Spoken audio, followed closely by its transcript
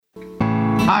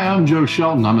Hi, I'm Joe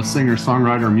Shelton. I'm a singer,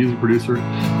 songwriter, and music producer,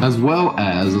 as well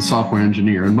as a software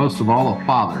engineer, and most of all, a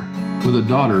father with a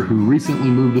daughter who recently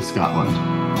moved to Scotland.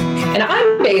 And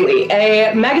I'm Bailey,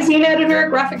 a magazine editor,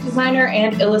 graphic designer,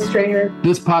 and illustrator.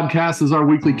 This podcast is our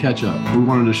weekly catch-up. We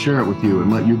wanted to share it with you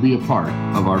and let you be a part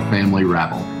of our family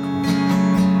rabble.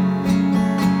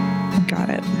 Got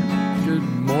it. Good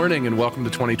morning and welcome to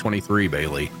 2023,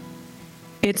 Bailey.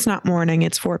 It's not morning,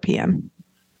 it's 4 p.m.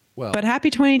 Well, but happy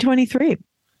 2023.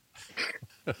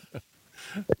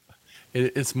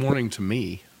 It's morning to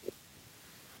me.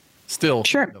 Still,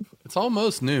 sure. It's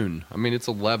almost noon. I mean, it's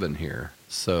 11 here.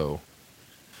 So,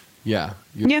 yeah.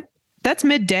 Yeah, that's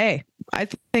midday. I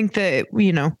think that,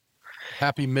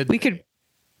 happy midday.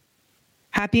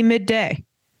 Happy midday.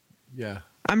 Yeah.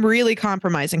 I'm really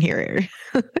compromising here.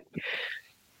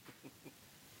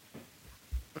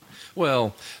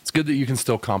 Well, it's good that you can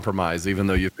still compromise, even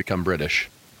though you've become British.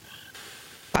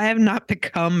 I have not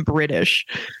become British.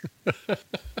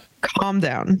 Calm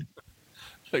down.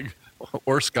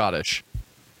 Or Scottish.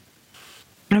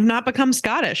 I've not become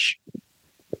Scottish.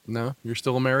 No, you're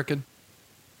still American?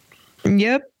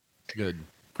 Yep. Good.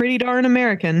 Pretty darn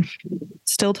American.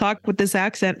 Still talk with this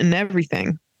accent and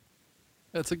everything.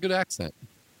 That's a good accent.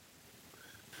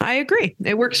 I agree.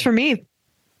 It works for me.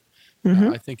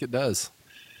 Mm-hmm. I think it does.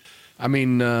 I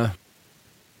mean, how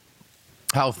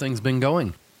have things been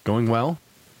going? Going well?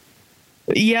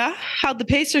 Yeah. How'd the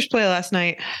Pacers play last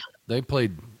night? They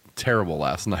played terrible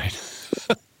last night.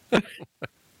 A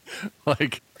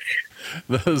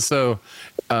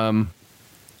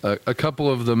couple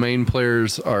of the main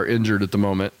players are injured at the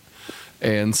moment,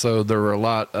 and so there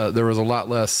was a lot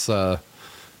less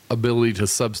ability to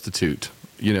substitute,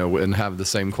 and have the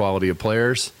same quality of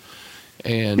players.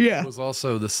 And It was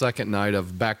also the second night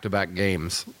of back-to-back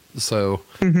games. So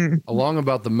along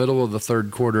about the middle of the third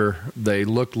quarter, they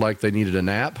looked like they needed a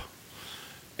nap.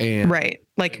 And right.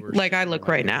 Like I look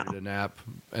right now. A nap.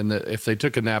 And if they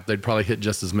took a nap, they'd probably hit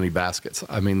just as many baskets.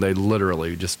 I mean, they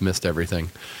literally just missed everything.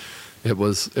 It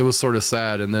was sort of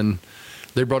sad. And then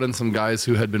they brought in some guys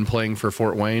who had been playing for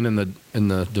Fort Wayne in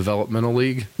the developmental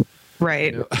league.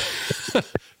 Right.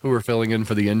 Who were filling in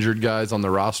for the injured guys on the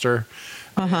roster.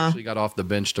 They actually got off the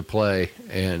bench to play,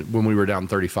 and when we were down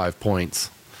 35 points.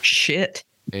 Shit.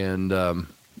 And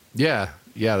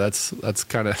that's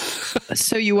kind of.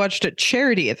 So you watched a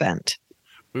charity event.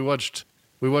 We watched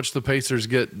the Pacers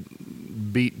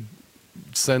get beat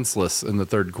senseless in the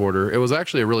third quarter. It was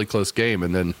actually a really close game,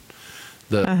 and then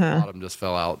the bottom just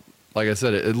fell out. Like I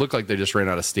said, it looked like they just ran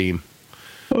out of steam.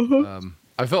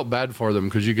 I felt bad for them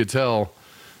because you could tell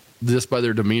just by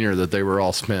their demeanor that they were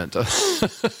all spent.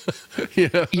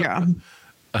 Yeah.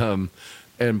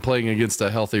 And playing against a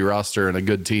healthy roster and a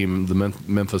good team, the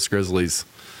Memphis Grizzlies,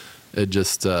 it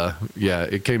just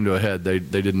it came to a head. They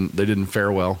didn't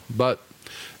fare well, but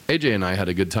AJ and I had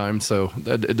a good time, so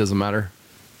it doesn't matter.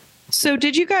 So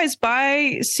did you guys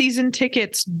buy season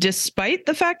tickets despite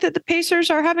the fact that the Pacers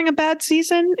are having a bad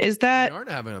season? Is that they aren't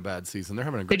having a bad season? They're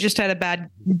having a great. They just had a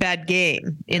bad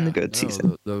game in the good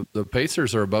season. The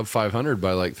Pacers are above 500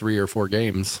 by like 3 or 4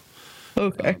 games.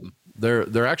 Okay.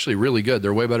 They're actually really good.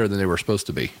 They're way better than they were supposed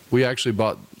to be. We actually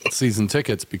bought season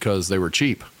tickets because they were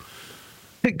cheap.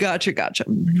 Gotcha.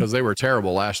 Because they were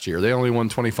terrible last year. They only won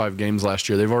 25 games last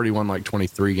year. They've already won like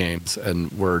 23 games, and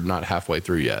we're not halfway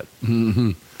through yet.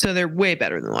 So they're way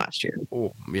better than last year.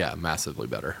 Oh, yeah, massively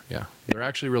better. Yeah. They're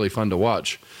actually really fun to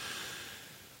watch.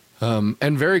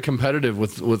 And very competitive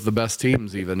with the best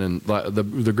teams even. And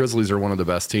the Grizzlies are one of the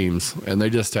best teams. And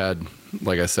they just had,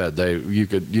 like I said, they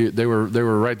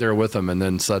were right there with them, and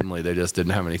then suddenly they just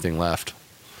didn't have anything left.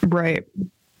 Right.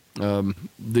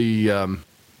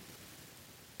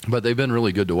 But they've been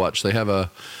really good to watch.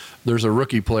 There's a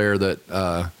rookie player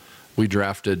that we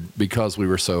drafted because we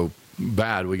were so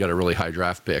bad. We got a really high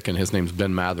draft pick, and his name's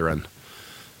Ben Matherin,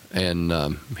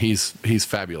 and he's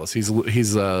fabulous.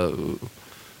 He's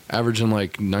averaging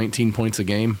like 19 points a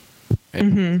game,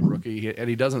 and he's a rookie, and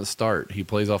he doesn't start. He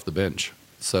plays off the bench.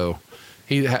 So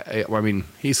he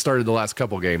started the last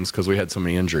couple games because we had so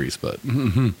many injuries, but.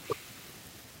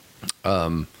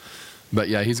 But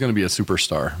yeah, he's going to be a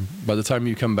superstar. By the time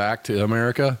you come back to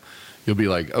America, you'll be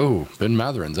like, oh, Ben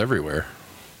Matherin's everywhere.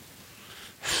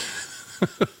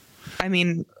 I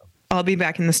mean, I'll be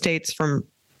back in the States from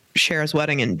Cher's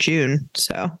wedding in June,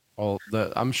 so. Well,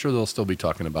 I'm sure they'll still be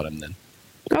talking about him then.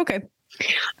 Okay.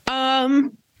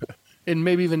 And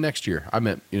maybe even next year. I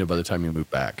meant, by the time you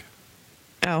move back.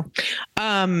 Oh.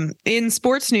 In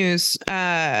sports news,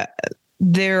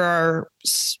 there are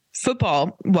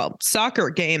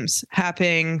soccer games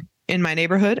happening in my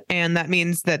neighborhood, and that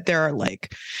means that there are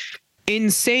like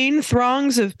insane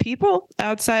throngs of people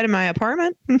outside of my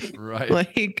apartment. Right.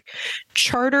 Like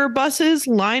charter buses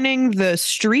lining the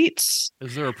streets.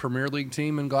 Is there a Premier League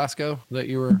team in Glasgow that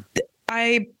you were?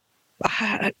 I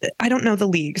don't know the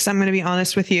leagues. I'm going to be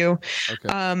honest with you.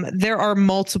 Okay. There are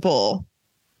multiple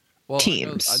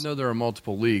teams. I know there are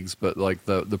multiple leagues, but like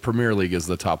the Premier League is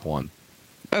the top one.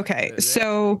 Okay,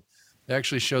 so they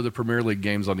actually show the Premier League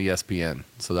games on ESPN,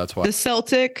 so that's why. The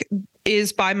Celtic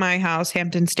is by my house,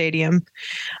 Hampton Stadium,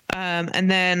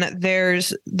 and then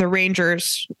there's the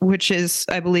Rangers, which is,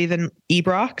 I believe, in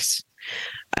Ebrox.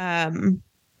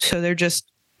 So they're just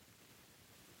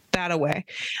that away.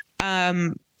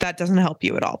 That doesn't help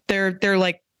you at all. They're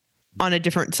like on a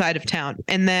different side of town,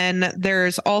 and then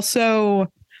there's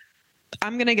also,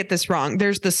 I'm gonna get this wrong,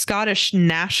 there's the Scottish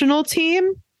national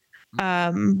team,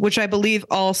 which I believe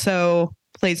also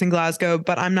plays in Glasgow,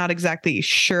 but I'm not exactly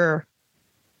sure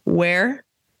where.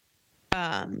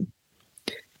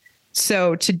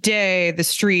 So today, the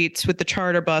streets with the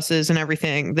charter buses and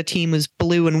everything, the team was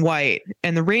blue and white,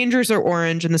 and the Rangers are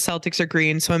orange and the Celtics are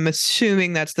green. So I'm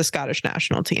assuming that's the Scottish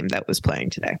national team that was playing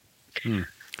today.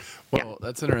 Well,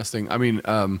 that's interesting. I mean,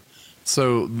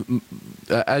 so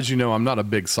as you know, I'm not a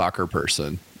big soccer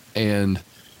person, and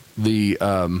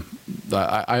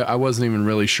I wasn't even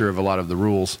really sure of a lot of the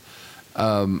rules.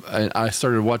 And I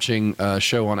started watching a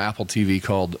show on Apple TV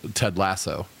called Ted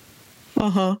Lasso.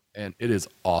 And it is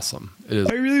awesome. It is.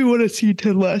 I really want to see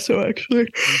Ted Lasso, actually.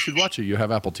 You should watch it. You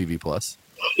have Apple TV Plus.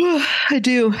 I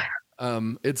do.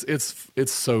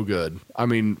 It's so good. I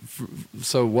mean,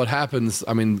 so what happens?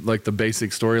 I mean, like the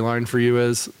basic storyline for you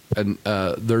is, and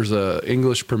there's a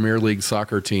English Premier League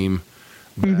soccer team.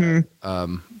 That,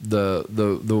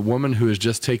 the woman who has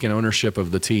just taken ownership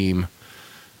of the team,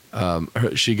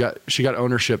 she got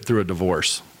ownership through a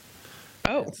divorce.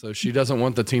 Oh, and so she doesn't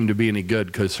want the team to be any good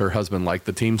because her husband liked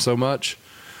the team so much.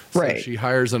 So right. She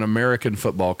hires an American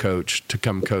football coach to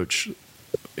come coach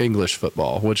English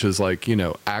football, which is like, you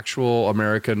know, actual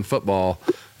American football,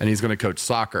 and he's going to coach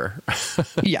soccer.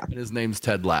 Yeah. And his name's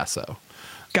Ted Lasso.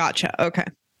 Gotcha. Okay.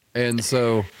 And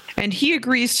so, and he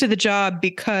agrees to the job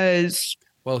because,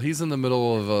 well, he's in the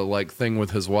middle of a like thing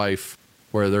with his wife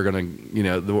where they're going to, you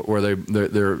know, where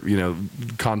they're you know,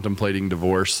 contemplating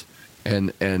divorce,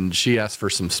 and she asks for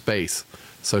some space.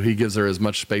 So he gives her as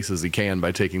much space as he can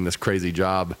by taking this crazy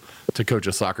job to coach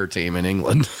a soccer team in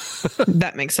England.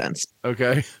 That makes sense.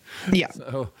 Okay. Yeah.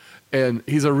 So, and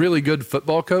he's a really good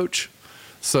football coach.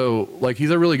 So, like,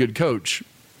 he's a really good coach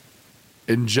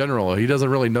in general. He doesn't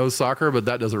really know soccer, but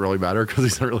that doesn't really matter because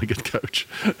he's a really good coach.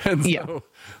 And so,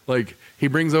 like, he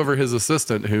brings over his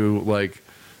assistant who, like,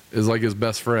 is like his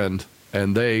best friend,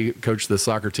 and they coach the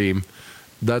soccer team.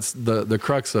 That's the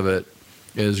crux of it,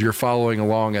 is you're following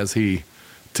along as he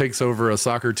takes over a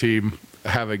soccer team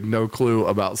having no clue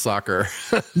about soccer.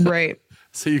 Right.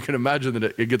 So you can imagine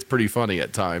that it gets pretty funny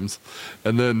at times.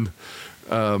 And then,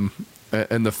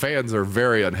 and the fans are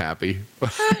very unhappy.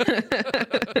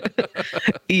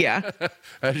 Yeah.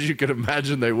 As you can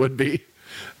imagine they would be.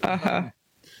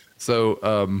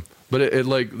 So, but it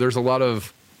like, there's a lot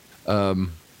of,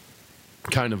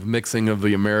 kind of mixing of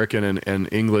the American and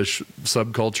English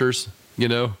subcultures, you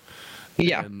know?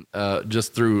 Yeah. And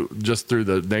just through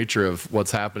the nature of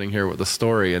what's happening here with the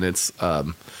story, and it's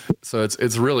so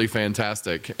it's really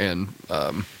fantastic and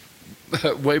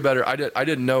way better. I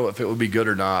didn't know if it would be good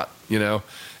or not, you know.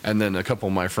 And then a couple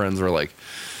of my friends were like,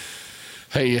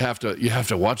 "Hey, you have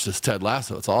to watch this Ted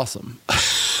Lasso. It's awesome."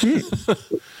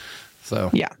 So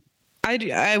yeah.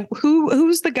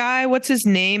 Who's the guy? What's his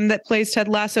name that plays Ted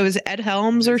Lasso? Is it Ed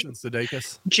Helms or Jason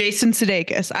Sudeikis? Jason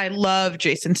Sudeikis. I love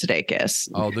Jason Sudeikis.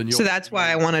 Oh, then so that's why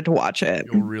I wanted to watch it.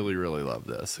 You'll really, really love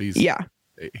this. It's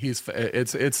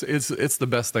the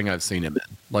best thing I've seen him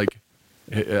in, like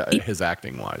his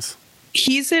acting wise.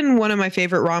 He's in one of my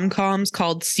favorite rom-coms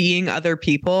called Seeing Other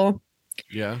People.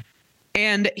 Yeah.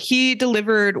 And he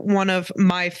delivered one of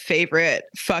my favorite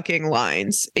fucking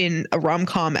lines in a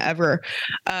rom-com ever.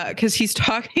 Because he's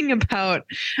talking about,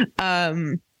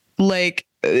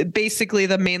 basically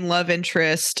the main love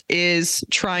interest is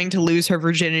trying to lose her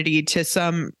virginity to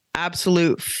some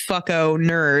absolute fucko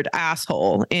nerd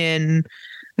asshole in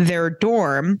their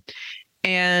dorm.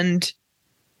 And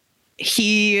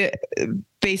he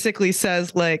basically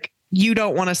says, like, you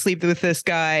don't want to sleep with this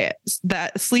guy.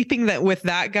 That sleeping with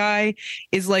that guy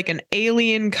is like an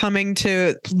alien coming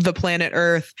to the planet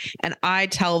Earth. And I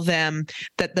tell them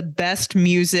that the best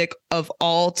music of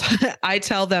all time, I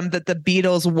tell them that the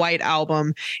Beatles' White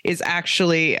Album is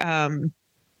actually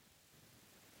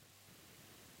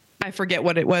I forget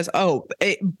what it was. Oh,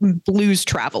 Blues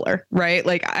Traveler, right?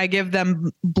 Like I give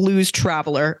them Blues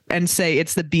Traveler and say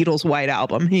it's the Beatles' White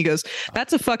Album. He goes,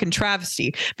 that's a fucking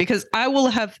travesty because I will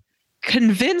have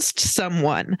convinced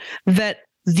someone that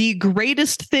the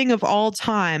greatest thing of all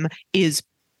time is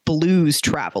Blues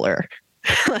Traveler.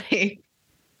 Like, hey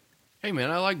man,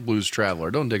 I like Blues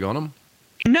Traveler. Don't dig on him.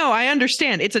 No, I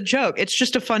understand. It's a joke. It's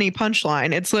just a funny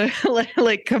punchline. It's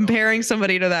like comparing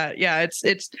somebody to that. Yeah,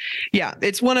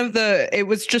 it's one of the. It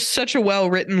was just such a well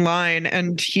written line,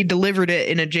 and he delivered it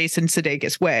in a Jason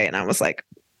Sudeikis way, and I was like,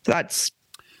 that's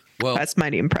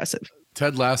mighty impressive.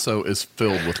 Ted Lasso is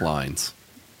filled with lines.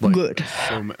 Like, good,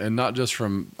 and not just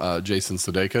from Jason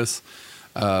Sudeikis,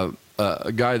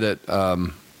 a guy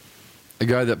that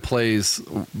plays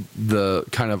the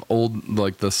kind of old,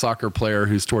 like the soccer player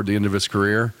who's toward the end of his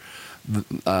career.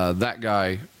 That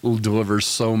guy delivers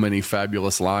so many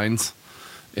fabulous lines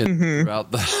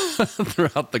throughout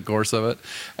the course of it.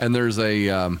 And there's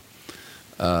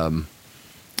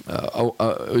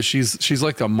she's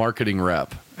like a marketing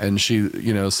rep, and she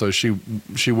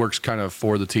works kind of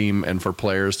for the team and for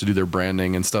players to do their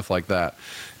branding and stuff like that.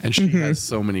 And she has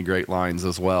so many great lines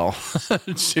as well.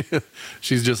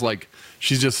 She's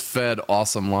just fed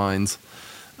awesome lines.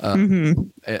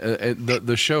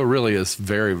 The show really is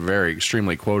very, very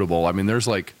extremely quotable. I mean, there's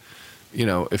like,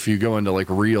 if you go into like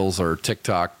Reels or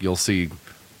TikTok, you'll see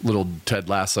little Ted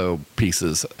Lasso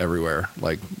pieces everywhere,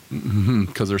 like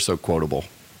because they're so quotable.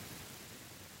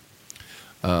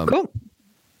 Cool.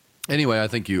 Anyway, I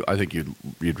think you'd like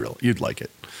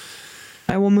it.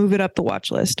 I will move it up the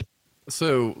watch list.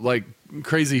 So, like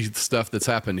crazy stuff that's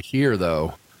happened here,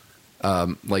 though.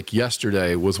 Like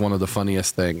yesterday was one of the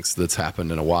funniest things that's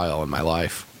happened in a while in my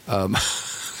life.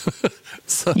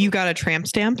 So, you got a tramp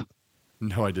stamp?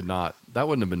 No, I did not. That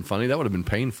wouldn't have been funny. That would have been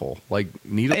painful. Like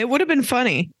needle. It would have been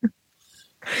funny.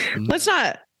 Let's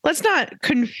not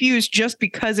confuse just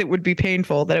because it would be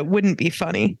painful that it wouldn't be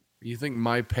funny. You think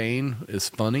my pain is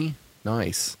funny?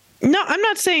 Nice. No, I'm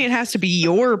not saying it has to be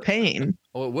your pain.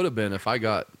 Well, it would have been if I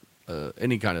got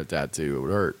any kind of tattoo. It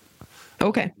would hurt.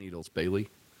 Okay. Needles, Bailey.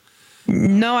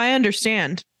 No, I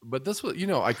understand. But this was,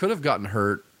 I could have gotten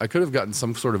hurt. I could have gotten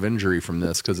some sort of injury from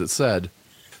this because it said.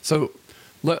 So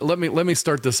let me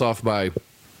start this off by.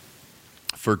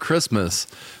 For Christmas,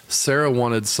 Sarah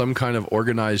wanted some kind of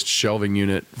organized shelving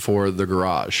unit for the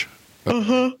garage.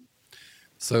 Okay.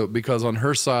 So because on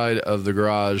her side of the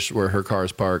garage where her car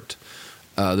is parked,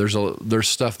 there's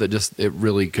stuff that just it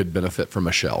really could benefit from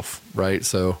a shelf, right?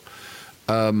 So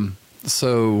I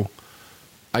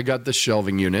got the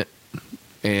shelving unit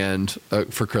and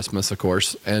for Christmas, of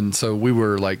course. And so we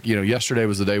were like, yesterday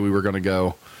was the day we were going to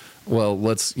go. Well,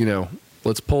 let's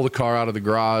pull the car out of the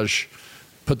garage,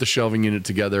 put the shelving unit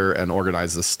together, and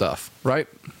organize this stuff, right?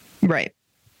 Right.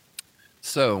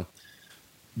 So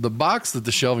the box that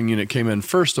the shelving unit came in,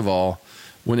 first of all,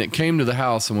 when it came to the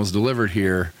house and was delivered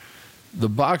here, the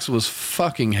box was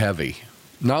fucking heavy.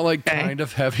 Not like kind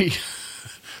of heavy,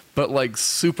 but like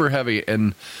super heavy.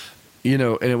 And,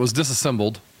 and it was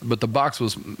disassembled, but the box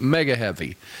was mega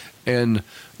heavy. And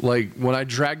like when I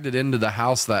dragged it into the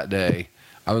house that day,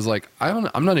 I was like,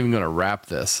 I'm not even going to wrap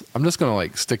this. I'm just going to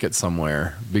like stick it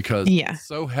somewhere because it's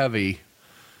so heavy.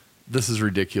 This is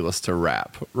ridiculous to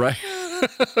wrap, right?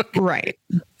 Right.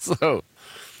 So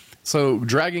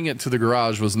dragging it to the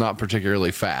garage was not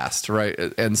particularly fast, right?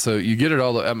 And so you get it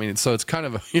all. So it's kind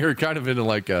of you're kind of into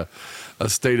like a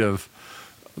state of,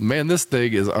 man, this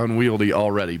thing is unwieldy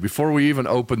already before we even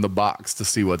open the box to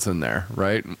see what's in there,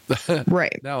 right?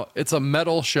 Right. Now it's a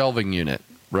metal shelving unit,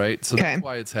 right? So that's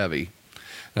why it's heavy.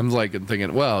 I'm like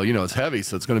thinking, well, it's heavy,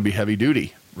 so it's going to be heavy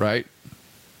duty, right?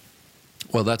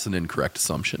 Well, that's an incorrect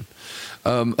assumption.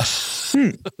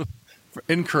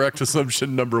 Incorrect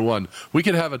assumption number one. We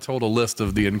could have a total list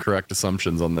of the incorrect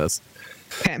assumptions on this.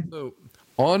 Okay. So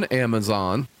on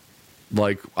Amazon,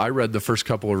 like I read the first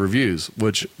couple of reviews,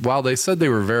 which while they said they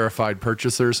were verified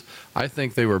purchasers, I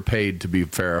think they were paid to be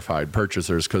verified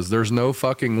purchasers because there's no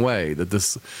fucking way that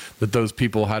those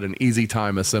people had an easy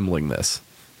time assembling this.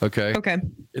 Okay.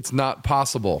 It's not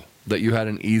possible that you had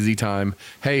an easy time.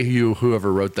 Hey,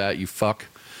 whoever wrote that, you fuck.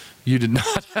 You did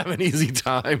not have an easy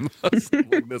time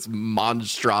assembling this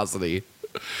monstrosity.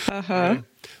 Okay?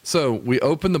 So we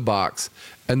open the box,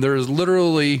 and there's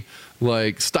literally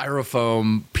like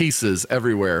styrofoam pieces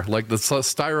everywhere. Like the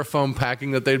styrofoam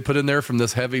packing that they'd put in there from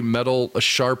this heavy metal,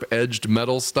 sharp-edged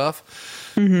metal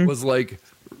stuff was like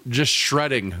just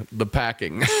shredding the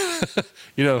packing.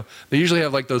 They usually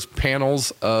have like those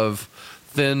panels of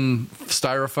thin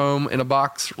styrofoam in a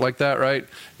box like that, right?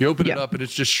 You open it up and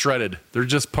it's just shredded. There's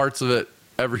just parts of it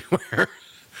everywhere.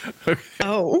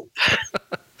 Oh,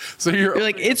 So you're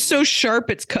like, it's so sharp,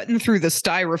 it's cutting through the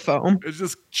styrofoam. It's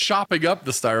just chopping up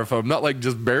the styrofoam, not like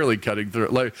just barely cutting through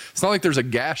it. Like, it's not like there's a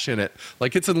gash in it.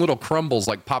 Like, it's in little crumbles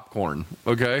like popcorn,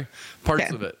 okay?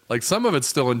 Parts of it. Like, some of it's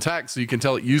still intact, so you can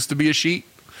tell it used to be a sheet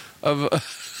of...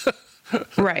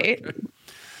 Right.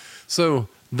 So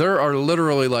there are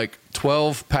literally like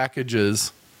 12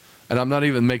 packages, and I'm not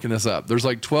even making this up. There's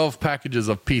like 12 packages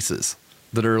of pieces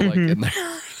that are like in there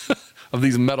of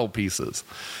these metal pieces.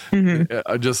 And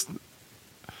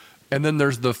then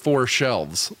there's the 4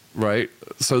 shelves, right?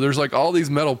 So there's like all these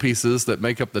metal pieces that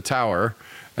make up the tower,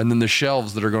 and then the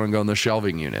shelves that are going to go in the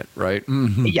shelving unit, right?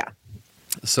 Yeah.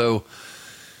 So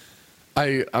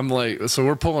I'm like, so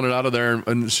we're pulling it out of there,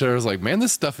 and Cheryl's like, man,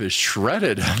 this stuff is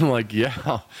shredded. I'm like,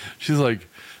 yeah. She's like,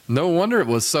 no wonder it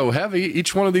was so heavy.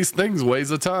 Each one of these things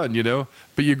weighs a ton, you know?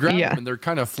 But you grab them, and they're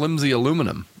kind of flimsy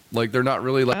aluminum. Like, they're not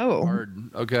really like hard,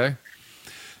 okay?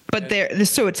 But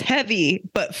so it's heavy,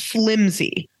 but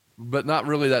flimsy. But not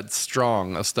really that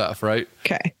strong of stuff, right?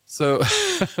 Okay. So,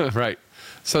 right.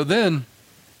 So then,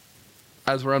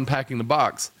 as we're unpacking the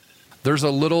box, there's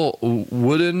a little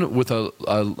wooden with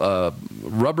a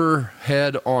rubber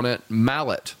head on it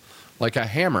mallet, like a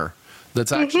hammer.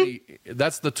 That's actually,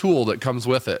 that's the tool that comes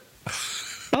with it.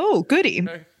 Oh, goody.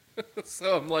 Okay.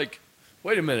 So I'm like,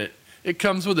 wait a minute. It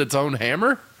comes with its own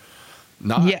hammer?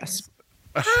 Nice. Yes.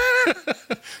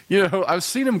 You know, I've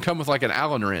seen them come with like an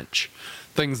Allen wrench,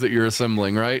 things that you're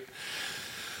assembling, right?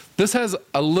 This has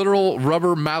a literal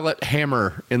rubber mallet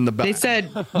hammer in the back. They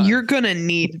said, you're going to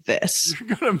need this.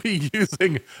 You're going to be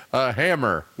using a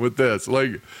hammer with this.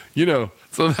 Like, you know,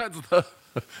 so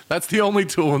that's the only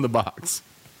tool in the box.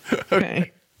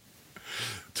 Okay.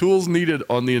 Tools needed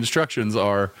on the instructions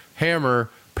are hammer,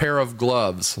 pair of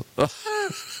gloves.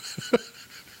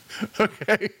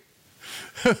 Okay.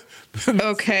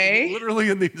 Okay. Literally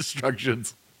in the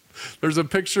instructions. There's a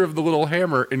picture of the little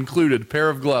hammer included, pair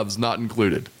of gloves not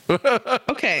included.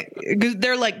 Okay. Because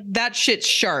they're like, that shit's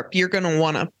sharp. You're going to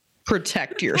want to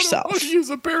protect yourself. Use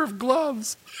a pair of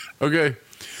gloves. Okay.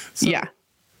 So yeah.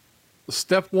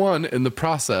 Step 1 in the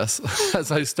process,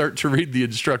 as I start to read the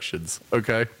instructions,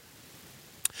 okay?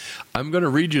 I'm going to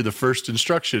read you the first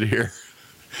instruction here.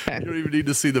 Okay. You don't even need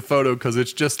to see the photo because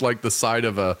it's just like the side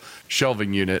of a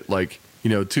shelving unit, like, you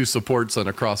know, 2 supports and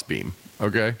a cross beam,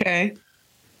 okay? Okay.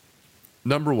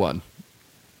 Number 1.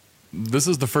 This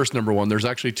is the first number 1. There's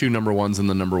actually 2 number 1s in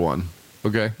the number 1,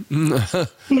 okay?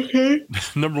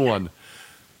 Number 1.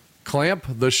 Clamp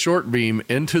the short beam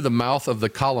into the mouth of the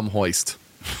column hoist.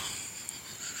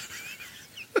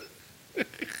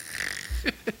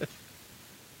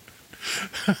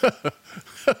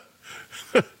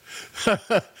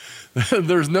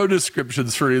 There's no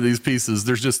descriptions for any of these pieces.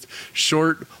 There's just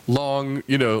short, long,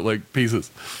 you know, like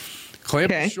pieces.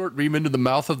 Clamp the short beam into the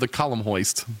mouth of the column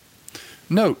hoist.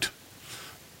 Note,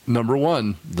 number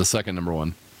 1, the second number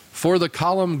 1. For the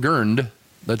column gurned,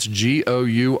 that's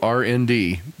Gournd.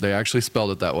 They actually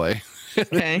spelled it that way.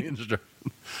 Okay.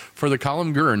 For the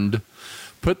column gurned,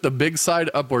 put the big side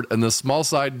upward and the small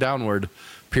side downward,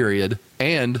 period.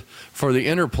 And for the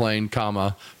inner plane,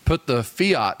 comma, put the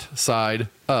fiat side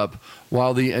up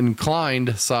while the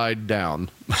inclined side down.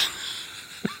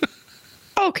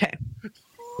 Okay.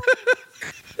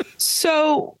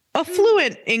 So a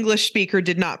fluent English speaker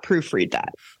did not proofread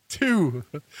that. 2,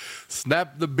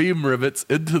 snap the beam rivets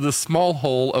into the small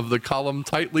hole of the column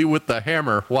tightly with the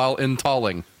hammer while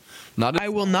intalling. I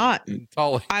will not.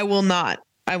 Intalling. I will not.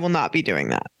 I will not be doing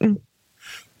that.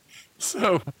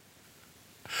 So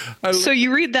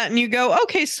you read that and you go,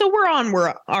 okay, so we're on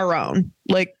our own.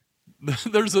 Like,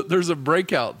 there's a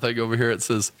breakout thing over here. It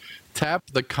says, tap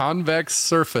the convex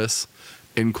surface,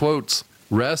 in quotes,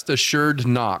 rest assured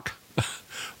knock,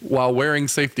 while wearing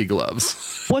safety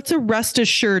gloves. What's a rest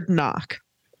assured knock?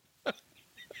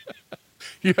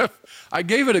 I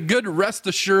gave it a good rest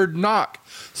assured knock.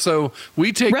 So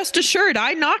we take rest assured,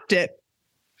 I knocked it.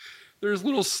 There's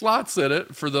little slots in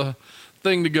it for the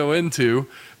thing to go into,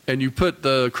 and you put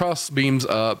the cross beam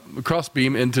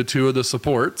into 2 of the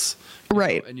supports.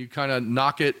 Right. And you kind of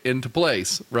knock it into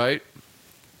place, right?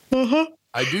 Uh-huh.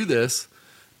 I do this,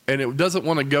 and it doesn't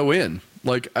want to go in.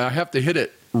 Like, I have to hit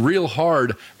it real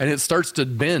hard, and it starts to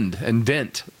bend and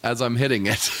dent as I'm hitting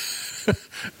it.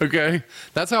 Okay?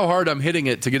 That's how hard I'm hitting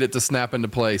it to get it to snap into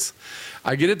place.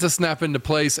 I get it to snap into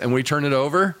place, and we turn it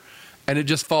over, and it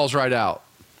just falls right out.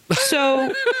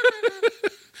 So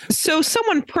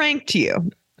someone pranked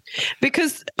you,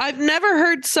 because I've never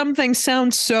heard something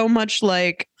sound so much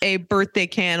like a birthday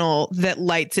candle that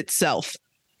lights itself.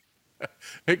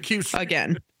 It keeps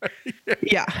again.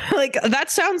 Yeah. Like that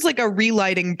sounds like a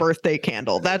relighting birthday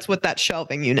candle. That's what that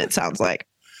shelving unit sounds like.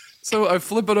 So I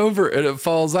flip it over and it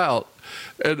falls out.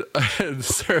 And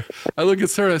Sarah, I look at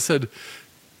Sarah and I said,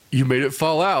 "You made it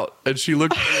fall out." And she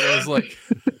looked at me and I was like,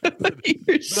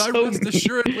 I rest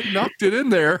assuredly knocked it in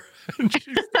there. And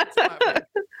she starts laughing.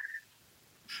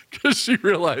 Because she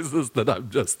realizes that I'm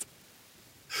just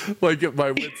like at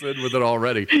my wits' end with it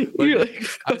already. Like,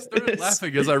 I started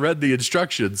laughing as I read the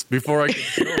instructions before I could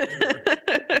show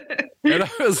it. And I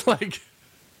was like,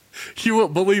 "You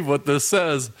won't believe what this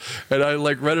says." And I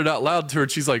like read it out loud to her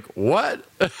and she's like, "What?"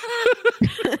 And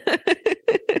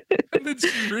then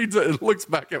she reads it and looks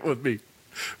back at with me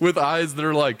with eyes that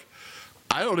are like,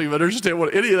 "I don't even understand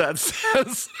what any of that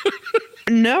says."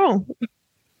 No.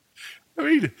 I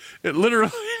mean, it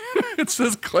literally, it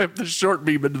says clamp the short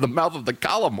beam into the mouth of the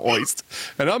column hoist.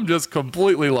 And I'm just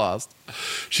completely lost.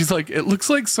 She's like, "It looks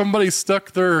like somebody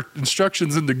stuck their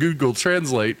instructions into Google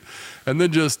Translate and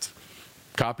then just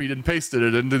copied and pasted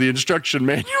it into the instruction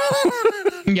manual."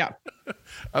 Yeah.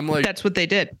 I'm like, that's what they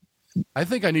did. I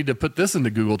think I need to put this into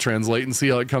Google Translate and see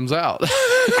how it comes out.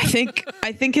 I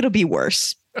think it'll be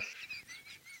worse.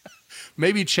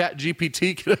 Maybe Chat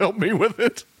GPT can help me with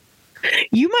it.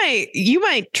 You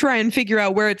might try and figure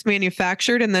out where it's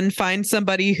manufactured and then find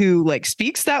somebody who like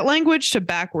speaks that language to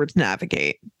backwards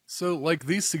navigate. So like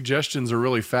these suggestions are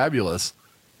really fabulous,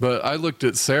 but I looked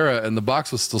at Sarah and the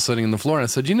box was still sitting on the floor and I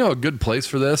said, "You know a good place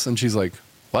for this?" And she's like,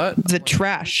 "What?" The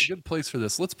trash. A good place for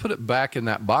this. Let's put it back in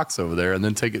that box over there and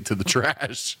then take it to the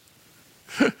trash.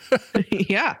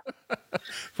 Yeah.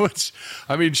 Which,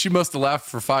 I mean, she must have laughed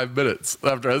for 5 minutes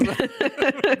after I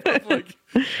said, like,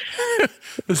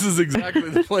 "This is exactly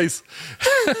the place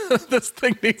this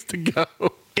thing needs to go."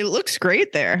 It looks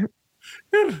great there.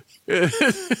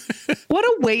 What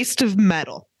a waste of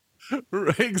metal.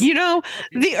 Right. You know,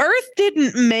 the earth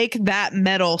didn't make that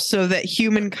metal so that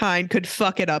humankind could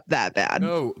fuck it up that bad.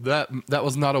 No, that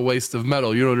was not a waste of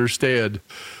metal. You don't understand.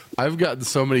 I've gotten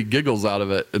so many giggles out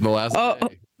of it in the last day.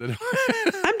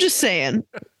 I'm just saying,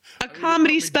 a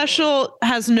comedy special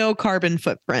has no carbon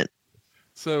footprint.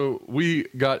 So we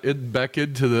got it back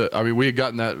into the, I mean, we had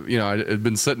gotten that, you know, it had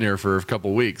been sitting here for a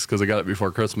couple of weeks because I got it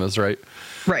before Christmas, right?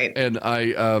 Right. And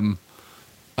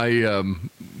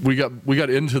we got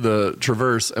into the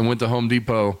Traverse and went to Home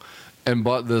Depot and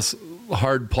bought this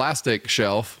hard plastic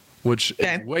shelf, which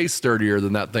is way sturdier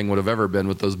than that thing would have ever been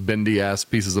with those bendy ass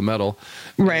pieces of metal.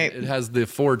 Right. And it has the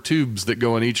 4 tubes that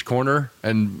go in each corner,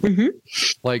 and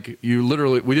like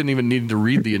we didn't even need to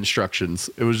read the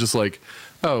instructions. It was just like,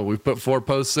 "Oh, we put 4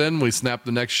 posts in, we snap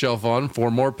the next shelf on,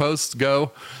 4 more posts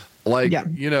go." Like,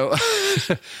 you know,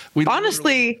 we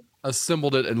honestly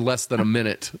assembled it in less than a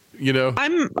minute, you know.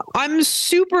 I'm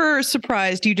super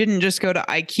surprised you didn't just go to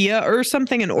IKEA or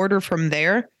something and order from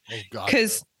there. Oh God.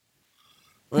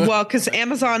 Because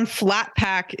Amazon flat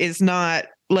pack is not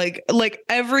like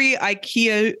every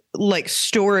IKEA like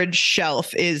storage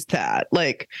shelf is that.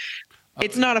 Like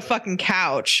it's not a fucking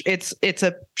couch. It's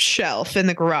a shelf in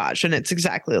the garage, and it's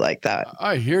exactly like that.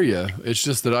 I hear you. It's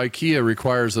just that IKEA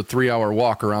requires a 3-hour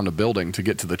walk around a building to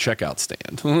get to the checkout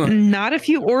stand. Not if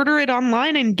you order it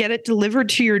online and get it delivered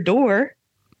to your door.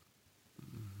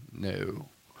 No.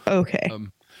 Okay.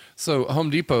 So Home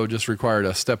Depot just required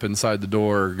a step inside the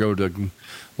door, go to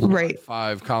line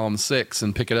 5, column 6,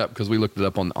 and pick it up because we looked it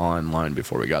up online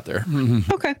before we got there.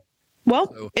 Okay.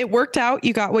 Well, it worked out.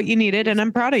 You got what you needed, and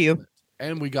I'm proud of you.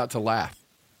 And we got to laugh.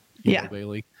 Yeah.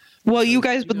 Bailey. Well, you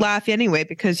guys would laugh anyway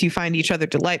because you find each other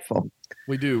delightful.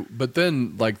 We do. But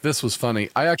then, like, this was funny.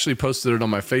 I actually posted it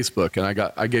on my Facebook,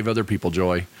 and I gave other people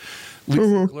joy. Lisa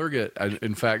Clerget,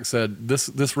 in fact, said,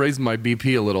 this raised my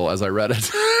BP a little as I read it.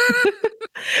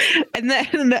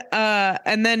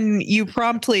 And then you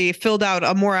promptly filled out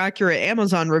a more accurate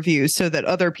Amazon review so that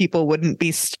other people wouldn't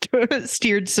be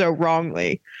steered so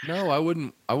wrongly. No, I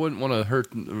wouldn't want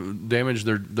to damage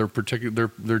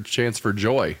their chance for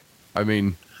joy. I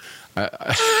mean,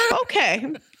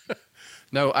 okay.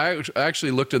 No, I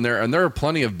actually looked in there, and there are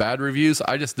plenty of bad reviews.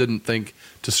 I just didn't think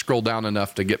to scroll down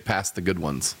enough to get past the good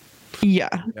ones. Yeah.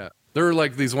 There are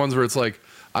like these ones where it's like,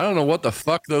 I don't know what the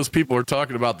fuck those people are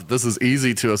talking about that this is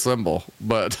easy to assemble,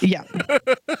 but yeah.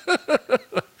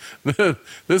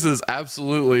 This is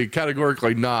absolutely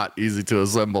categorically not easy to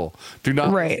assemble. Do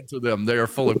not listen to them. They are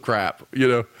full of crap, you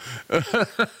know.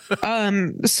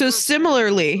 So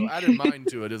similarly, adding mind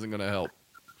to it isn't going to help.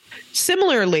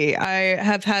 Similarly, I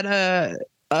have had a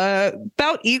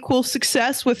about equal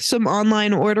success with some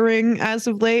online ordering as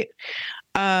of late,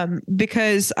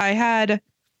 because I had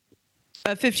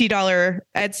a $50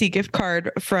 Etsy gift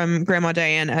card from Grandma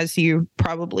Diane, as you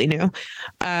probably knew.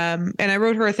 And I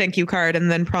wrote her a thank you card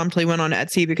and then promptly went on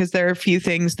Etsy because there are a few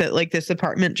things that like this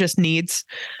apartment just needs.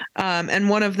 And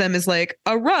one of them is like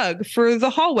a rug for the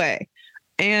hallway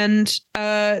and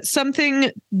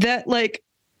something that like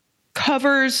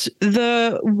covers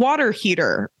the water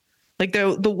heater, like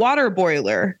the water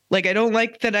boiler. Like I don't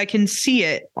like that I can see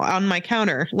it on my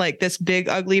counter, like this big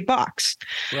ugly box.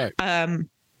 Right.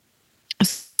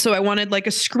 So I wanted like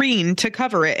a screen to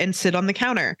cover it and sit on the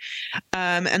counter.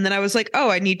 And then I was like,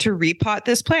 oh, I need to repot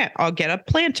this plant. I'll get a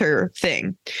planter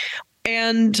thing.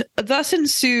 And thus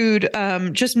ensued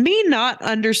just me not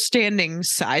understanding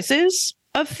sizes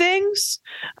of things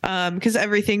because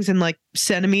everything's in like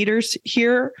centimeters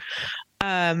here.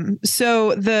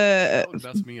 So That would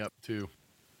mess me up too.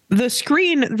 the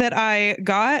screen that I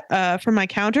got from my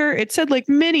counter, it said like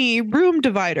mini room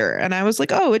divider. And I was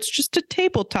like, oh, it's just a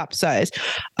tabletop size.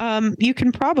 You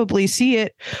can probably see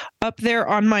it up there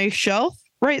on my shelf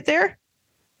right there.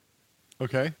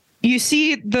 Okay. You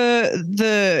see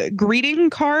the greeting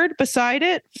card beside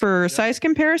it for size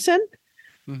comparison.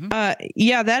 Mm-hmm.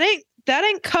 Yeah, that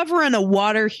ain't covering a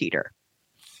water heater.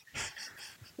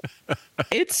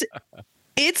 It's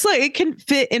like it can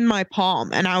fit in my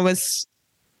palm. And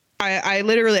I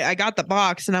literally got the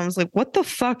box and I was like, what the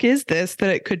fuck is this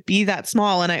that it could be that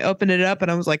small? And I opened it up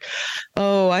and I was like,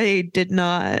 oh, I did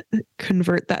not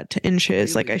convert that to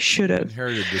inches like I should have.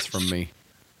 Inherited this from me.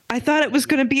 I thought it was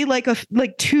going to be like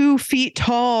 2 feet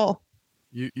tall.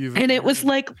 And it was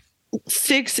like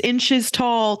 6 inches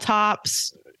tall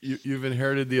tops. You've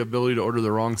inherited the ability to order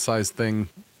the wrong size thing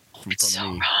from so me.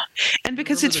 Wrong. And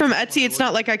because it's from Etsy, it's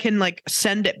not like I can like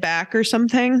send it back or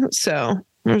something. So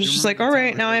I was just like, all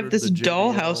right, now I have this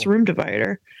dollhouse room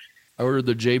divider. I ordered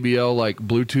the JBL like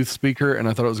Bluetooth speaker, and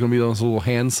I thought it was going to be those little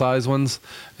hand size ones.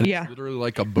 And yeah, it's literally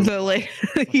like a boom. Like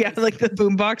the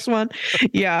boombox one.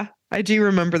 Yeah, I do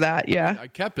remember that. Yeah, I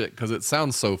kept it because it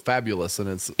sounds so fabulous, and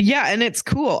it's and it's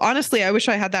cool. Honestly, I wish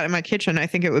I had that in my kitchen. I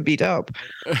think it would be dope.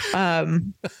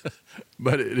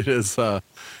 But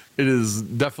it is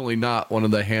definitely not one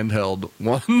of the handheld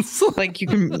ones. Like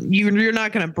you're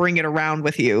not going to bring it around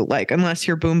with you, like unless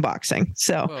you're boomboxing.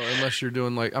 So well, unless you're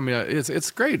doing like, I mean,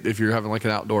 it's great if you're having like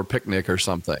an outdoor picnic or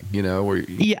something, you know, where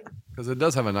because it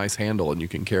does have a nice handle and you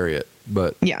can carry it.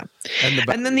 But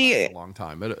and then a long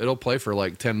time. It'll play for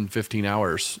like 10, 15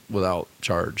 hours without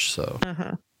charge. So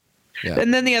yeah.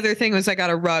 And then the other thing was I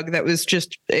got a rug that was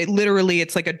just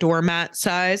it's like a doormat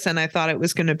size, and I thought it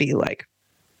was going to be like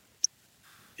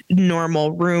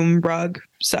normal room rug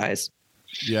size.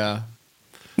 Yeah.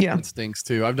 It stinks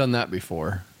too. I've done that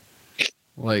before.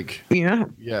 Like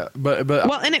but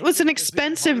well, and it was an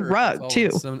expensive rug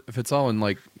too. If it's all in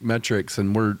like metrics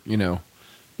and we're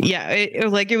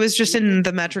it was just in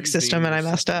the metric system and I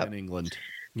messed up in England,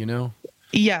 you know.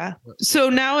 Yeah. So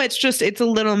now it's a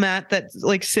little mat that's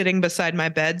like sitting beside my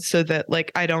bed so that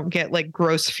like I don't get like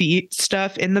gross feet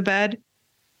stuff in the bed.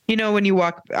 You know, when you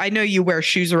walk, I know you wear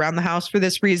shoes around the house for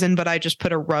this reason, but I just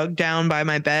put a rug down by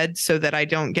my bed so that I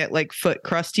don't get like foot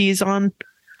crusties on.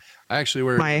 I actually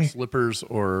wear slippers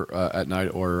or at night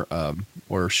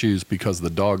or shoes because the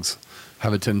dogs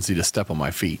have a tendency to step on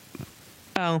my feet.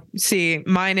 Oh, see,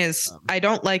 mine is I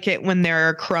don't like it when there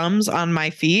are crumbs on my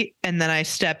feet and then I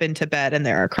step into bed and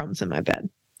there are crumbs in my bed.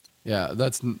 Yeah,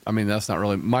 that's not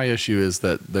really my issue. Is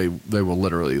that they will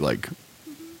literally like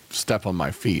step on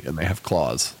my feet and they have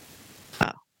claws.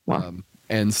 Oh, well.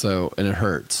 And it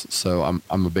hurts. So I'm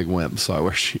a big wimp, so I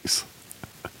wear shoes.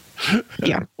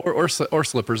 Yeah. or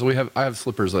slippers. I have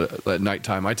slippers at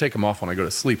nighttime. I take them off when I go to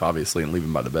sleep, obviously, and leave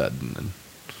them by the bed and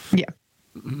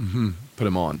put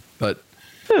them on. But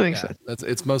that makes sense.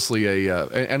 It's mostly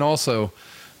and also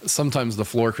sometimes the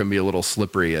floor can be a little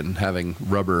slippery and having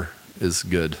rubber is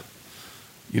good.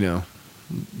 You know,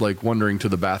 like wandering to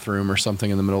the bathroom or something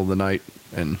in the middle of the night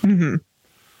and,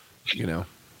 you know,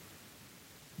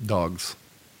 dogs.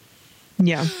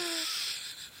 Yeah.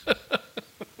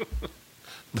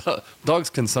 Dogs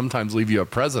can sometimes leave you a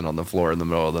present on the floor in the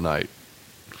middle of the night.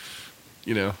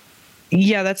 You know?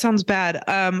 Yeah, that sounds bad.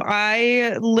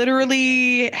 I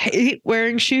literally hate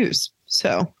wearing shoes.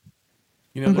 So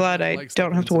I'm glad I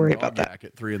don't have to worry about that.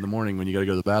 At 3 a.m. when you got to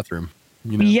go to the bathroom.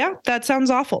 You know? Yeah, that sounds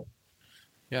awful.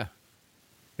 Yeah,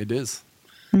 it is.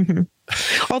 Mm-hmm.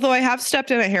 Although I have stepped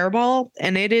in a hairball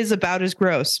and it is about as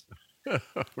gross.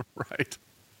 Right.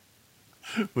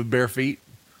 With bare feet?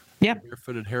 Yeah.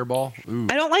 Barefooted hairball? Ooh.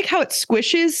 I don't like how it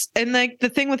squishes. And like the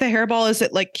thing with a hairball is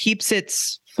it like keeps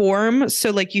its form. So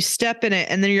like you step in it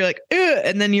and then you're like, ugh,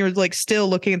 and then you're like still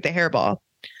looking at the hairball.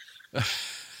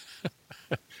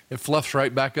 It fluffs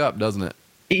right back up, doesn't it?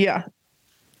 Yeah,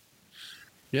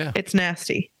 Yeah. it's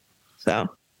nasty. So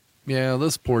Yeah,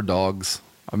 those poor dogs.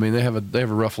 I mean, they have a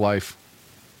rough life.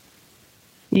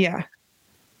 yeah.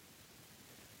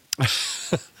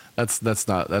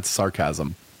 That's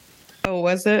sarcasm. Oh,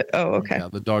 was it? Oh, okay. Yeah,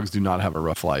 the dogs do not have a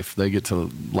rough life. They get to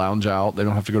lounge out. They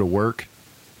don't have to go to work.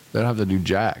 They don't have to do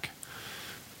jack.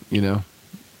 You know?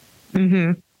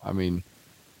 Mm-hmm. I mean,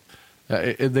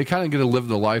 they kind of get to live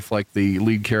the life like the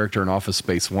lead character in Office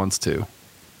Space wants to.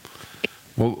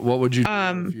 What would you do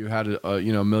if you had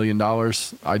 $1 million?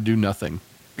 I'd do nothing.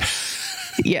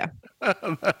 Yeah.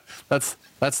 That's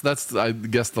I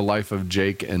guess the life of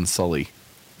Jake and Sully.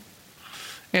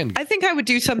 And I think I would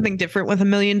do something different with $1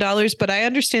 million, but I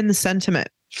understand the sentiment.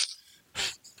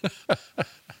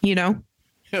 You know?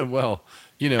 yeah, well,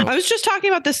 I was just talking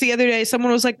about this the other day.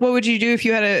 Someone was like, what would you do if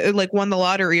you had won the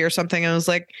lottery or something? I was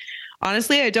like,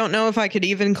 honestly, I don't know if I could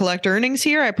even collect earnings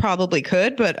here. I probably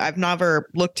could, but I've never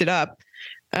looked it up.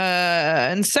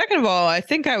 And second of all, I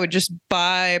think I would just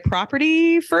buy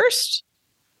property first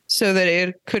so that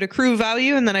it could accrue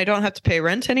value and then I don't have to pay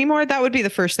rent anymore. That would be the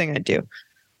first thing I'd do.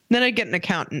 Then I'd get an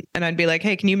accountant and I'd be like,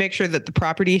 hey, can you make sure that the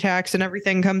property tax and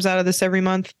everything comes out of this every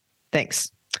month?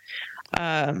 Thanks.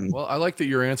 Well, I like that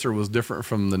your answer was different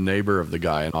from the neighbor of the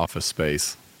guy in Office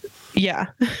Space. Yeah.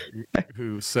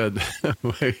 Who said,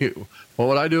 wait, what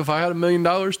would I do if I had $1 million?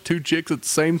 2 chicks at the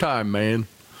same time, man.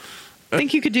 I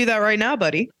think you could do that right now,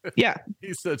 buddy. Yeah.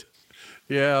 He said,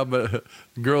 yeah, but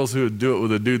girls who would do it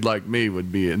with a dude like me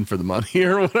would be in for the money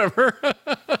or whatever.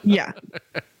 Yeah.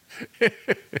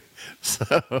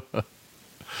 So,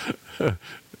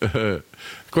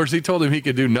 of course, he told him he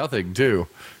could do nothing, too.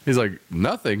 He's like,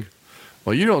 nothing?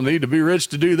 Well, you don't need to be rich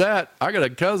to do that. I got a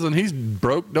cousin. He's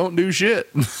broke, don't do shit.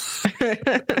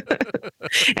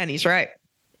 And he's right.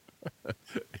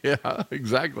 Yeah,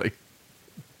 exactly.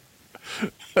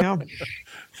 Yeah.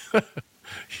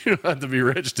 You don't have to be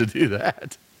rich to do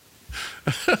that.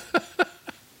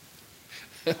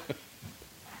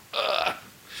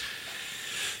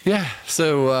 Yeah.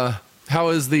 So, how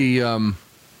is the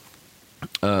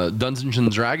Dungeons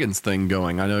and Dragons thing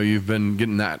going? I know you've been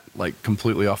getting that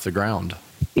completely off the ground.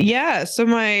 Yeah. So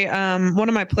my one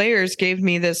of my players gave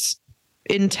me this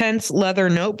intense leather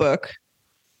notebook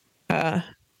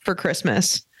for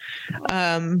Christmas.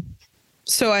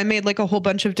 So I made a whole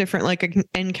bunch of different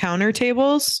encounter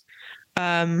tables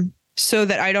so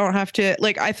that I don't have to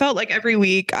I felt like every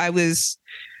week I was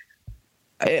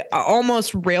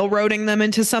almost railroading them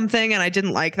into something and I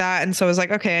didn't like that. And so I was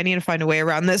like, okay, I need to find a way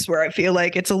around this where I feel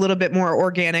like it's a little bit more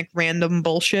organic, random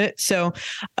bullshit. So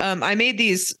I made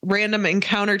these random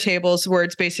encounter tables where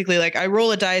it's basically I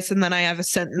roll a dice and then I have a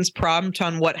sentence prompt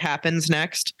on what happens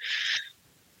next.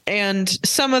 And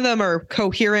some of them are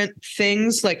coherent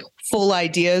things, full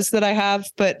ideas that I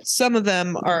have, but some of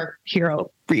them are, here,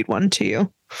 I'll read one to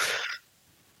you.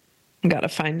 Gotta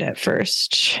find it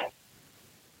first.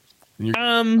 You're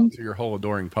to your whole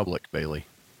adoring public, Bailey.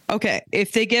 Okay.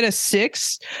 If they get a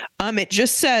 6, it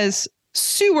just says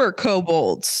sewer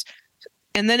kobolds.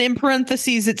 And then in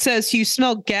parentheses, it says you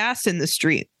smell gas in the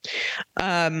street.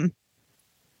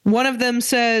 One of them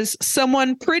says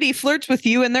someone pretty flirts with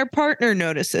you and their partner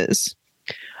notices.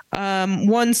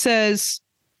 One says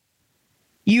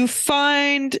you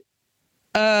find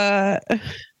a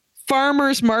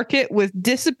farmer's market with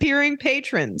disappearing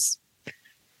patrons.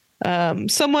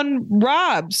 Someone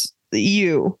robs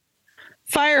you.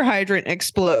 Fire hydrant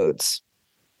explodes.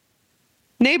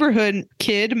 Neighborhood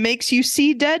kid makes you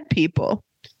see dead people.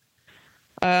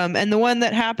 And the one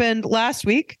that happened last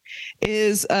week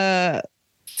is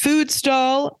food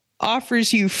stall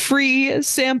offers you free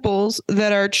samples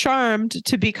that are charmed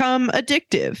to become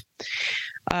addictive.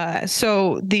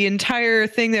 So the entire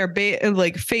thing they're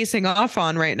facing off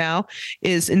on right now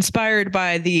is inspired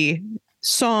by the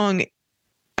song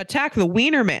Attack the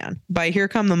Wiener Man by Here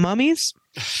Come the Mummies,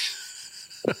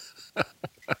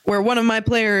 where one of my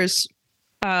players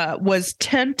was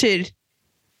tempted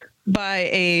by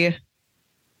a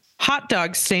hot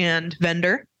dog stand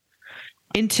vendor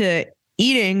into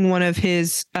eating one of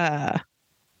his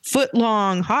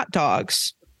foot-long hot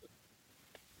dogs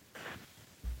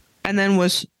and then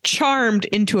was charmed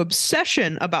into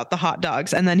obsession about the hot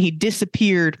dogs, and then he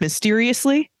disappeared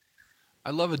mysteriously. I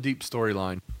love a deep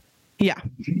storyline. Yeah.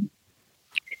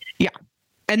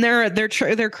 and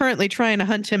they're currently trying to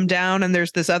hunt him down, and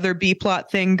there's this other B plot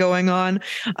thing going on.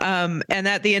 And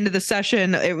at the end of the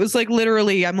session, it was like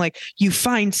literally, I'm like, you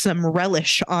find some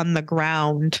relish on the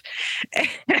ground,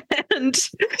 and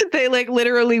they like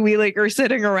literally we like are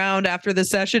sitting around after the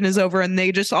session is over, and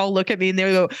they just all look at me and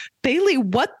they go, Bailey,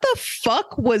 what the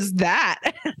fuck was that?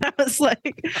 And I was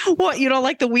like, what? You don't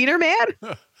like the Wiener Man?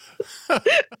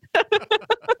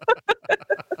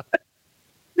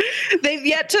 They've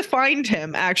yet to find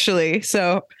him, actually.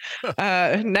 So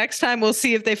next time we'll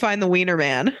see if they find the Wiener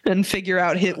Man and figure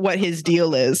out what his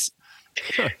deal is.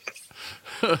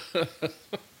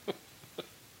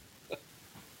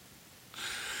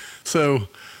 So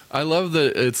I love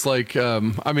that it's like,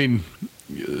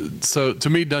 so to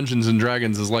me, Dungeons and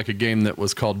Dragons is like a game that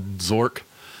was called Zork,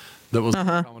 that was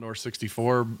on Commodore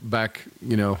 64 back,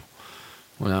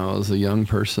 when I was a young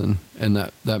person. And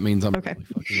that means I'm really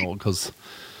fucking old, because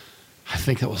I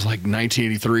think that was like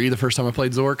 1983, the first time I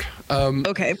played Zork.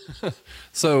 Okay.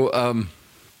 So,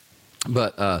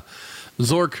 but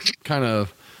Zork kind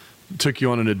of took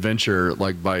you on an adventure,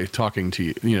 like by talking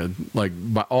to you, like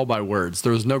by words.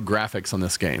 There was no graphics on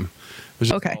this game. It was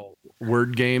just all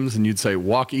word games, and you'd say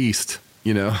walk east,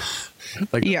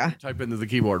 like type into the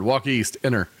keyboard, walk east,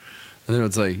 enter, and then it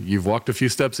would say you've walked a few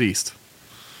steps east.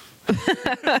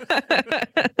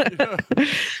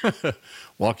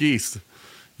 Walk east.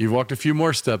 You've walked a few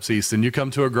more steps east, and you come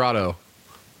to a grotto.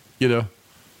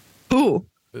 Ooh.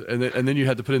 And then you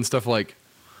had to put in stuff like,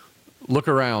 look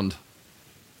around.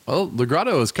 Well, the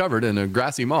grotto is covered in a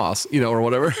grassy moss, or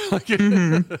whatever.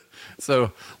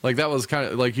 So, like, that was kind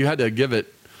of like you had to give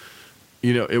it,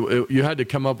 you had to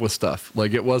come up with stuff.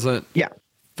 Like, it wasn't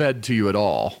fed to you at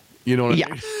all. You know what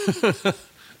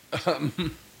I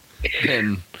mean?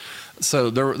 And so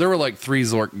there were like 3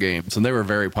 Zork games, and they were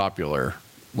very popular,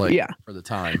 for the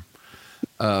time.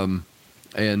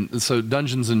 And so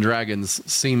Dungeons and Dragons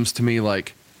seems to me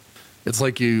like it's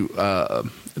like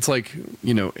in-person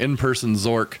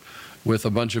Zork with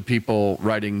a bunch of people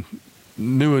writing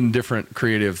new and different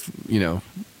creative,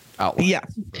 outlines. Yeah.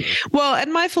 Well,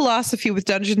 and my philosophy with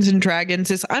Dungeons and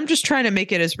Dragons is I'm just trying to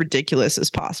make it as ridiculous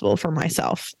as possible for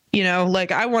myself.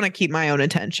 Like I want to keep my own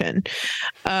attention.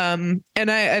 And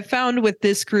I found with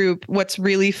this group, what's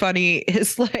really funny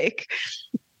is like,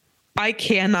 I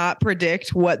cannot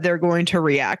predict what they're going to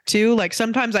react to. Like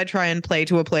sometimes I try and play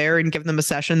to a player and give them a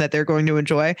session that they're going to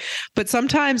enjoy. But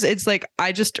sometimes it's like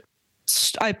I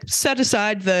set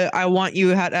aside I want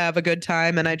you to have a good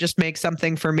time, and I just make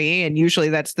something for me. And usually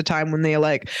that's the time when they're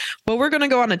like, well, we're going to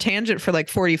go on a tangent for like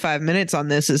 45 minutes on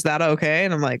this. Is that okay?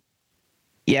 And I'm like,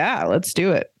 yeah, let's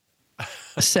do it.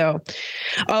 So,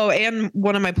 and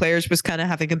one of my players was kind of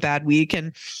having a bad week,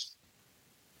 and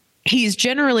he's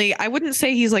generally, I wouldn't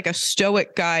say he's like a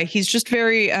stoic guy. He's just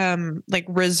very like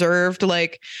reserved,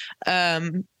 like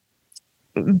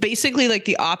basically like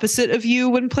the opposite of you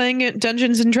when playing at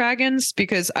Dungeons and Dragons,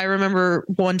 because I remember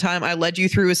one time I led you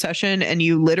through a session and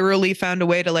you literally found a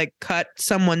way to like cut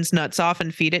someone's nuts off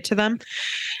and feed it to them.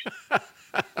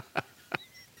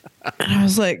 And I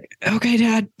was like, okay,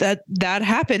 Dad, that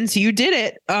happens. You did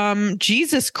it.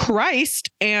 Jesus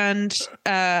Christ. And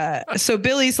so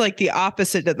Billy's like the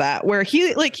opposite of that, where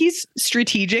he's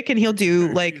strategic and he'll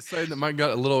do like. You saying that mine got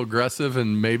a little aggressive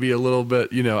and maybe a little bit,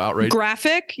 outrageous.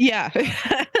 Graphic. Yeah.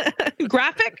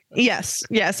 Graphic. Yes,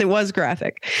 it was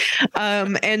graphic.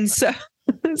 And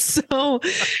so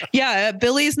yeah,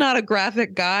 Billy's not a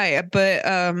graphic guy, but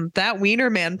that Wiener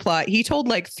Man plot, he told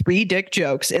like 3 dick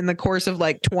jokes in the course of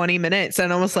like 20 minutes,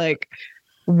 and I was like,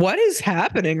 what is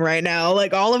happening right now?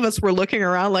 Like all of us were looking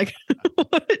around like,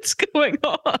 what's going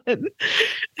on?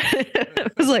 I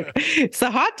was like, it's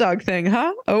the hot dog thing,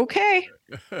 huh? Okay.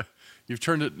 You've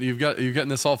gotten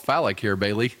this all phallic here,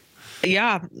 Bailey.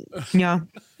 Yeah.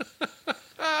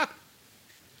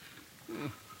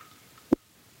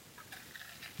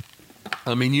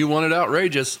 I mean, you wanted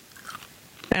outrageous.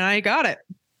 And I got it.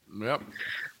 Yep.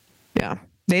 Yeah.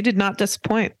 They did not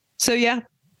disappoint. So yeah,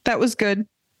 that was good.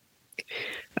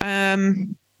 I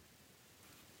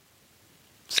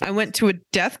went to a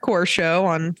deathcore show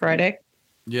on Friday.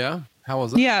 Yeah. How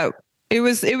was it? Yeah. It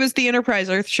was the Enterprise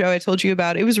Earth show I told you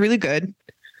about. It was really good.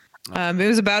 It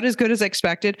was about as good as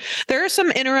expected. There are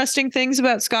some interesting things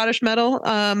about Scottish metal.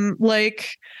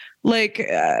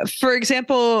 For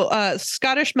example,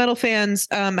 Scottish metal fans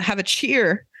have a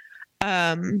cheer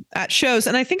at shows,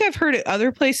 and I think I've heard it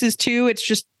other places too. It's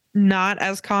just not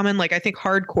as common. Like I think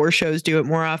hardcore shows do it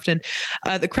more often.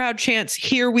 The crowd chants,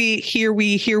 "Here we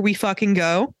fucking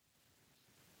go."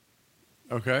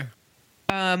 Okay.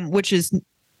 Which is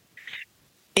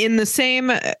in the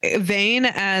same vein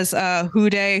as who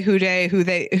they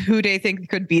think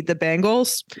could beat the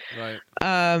Bengals. Right.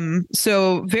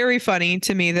 So very funny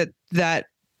to me that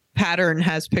pattern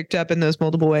has picked up in those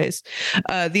multiple ways.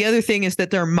 The other thing is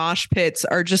that their mosh pits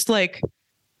are just like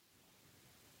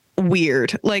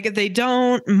weird. Like they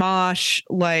don't mosh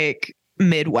like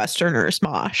Midwesterners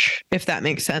mosh, if that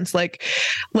makes sense. Like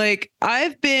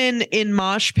I've been in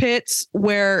mosh pits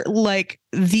where like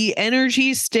the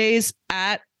energy stays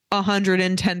at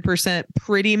 110%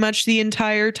 pretty much the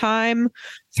entire time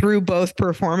through both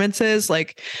performances.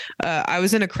 Like I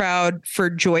was in a crowd for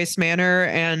Joyce Manor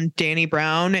and Danny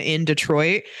Brown in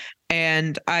Detroit,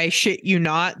 and I shit you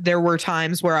not, there were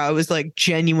times where I was like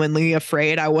genuinely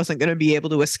afraid I wasn't going to be able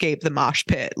to escape the mosh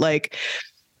pit. Like,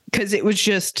 because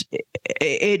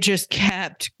it just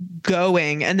kept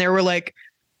going, and there were like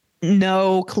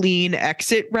no clean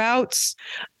exit routes.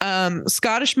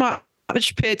 Scottish mosh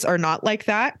pits are not like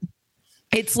that.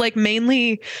 It's like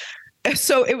mainly,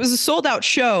 so it was a sold out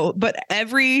show, but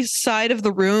every side of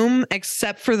the room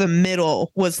except for the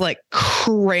middle was like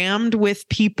crammed with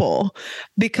people,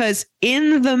 because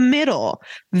in the middle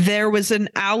there was an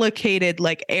allocated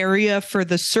like area for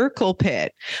the circle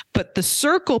pit, but the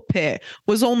circle pit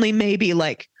was only maybe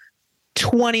like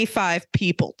 25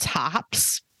 people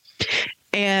tops,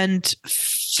 and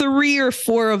 3 or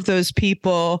 4 of those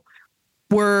people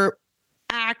were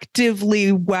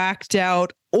actively whacked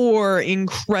out or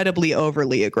incredibly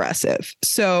overly aggressive.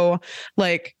 So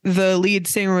like the lead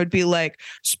singer would be like,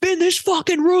 spin this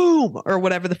fucking room or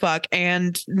whatever the fuck,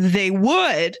 and they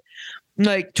would,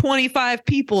 like 25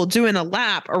 people doing a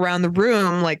lap around the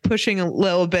room, like pushing a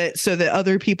little bit so that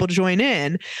other people join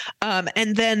in.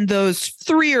 And then those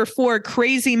 3 or 4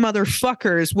 crazy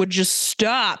motherfuckers would just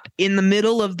stop in the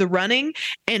middle of the running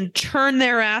and turn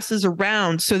their asses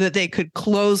around so that they could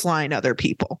clothesline other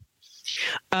people.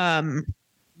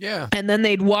 Yeah. And then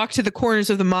they'd walk to the corners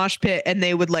of the mosh pit and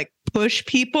they would like push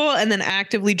people and then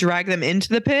actively drag them into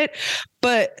the pit.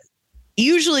 But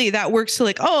usually that works to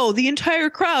like, oh, the entire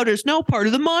crowd is now part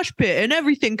of the mosh pit and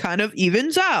everything kind of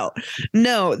evens out.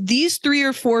 No, these 3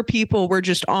 or 4 people were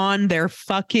just on their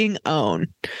fucking own.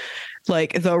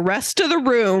 Like the rest of the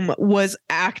room was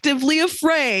actively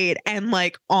afraid and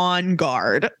like on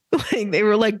guard. Like they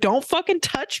were like, don't fucking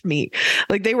touch me.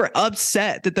 Like they were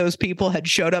upset that those people had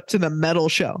showed up to the metal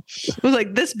show. It was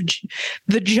like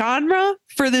the genre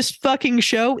for this fucking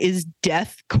show is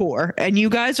deathcore, and you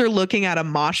guys are looking at a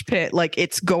mosh pit like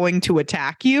it's going to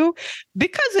attack you,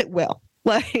 because it will.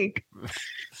 Like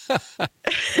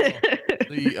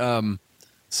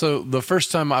So the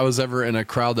first time I was ever in a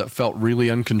crowd that felt really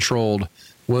uncontrolled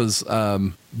was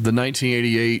the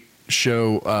 1988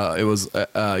 show. It was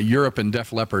Europe and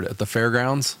Def Leppard at the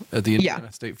fairgrounds, at the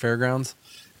Indiana State Fairgrounds.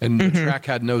 And the track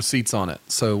had no seats on it.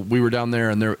 So we were down there,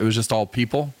 and it was just all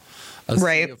people, a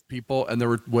sea of people, and there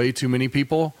were way too many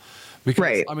people.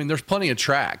 Because, I mean, there's plenty of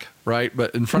track, right?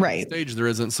 But in front of the stage, there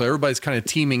isn't. So everybody's kind of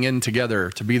teaming in together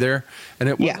to be there. And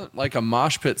it wasn't like a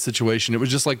mosh pit situation. It was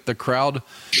just like the crowd,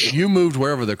 you moved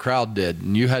wherever the crowd did,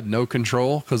 and you had no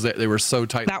control because they were so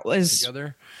tight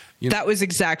together. That was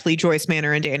exactly Joyce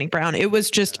Manor and Danny Brown. It was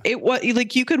just, it was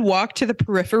like you could walk to the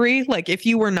periphery. Like if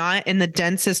you were not in the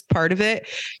densest part of it,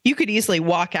 you could easily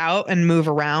walk out and move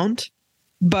around.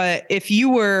 But if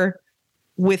you were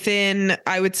within,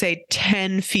 I would say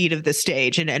 10 feet of the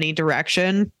stage in any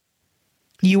direction,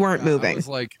 you weren't moving.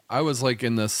 I was like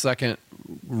in the second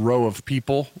row of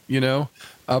people,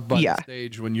 up by the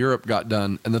stage when Europe got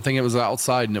done. And the thing, it was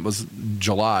outside and it was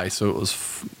July. So it was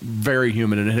very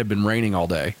humid and it had been raining all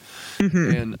day.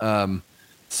 Mm-hmm. And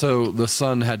so the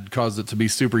sun had caused it to be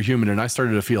super humid and I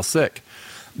started to feel sick.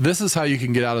 This is how you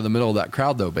can get out of the middle of that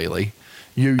crowd though, Bailey.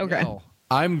 You yell,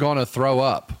 I'm going to throw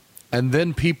up. And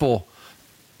then people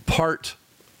part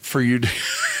for you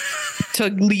to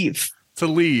leave.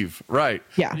 Right.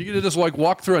 Yeah. You get to just like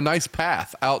walk through a nice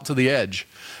path out to the edge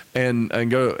and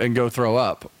go throw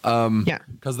up.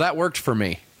 Cause that worked for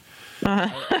me.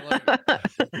 Uh-huh.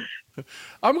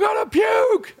 I'm going to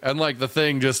puke. And like the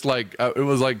thing just like, it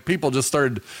was like people just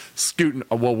started scooting.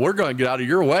 Well, we're going to get out of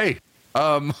your way.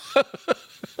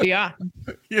 Yeah.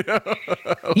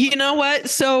 You know what?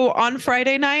 So on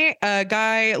Friday night, a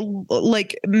guy,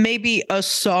 like maybe a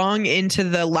song into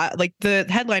the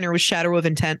headliner was Shadow of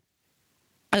Intent.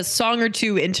 A song or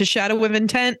two into Shadow of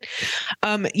Intent.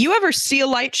 You ever see a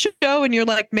light show and you're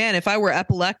like, man, if I were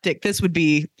epileptic, this would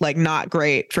be like not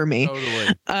great for me.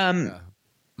 Totally.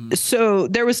 So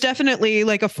there was definitely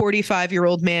like a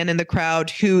 45-year-old man in the crowd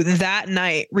who that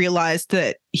night realized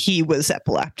that he was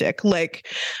epileptic. Like,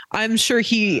 I'm sure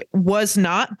he was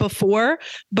not before,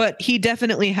 but he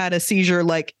definitely had a seizure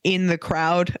like in the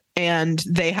crowd, and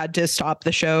they had to stop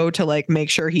the show to like make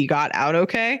sure he got out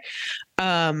okay.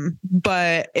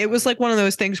 But it was like one of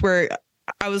those things where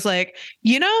I was like,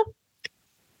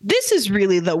 this is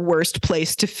really the worst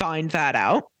place to find that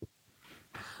out.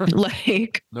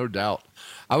 Like, no doubt.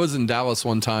 I was in Dallas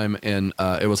one time, and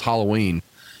it was Halloween,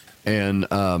 and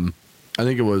I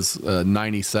think it was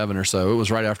 97 or so. It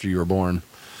was right after you were born,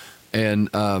 and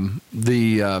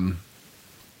we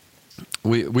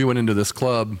went into this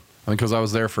club because I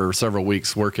was there for several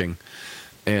weeks working,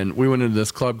 and we went into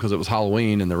this club because it was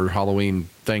Halloween, and there were Halloween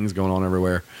things going on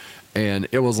everywhere. And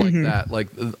it was like that. Like,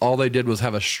 all they did was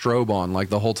have a strobe on like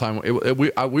the whole time.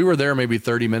 We were there maybe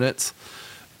 30 minutes.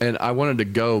 And I wanted to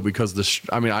go because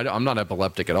I'm not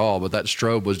epileptic at all, but that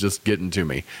strobe was just getting to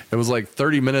me. It was like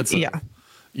 30 minutes. You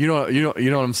know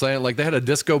what I'm saying? Like, they had a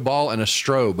disco ball and a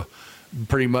strobe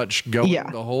pretty much going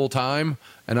the whole time.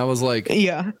 And I was like,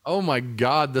 oh my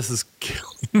God, this is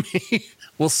killing me.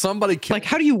 Will somebody kill like,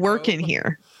 how do you work in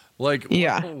here? Like,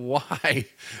 why?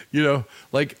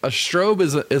 Like, a strobe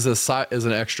is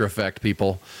an extra effect,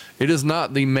 people. It is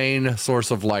not the main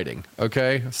source of lighting.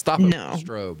 Okay. Stop it with the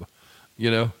strobe.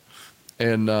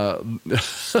 And I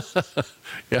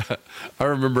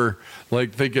remember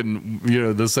like thinking,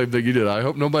 the same thing you did. I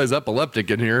hope nobody's epileptic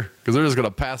in here because they're just going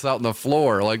to pass out on the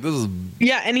floor. Like, this is.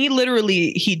 Yeah. And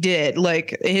he did,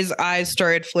 like, his eyes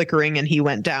started flickering and he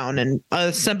went down, and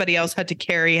somebody else had to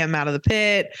carry him out of the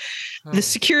pit. Oh. The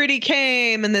security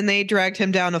came, and then they dragged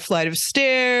him down a flight of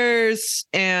stairs.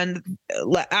 And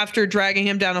after dragging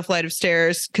him down a flight of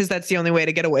stairs, because that's the only way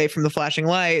to get away from the flashing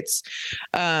lights,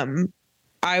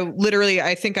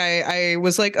 I think I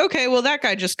was like, okay, well, that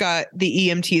guy just got the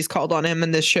EMTs called on him,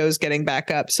 and this show's getting back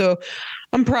up. So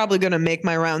I'm probably going to make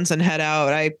my rounds and head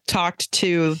out. I talked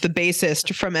to the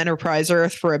bassist from Enterprise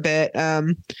Earth for a bit.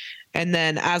 And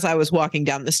then as I was walking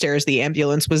down the stairs, the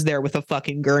ambulance was there with a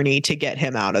fucking gurney to get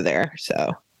him out of there.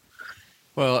 So.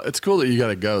 Well, it's cool that you got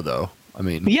to go, though. I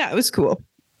mean. Yeah, it was cool.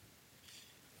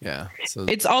 Yeah. So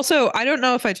it's also, I don't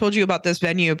know if I told you about this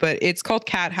venue, but it's called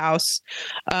Cat House.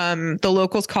 The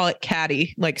locals call it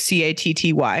Catty, like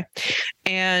Catty.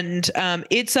 And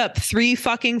it's up 3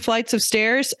 fucking flights of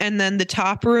stairs. And then the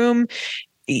top room.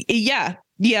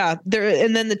 Yeah, there,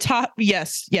 and then the top.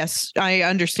 Yes, I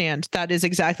understand. That is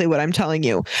exactly what I'm telling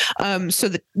you. So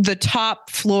the top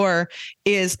floor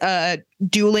is a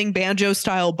dueling banjo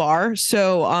style bar.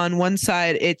 So on one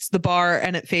side it's the bar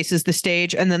and it faces the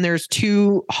stage, and then there's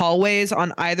 2 hallways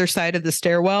on either side of the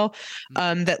stairwell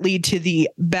that lead to the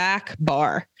back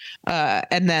bar,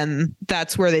 and then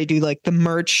that's where they do like the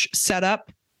merch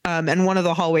setup. And one of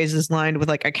the hallways is lined with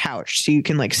like a couch, so you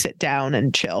can like sit down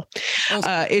and chill.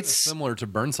 It's similar to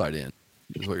Burnside Inn,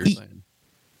 is what you're saying.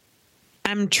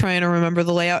 I'm trying to remember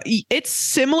the layout. It's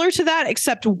similar to that,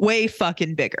 except way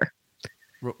fucking bigger.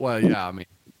 Well, yeah, I mean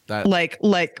that like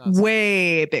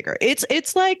way bigger.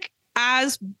 It's like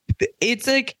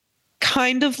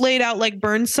kind of laid out like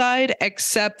Burnside,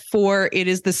 except for it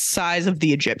is the size of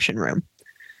the Egyptian room.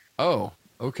 Oh,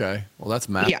 okay. Well, that's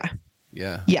massive. Yeah.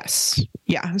 Yeah. Yes.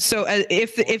 Yeah. So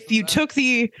if you took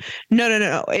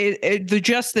no,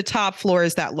 just the top floor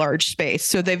is that large space.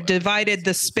 So they've divided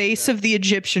the space of the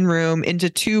Egyptian room into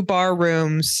 2 bar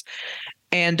rooms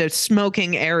and a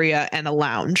smoking area and a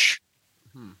lounge.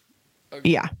 Okay.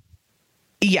 Yeah.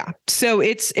 Yeah. So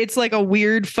it's like a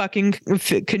weird fucking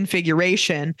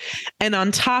configuration. And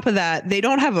on top of that, they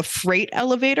don't have a freight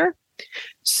elevator.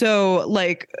 So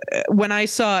like when I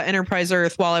saw Enterprise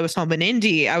Earth while I was home in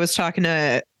Indy, I was talking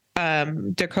to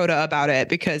Dakota about it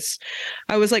because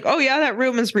I was like, oh yeah, that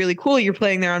room is really cool. You're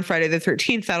playing there on Friday the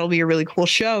 13th. That'll be a really cool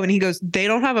show. And he goes, they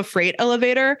don't have a freight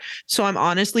elevator. So I'm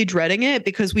honestly dreading it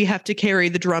because we have to carry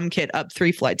the drum kit up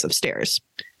 3 flights of stairs.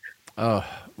 Oh,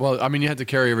 well, I mean, you had to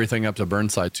carry everything up to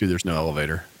Burnside too. There's no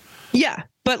elevator. Yeah.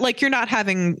 But like you're not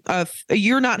having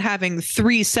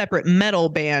 3 separate metal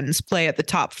bands play at the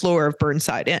top floor of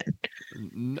Burnside Inn.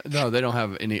 No, they don't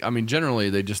have any. I mean, generally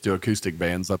they just do acoustic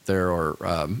bands up there, or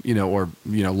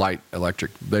light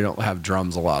electric. They don't have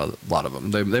drums. A lot of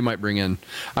them. They might bring in.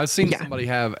 I've seen somebody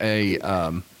have a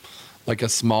like a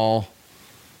small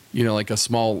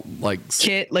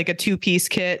kit, like a 2-piece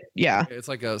kit. Yeah, it's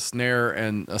like a snare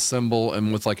and a cymbal,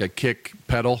 and with like a kick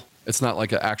pedal. It's not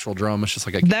like an actual drum. It's just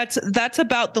like that's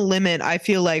about the limit, I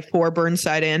feel like, for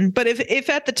Burnside Inn. But if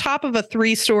at the top of a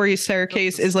 3-story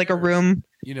staircase is like a room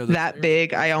that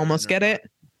big, I almost get it.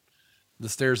 The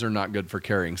stairs are not good for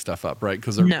carrying stuff up, right?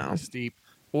 Because they're really steep,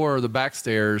 or the back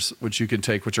stairs, which you can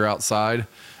take, which are outside,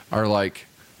 are like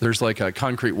there's like a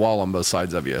concrete wall on both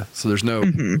sides of you, so there's no.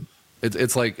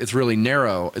 It's like it's really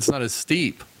narrow. It's not as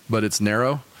steep, but it's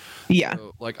narrow. Yeah.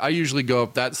 So, like I usually go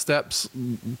up that steps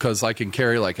because I can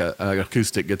carry like an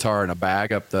acoustic guitar in a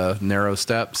bag up the narrow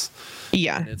steps.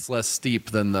 Yeah. And it's less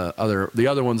steep than the other. The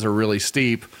other ones are really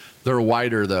steep. They're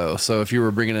wider though. So if you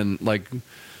were bringing in like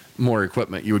more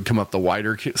equipment, you would come up the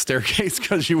wider staircase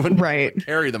because you wouldn't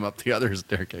carry them up the other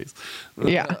staircase.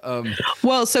 Yeah.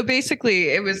 Well, so basically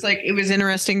it was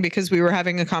interesting because we were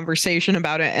having a conversation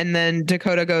about it. And then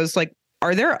Dakota goes like,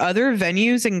 are there other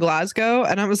venues in Glasgow?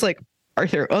 And I was like, are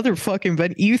there other fucking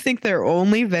venues? You think their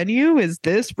only venue is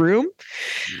this room?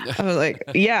 I was like,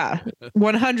 yeah,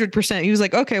 100%. He was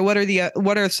like, okay, what are the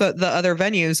other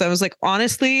venues? I was like,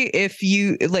 honestly, if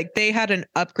you like, they had an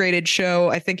upgraded show.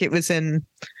 I think it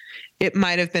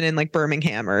might have been in like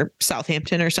Birmingham or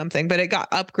Southampton or something, but it got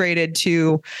upgraded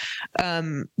to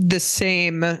the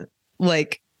same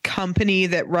like company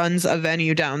that runs a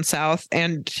venue down south.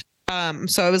 And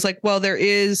so I was like, well, there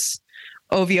is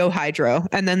OVO Hydro,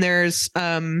 and then there's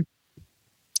a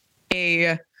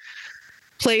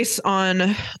place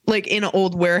on like in an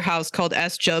old warehouse called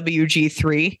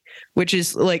SWG3, which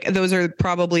is like those are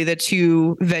probably the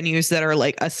two venues that are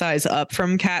like a size up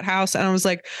from Cat House. And I was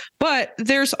like, but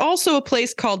there's also a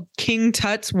place called King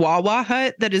Tut's Wawa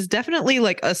Hut that is definitely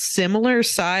like a similar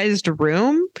sized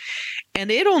room,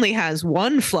 and it only has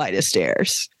one flight of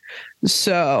stairs.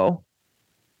 So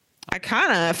I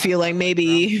kind of feel like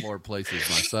maybe floor places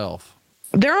myself.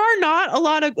 There are not a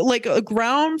lot of like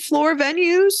ground floor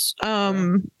venues.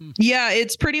 Yeah,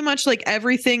 it's pretty much like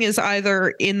everything is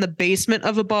either in the basement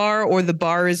of a bar or the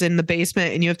bar is in the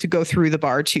basement and you have to go through the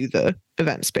bar to the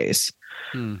event space.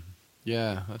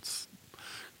 Yeah, that's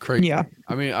crazy. Yeah.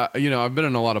 I mean, I've been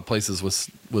in a lot of places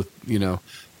with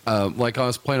like I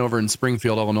was playing over in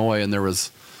Springfield, Illinois, and there were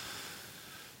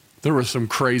some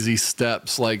crazy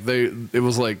steps. Like it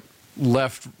was like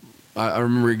left. I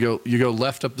remember you go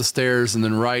left up the stairs and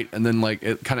then right, and then like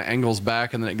it kind of angles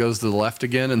back and then it goes to the left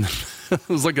again, and it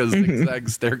was like a zigzag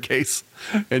staircase,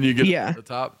 and you get to the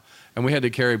top. And we had to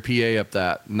carry PA up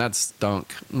that, and that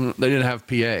stunk. They didn't have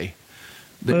PA. They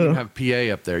didn't have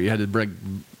PA up there. You had to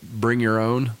bring your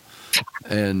own,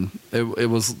 and it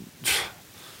was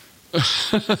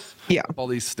all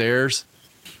these stairs,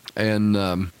 and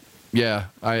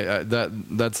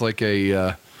that's like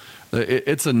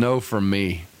it's a no from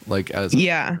me. Like as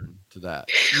to that.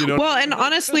 Well, and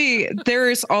honestly, there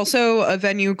is also a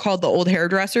venue called the Old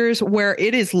Hairdressers where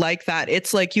it is like that.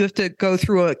 It's like you have to go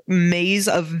through a maze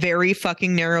of very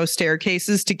fucking narrow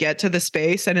staircases to get to the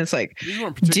space, and it's like,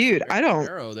 dude, I don't.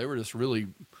 Narrow. They were just really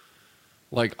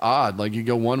like odd. Like you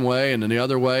go one way and then the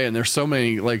other way, and there's so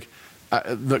many like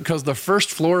because the first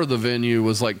floor of the venue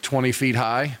was like 20 feet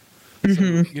high.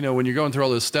 So, when you're going through all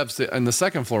those steps, and the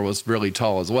second floor was really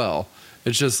tall as well.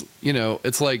 It's just,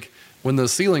 it's like when the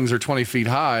ceilings are 20 feet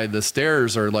high, the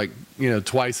stairs are like,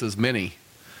 twice as many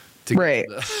to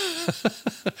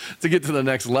get to the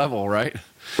next level. Right.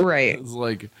 Right. It's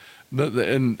like, I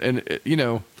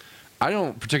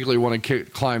don't particularly want to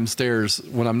climb stairs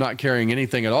when I'm not carrying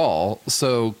anything at all.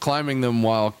 So climbing them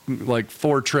while like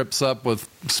 4 trips up with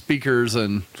speakers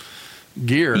and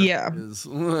gear is,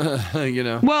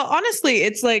 Well, honestly,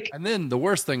 it's like... And then the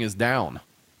worst thing is down,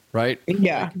 right?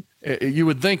 Yeah. You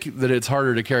would think that it's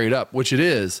harder to carry it up, which it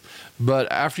is.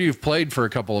 But after you've played for a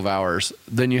couple of hours,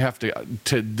 then you have to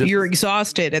you're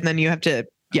exhausted, and then you have to...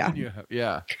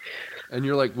 Yeah. And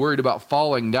you're like worried about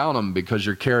falling down them because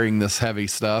you're carrying this heavy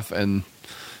stuff and...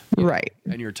 Right.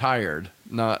 And you're tired,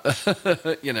 not,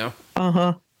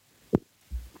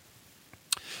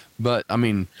 But, I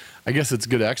mean, I guess it's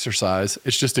good exercise.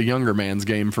 It's just a younger man's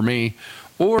game for me.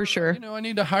 Or, for sure. I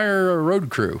need to hire a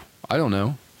road crew. I don't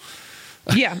know.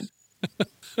 Yeah.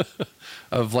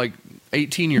 Of like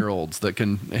 18-year-olds that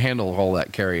can handle all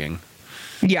that carrying.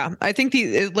 Yeah. I think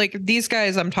these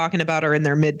guys I'm talking about are in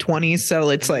their mid-20s. So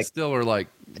it's like... Still are like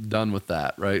done with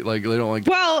that, right? Like they don't like...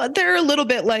 Well, they're a little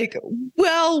bit like,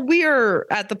 well, we're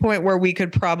at the point where we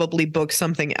could probably book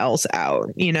something else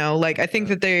out. Like I think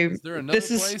that Is there another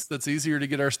place that's easier to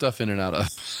get our stuff in and out of?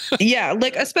 Yeah.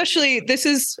 Like, especially this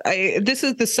is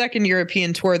the second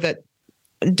European tour that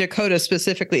Dakota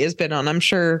specifically has been on. I'm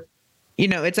sure,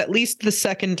 it's at least the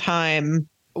second time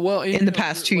in the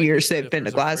past 2 years they've been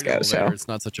to Glasgow. So it's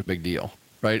not such a big deal.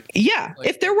 Right. Yeah.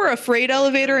 If there were a freight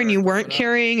elevator and you weren't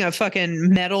carrying a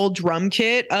fucking metal drum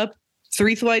kit up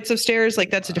 3 flights of stairs,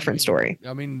 like that's a different story.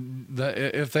 I mean,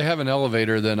 if they have an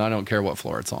elevator, then I don't care what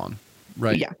floor it's on.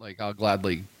 Right. Yeah. Like I'll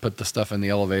gladly put the stuff in the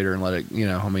elevator and let it,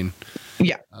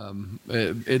 Yeah.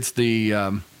 It's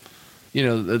the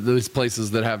those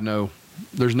places that have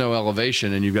there's no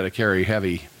elevation and you've got to carry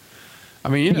heavy. I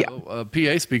mean,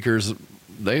 PA speakers,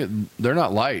 they're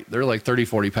not light. They're like 30,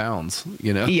 40 pounds,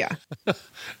 Yeah.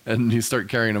 And you start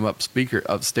carrying them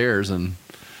upstairs and,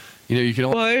 you can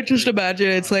only. Well, I just imagine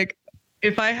it's like,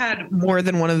 if I had more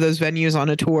than one of those venues on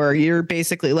a tour, you're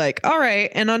basically like, all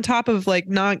right. And on top of like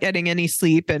not getting any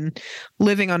sleep and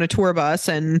living on a tour bus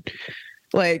and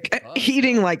like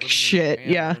eating like shit.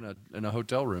 Yeah. In a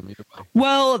hotel room. Either way.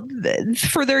 Well,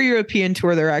 for their European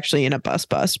tour, they're actually in a bus,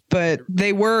 but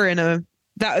they were in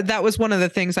that was one of the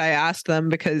things I asked them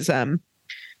because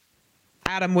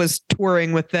Adam was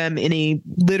touring with them in a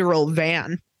literal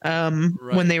van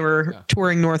when they were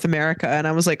touring North America. And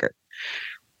I was like,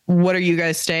 what are you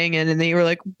guys staying in? And they were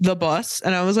like, the bus.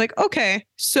 And I was like, okay,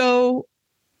 so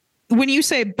when you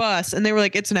say bus, and they were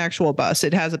like, it's an actual bus.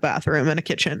 It has a bathroom and a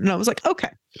kitchen. And I was like, okay.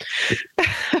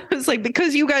 I was like,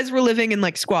 because you guys were living in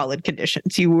like squalid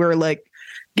conditions. You were like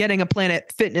getting a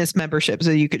Planet Fitness membership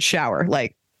so you could shower.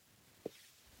 Like,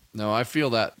 no, I feel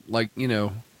that like,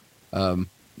 for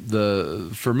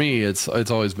me, it's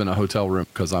always been a hotel room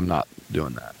because I'm not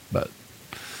doing that, but.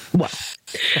 Well,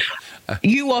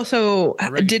 you also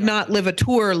did not live a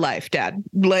tour life, Dad.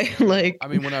 Like I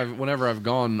mean, whenever I've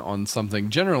gone on something,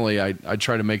 generally I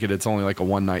try to make it's only like a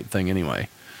one night thing anyway,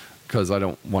 because I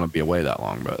don't want to be away that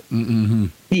long. But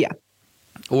yeah,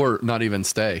 or not even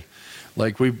stay.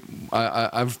 Like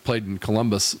I've played in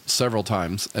Columbus several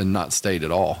times and not stayed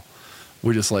at all.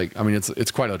 We just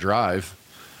it's quite a drive,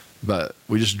 but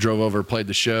we just drove over, played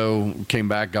the show, came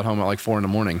back, got home at like 4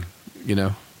 a.m.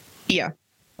 Yeah.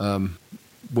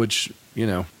 Which,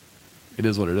 it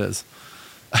is what it is.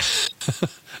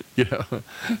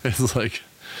 It's like,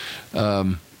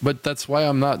 but that's why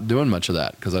I'm not doing much of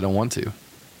that because I don't want to.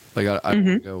 Like, I want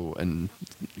to go and,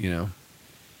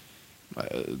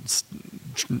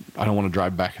 I don't want to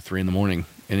drive back at 3 a.m.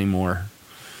 anymore.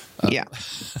 Yeah.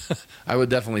 I would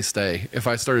definitely stay. If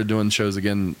I started doing shows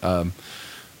again,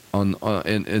 in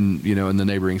the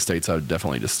neighboring states, I would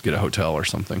definitely just get a hotel or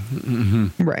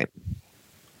something. Right.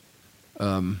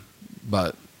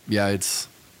 But yeah, it's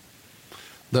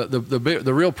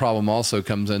the real problem also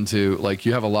comes into like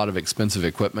you have a lot of expensive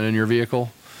equipment in your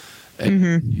vehicle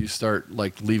and you start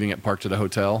like leaving it parked at a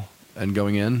hotel and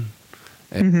going in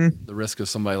and the risk of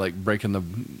somebody like breaking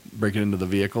into the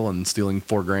vehicle and stealing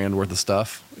 $4,000 worth of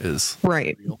stuff is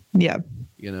right. real, yeah.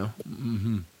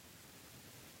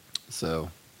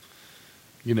 So,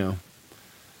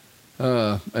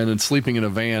 and then sleeping in a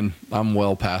van, I'm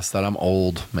well past that. I'm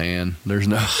old, man. There's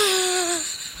no.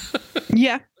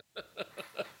 Yeah.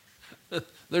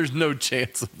 There's no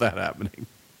chance of that happening.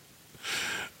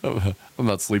 I'm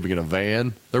not sleeping in a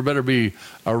van. There better be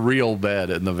a real bed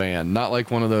in the van, not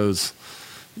like one of those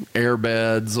air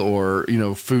beds or,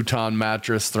 futon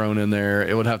mattress thrown in there.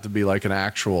 It would have to be like an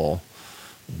actual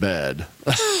bed.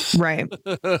 Right.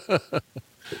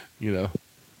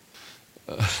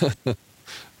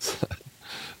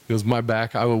 Because my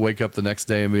back, I would wake up the next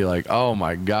day and be like, oh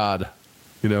my God,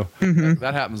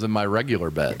 that happens in my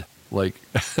regular bed. Like,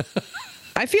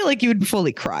 I feel like you would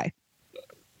fully cry.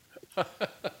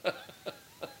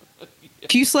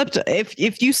 If you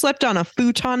slept on a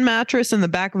futon mattress in the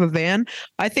back of a van,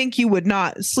 I think you would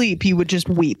not sleep. You would just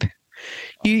weep.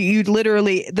 You'd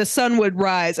literally, the sun would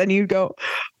rise and you'd go,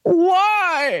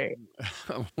 why?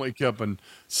 I wake up and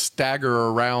stagger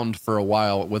around for a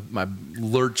while with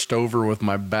lurched over with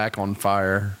my back on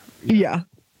fire. Yeah.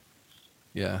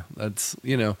 Yeah. That's,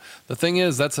 the thing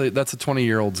is, that's a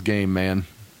 20-year-old's game, man.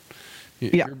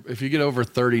 Yeah. If you get over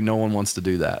 30, no one wants to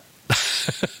do that.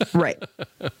 Right.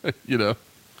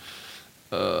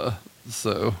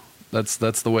 So that's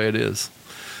the way it is.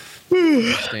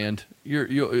 Understand.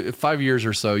 You 5 years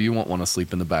or so, you won't want to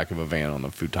sleep in the back of a van on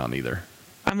a futon either.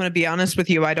 I'm going to be honest with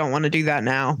you. I don't want to do that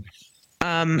now.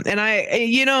 And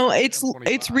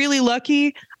it's really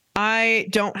lucky. I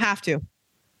don't have to.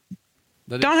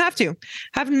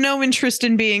 Have no interest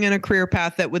in being in a career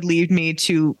path that would lead me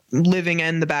to living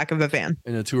in the back of a van.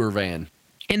 In a tour van.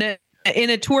 In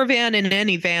a tour van, in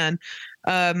any van.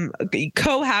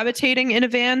 Cohabitating in a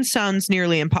van sounds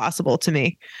nearly impossible to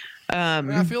me.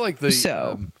 I feel like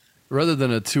rather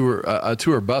than a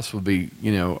tour bus would be,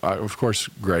 of course,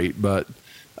 great. But,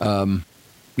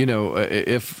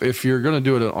 if you're going to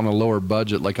do it on a lower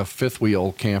budget, like a fifth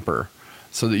wheel camper,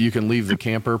 so that you can leave the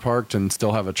camper parked and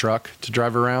still have a truck to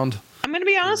drive around. I'm going to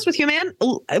be honest with you, man.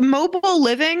 Mobile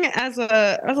living as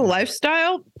a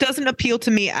lifestyle doesn't appeal to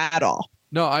me at all.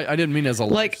 No, I didn't mean as a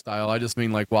lifestyle. I just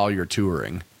mean like while you're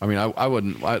touring. I mean, I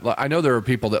wouldn't. I know there are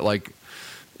people that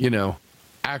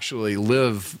actually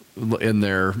live in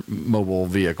their mobile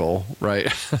vehicle,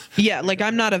 right? Yeah, like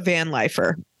I'm not a van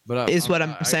lifer, But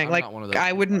I'm saying. Like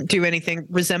I wouldn't do anything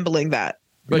resembling that.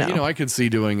 But No. you know, I could see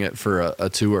doing it for a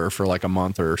tour for like a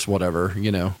month or whatever.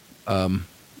 You know,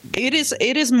 It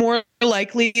is more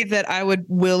likely that I would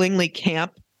willingly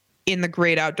camp in the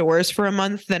great outdoors for a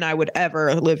month than I would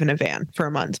ever live in a van for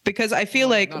a month, because I feel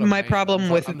like my problem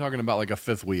with I'm talking about like a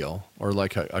fifth wheel or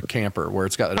like a camper where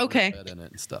it's got a bed in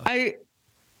it and stuff. I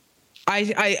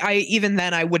even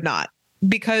then I would not,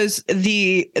 because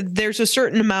there's a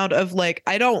certain amount of like,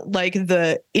 I don't like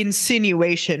the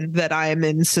insinuation that I am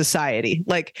in society.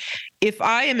 Like if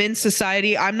I am in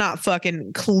society, I'm not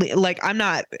fucking like I'm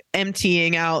not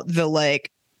emptying out the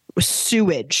like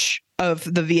sewage of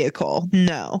the vehicle.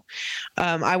 No.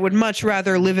 I would much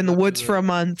rather live in the woods for a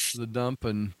month. The dump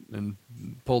and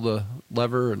pull the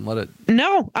lever and let it.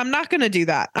 No, I'm not going to do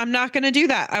that.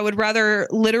 I would rather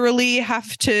literally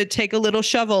have to take a little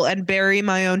shovel and bury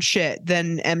my own shit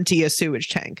than empty a sewage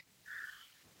tank.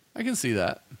 I can see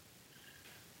that.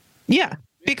 Yeah,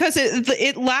 because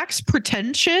it lacks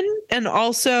pretension, and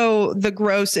also the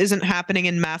gross isn't happening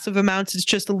in massive amounts. It's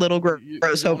just a little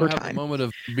gross over time. A moment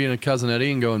of being a cousin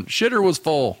Eddie and going, shitter was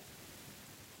full.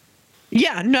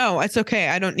 Yeah, no, it's okay.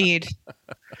 I don't need.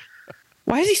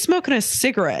 Why is he smoking a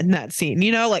cigarette in that scene?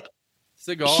 You know, like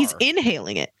cigar. He's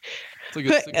inhaling it. It's like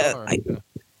a cigar.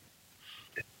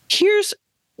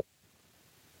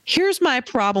 Here's my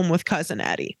problem with Cousin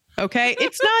Eddie. Okay,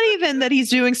 it's not even that he's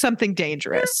doing something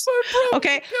dangerous.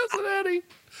 Okay, Cousin Eddie.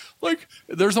 Like,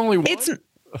 there's only one. It's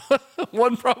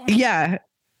one problem. Yeah.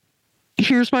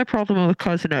 Here's my problem with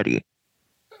Cousin Eddie.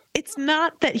 It's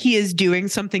not that he is doing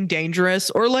something dangerous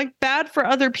or like bad for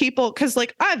other people, because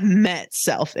like I've met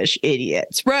selfish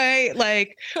idiots, right?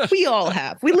 Like we all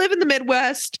have. We live in the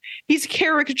Midwest. He's a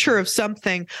caricature of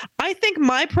something. I think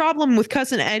my problem with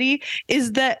Cousin Eddie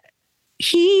is that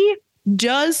he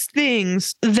does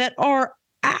things that are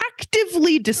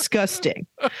actively disgusting.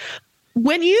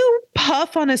 When you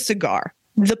puff on a cigar,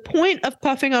 the point of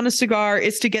puffing on a cigar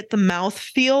is to get the mouth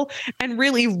feel and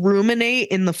really ruminate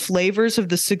in the flavors of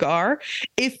the cigar.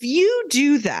 If you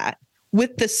do that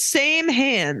with the same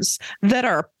hands that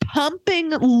are pumping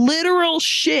literal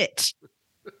shit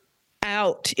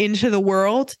out into the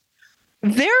world,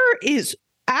 there is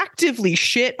actively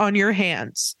shit on your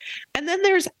hands. And then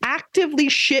there's actively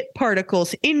shit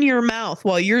particles in your mouth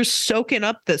while you're soaking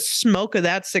up the smoke of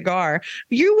that cigar.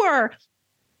 You are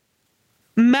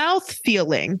mouth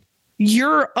feeling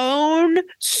your own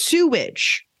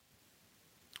sewage.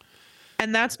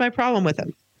 And that's my problem with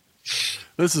him.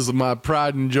 This is my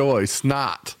pride and joy,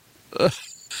 snot.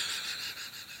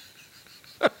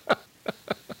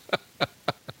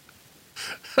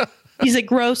 He's a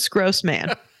gross, gross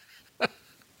man.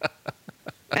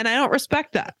 And I don't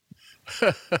respect that.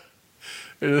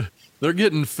 They're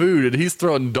getting food and he's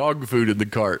throwing dog food in the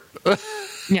cart.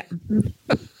 Yeah.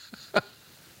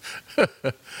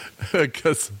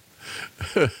 Because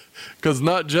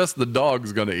not just the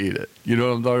dog's going to eat it. You know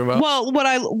what I'm talking about? Well, what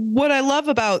I love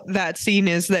about that scene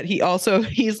is that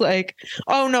he's like,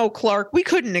 oh no, Clark, we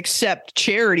couldn't accept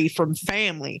charity from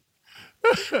family.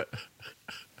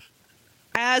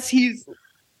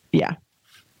 Yeah.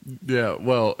 Yeah,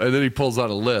 well, and then he pulls out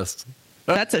a list.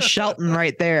 That's a Shelton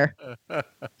right there.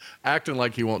 Acting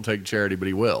like he won't take charity, but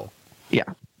he will. Yeah.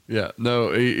 Yeah,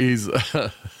 no, he's...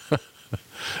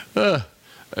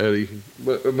 Eddie,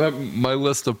 my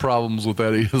list of problems with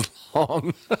Eddie is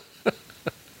long.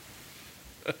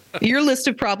 Your list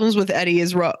of problems with Eddie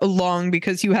is long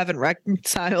because you haven't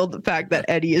reconciled the fact that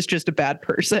Eddie is just a bad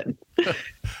person.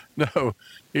 No,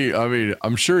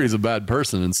 I'm sure he's a bad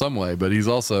person in some way, but he's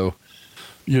also,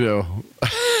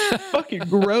 fucking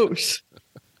gross.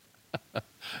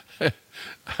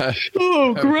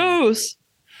 Oh, gross.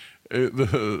 I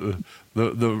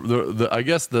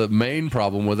guess the main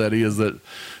problem with Eddie is that,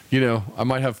 I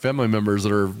might have family members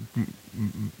that are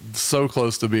so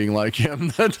close to being like him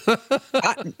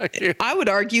that I would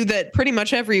argue that pretty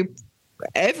much every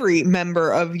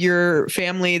member of your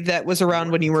family that was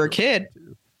around when you were a kid.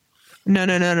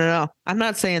 No. I'm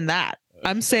not saying that.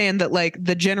 I'm saying that like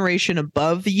the generation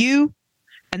above you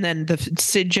and then the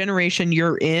generation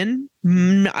you're in,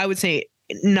 I would say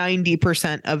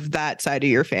 90% of that side of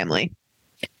your family.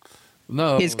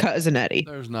 No, his cousin Eddie.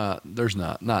 There's not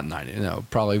 90. No,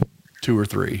 probably 2 or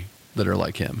 3 that are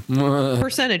like him.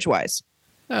 Percentage wise.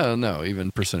 No,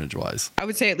 even percentage wise. I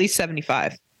would say at least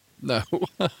 75. No.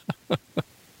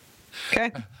 Okay.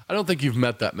 Okay. I don't think you've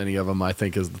met that many of them, I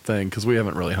think, is the thing, because we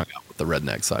haven't really hung out with the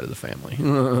redneck side of the family.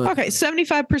 Okay.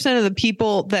 75% of the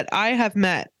people that I have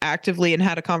met actively and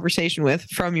had a conversation with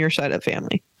from your side of the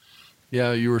family.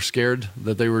 Yeah, you were scared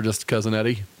that they were just Cousin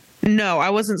Eddie? No, I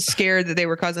wasn't scared that they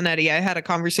were Cousin Eddie. I had a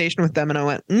conversation with them and I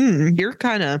went, you're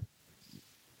kind of.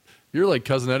 You're like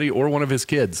Cousin Eddie or one of his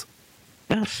kids.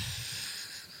 Yeah.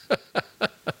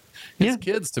 His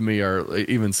kids to me are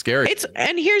even scary.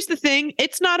 And here's the thing.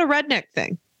 It's not a redneck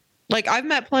thing. Like, I've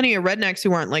met plenty of rednecks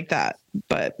who aren't like that,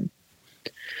 but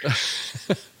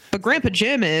Grandpa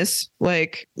Jim was.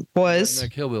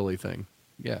 Redneck hillbilly thing.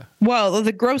 Yeah. Well,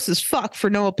 the gross as fuck for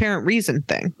no apparent reason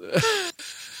thing.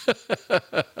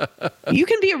 You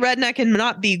can be a redneck and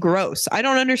not be gross. I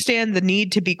don't understand the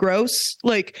need to be gross.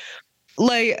 Like,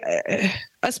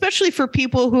 especially for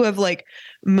people who have like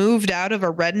moved out of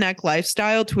a redneck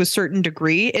lifestyle to a certain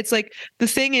degree. It's like, the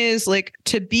thing is, like,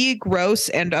 to be gross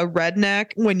and a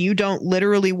redneck when you don't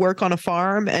literally work on a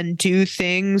farm and do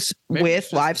things Maybe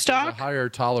with livestock. A higher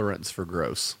tolerance for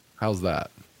gross. How's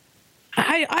that?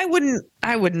 I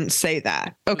wouldn't say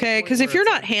that. Okay. Because if you're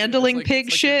not handling pig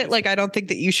shit, like, I don't think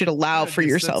that you should allow for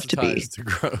yourself to be to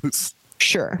gross.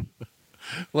 Sure.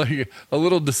 Like a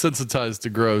little desensitized to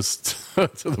gross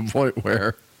to the point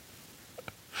where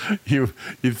you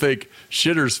think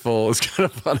shitter's full is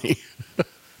kind of funny.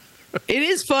 It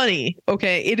is funny.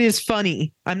 Okay. It is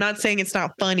funny. I'm not saying it's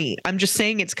not funny. I'm just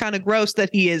saying it's kind of gross that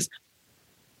he is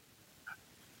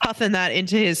puffing that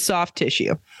into his soft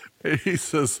tissue. He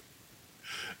says,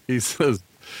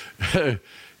 would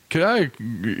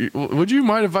you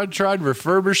mind if I tried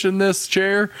refurbishing this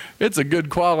chair? It's a good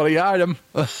quality item.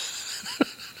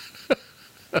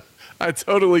 I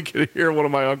totally could hear one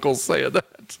of my uncles saying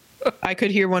that. I could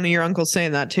hear one of your uncles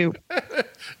saying that too.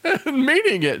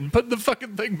 Meaning it and put the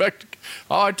fucking thing back.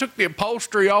 I took the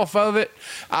upholstery off of it.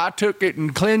 I took it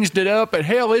and cleansed it up, and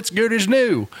hell, it's good as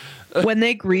new. When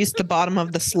they greased the bottom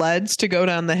of the sleds to go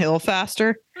down the hill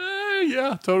faster.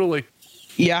 Yeah, totally.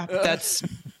 Yeah, that's...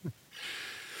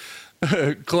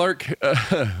 Clark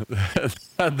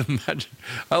had the magic.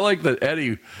 I like that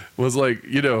Eddie was like,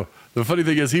 the funny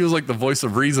thing is he was like the voice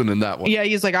of reason in that one. Yeah,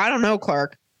 he's like, I don't know,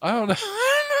 Clark. I don't know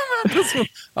about this one.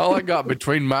 All I got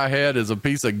between my head is a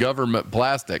piece of government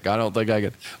plastic. I don't think I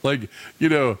could,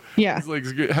 Yeah. He's like,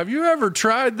 have you ever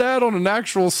tried that on an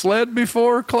actual sled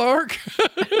before, Clark?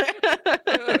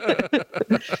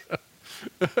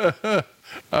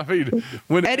 I mean,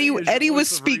 when Eddie was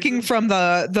speaking from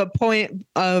the point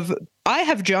of, I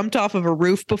have jumped off of a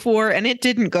roof before and it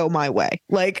didn't go my way.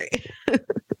 Like,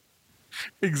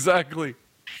 exactly.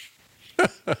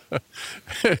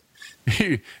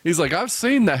 He's like, I've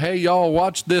seen the hey y'all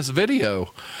watch this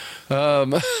video.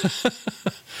 I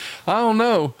don't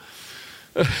know.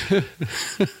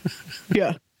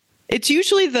 Yeah, it's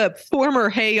usually the former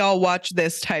hey y'all watch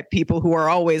this type people who are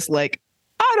always like,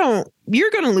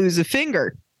 you're gonna lose a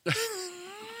finger.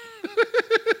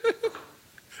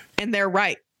 And they're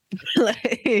right.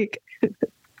 Like,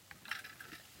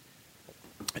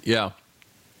 yeah.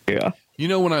 Yeah.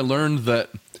 When I learned that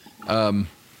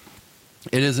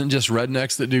it isn't just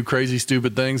rednecks that do crazy,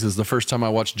 stupid things is the first time I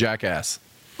watched Jackass.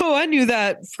 Oh, I knew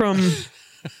that from...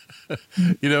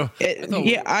 I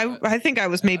think I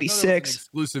was maybe 6. It was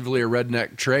exclusively a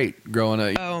redneck trait growing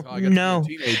up. Oh, I got to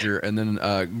be a teenager, and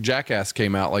then Jackass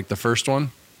came out, like the first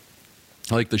one,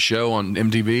 like the show on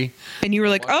MTV. And you were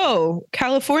like, "Oh,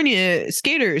 California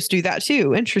skaters do that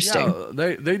too. Interesting."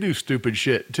 Yeah, they do stupid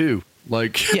shit too.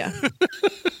 Like, yeah.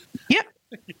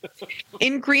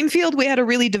 In Greenfield, we had a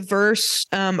really diverse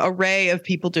array of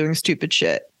people doing stupid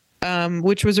shit,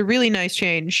 which was a really nice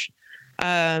change.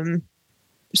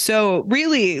 So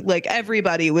really, like,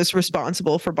 everybody was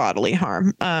responsible for bodily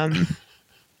harm. I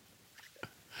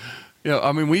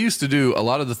mean, we used to do a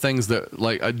lot of the things that,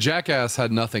 like, a Jackass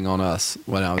had nothing on us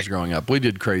when I was growing up. We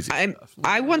did crazy stuff.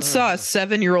 I once saw a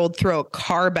 7-year-old throw a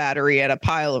car battery at a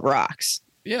pile of rocks.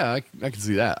 Yeah, I can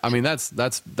see that. I mean,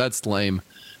 that's lame.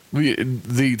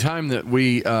 The time that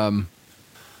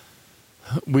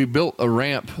we built a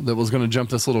ramp that was going to jump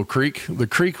this little creek. The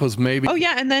creek was maybe... Oh,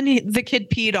 yeah, and then the kid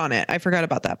peed on it. I forgot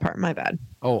about that part. My bad.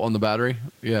 Oh, on the battery?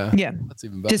 Yeah. Yeah. That's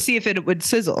even better. To see if it would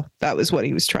sizzle. That was what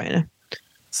he was trying to...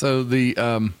 So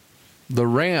the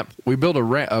ramp, we built a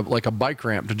ramp, like a bike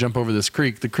ramp to jump over this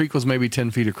creek. The creek was maybe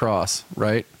 10 feet across,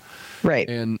 right? Right.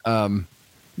 And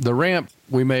the ramp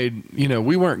we made,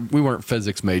 we weren't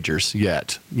physics majors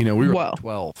yet. We were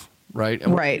 12, right?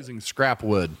 And we were using scrap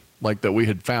wood, like that we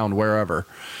had found wherever.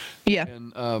 Yeah.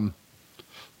 And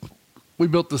we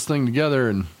built this thing together,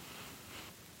 and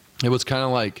it was kind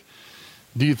of like,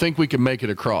 do you think we can make it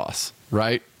across,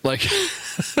 right? Like,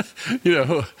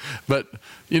 but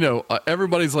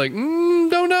everybody's like,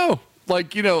 don't know.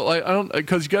 Like, like I don't,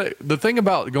 because the thing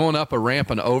about going up a ramp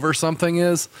and over something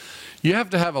is you have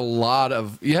to have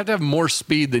more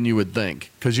speed than you would think,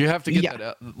 because you have to get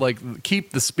that,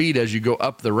 keep the speed as you go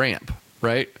up the ramp,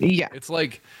 right? Yeah. It's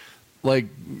like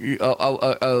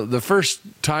the first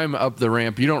time up the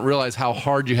ramp, you don't realize how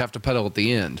hard you have to pedal at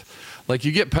the end. Like,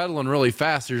 you get pedaling really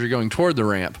fast as you're going toward the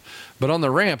ramp, but on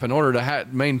the ramp, in order to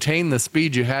maintain the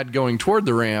speed you had going toward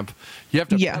the ramp, you have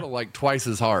to pedal like twice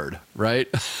as hard, right?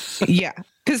 Yeah.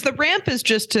 Because the ramp is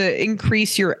just to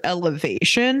increase your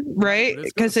elevation, right?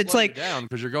 Because it's like down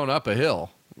because you're going up a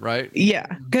hill, right? Yeah.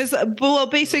 Because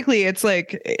basically, it's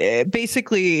like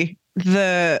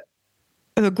the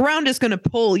ground is going to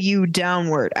pull you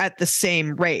downward at the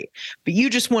same rate, but you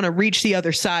just want to reach the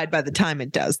other side by the time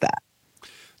it does that.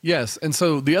 Yes. And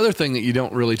so the other thing that you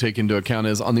don't really take into account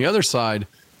is on the other side,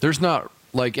 there's not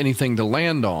like anything to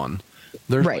land on.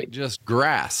 There's like just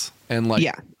grass and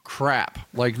crap,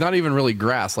 like not even really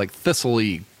grass, like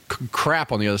thistly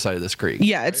crap on the other side of this creek.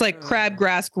 Yeah. It's like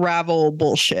crabgrass, gravel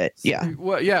bullshit. Yeah.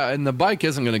 Well, yeah. And the bike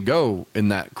isn't going to go in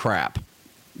that crap.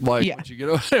 Like, once you get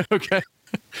over, okay.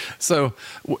 So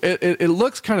it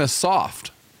looks kind of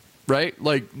soft, right?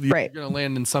 Like you're going to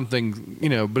land in something,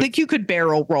 but like you could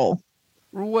barrel roll.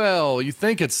 Well, you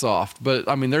think it's soft, but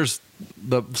I mean, there's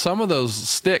some of those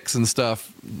sticks and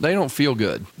stuff, they don't feel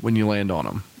good when you land on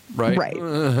them, right?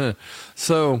 Right.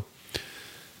 So,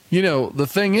 the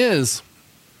thing is,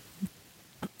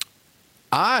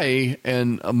 I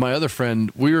and my other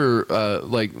friend, we were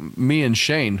like, me and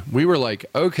Shane, we were like,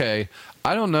 okay,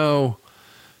 I don't know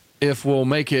if we'll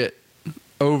make it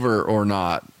over or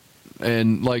not.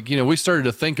 And like, we started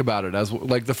to think about it as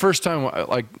like the first time,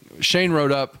 like Shane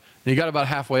rode up and he got about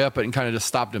halfway up it and kind of just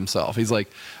stopped himself. He's like,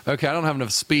 okay, I don't have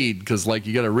enough speed, because like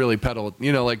you got to really pedal,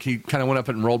 like he kind of went up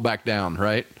it and rolled back down,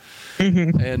 right?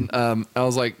 Mm-hmm. And I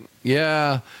was like,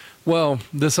 yeah, well,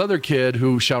 this other kid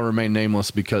who shall remain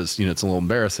nameless because, it's a little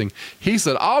embarrassing, he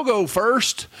said, I'll go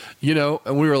first, and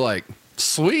we were like,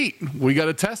 sweet, we got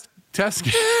a test.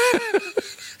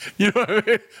 You know what I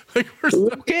mean? Like,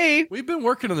 okay. We've been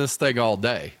working on this thing all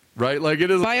day, right? Like,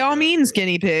 it is by all means,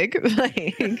 guinea pig.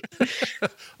 Like,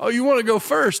 oh, you want to go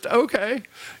first? Okay.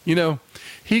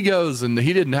 He goes and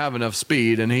he didn't have enough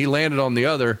speed and he landed on the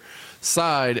other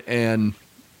side. And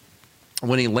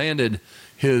when he landed,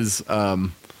 his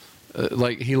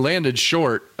he landed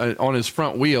short on his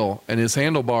front wheel, and his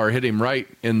handlebar hit him right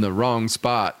in the wrong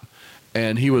spot,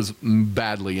 and he was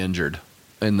badly injured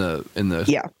in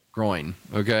the groin.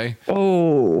 Okay.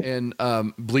 Oh. And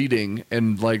bleeding,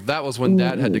 and like that was when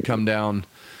Dad had to come down,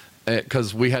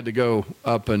 because we had to go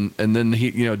up, and then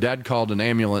he, Dad called an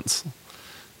ambulance,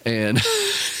 and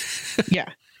yeah,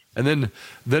 and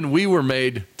then we were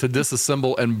made to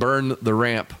disassemble and burn the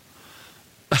ramp.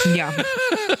 Yeah.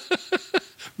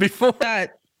 Before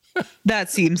that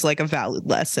seems like a valid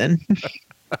lesson.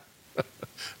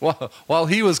 While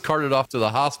he was carted off to the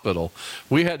hospital,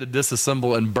 we had to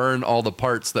disassemble and burn all the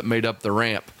parts that made up the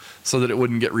ramp so that it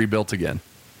wouldn't get rebuilt again.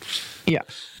 Yeah.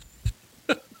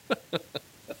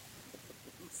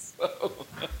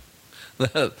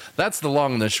 So that's the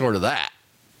long and the short of that.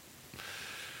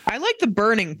 I like the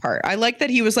burning part. I like that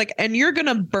he was like, and you're going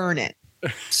to burn it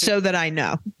so that I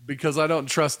know. Because I don't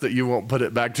trust that you won't put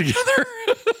it back together.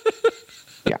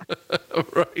 Yeah.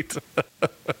 Right.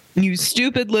 You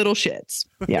stupid little shits.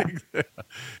 Yeah.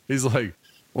 He's like,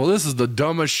 well, this is the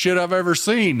dumbest shit I've ever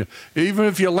seen. Even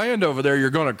if you land over there,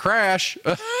 you're going to crash.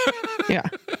 Yeah.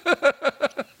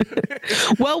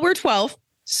 Well, we're 12,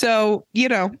 so,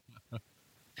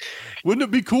 Wouldn't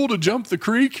it be cool to jump the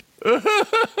creek?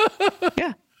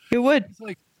 Yeah, it would. It's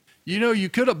like, you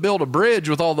could have built a bridge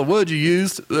with all the wood you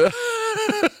used. Could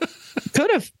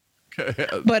have.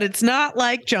 But it's not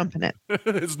like jumping it.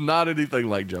 It's not anything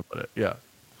like jumping it. Yeah.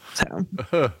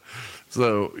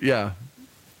 So yeah.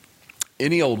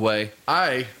 Any old way.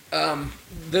 I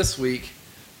this week,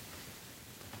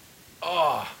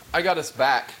 I got us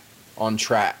back on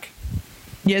track.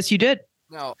 Yes, you did.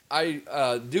 Now,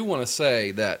 I do want to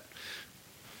say that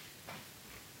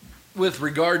with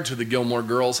regard to the Gilmore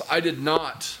Girls, I did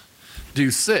not do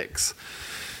 6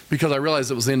 because I realized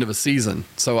it was the end of a season.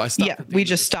 So I stopped. Yeah, we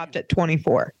just stopped at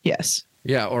 24. Yes.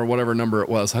 Yeah, or whatever number it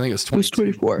was. I think it was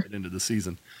 24 right into the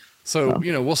season. So,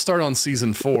 we'll start on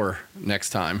season 4 next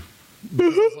time.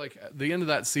 Because, like, the end of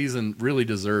that season really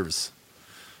deserves,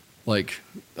 like,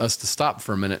 us to stop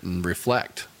for a minute and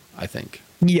reflect, I think.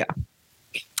 Yeah.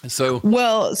 So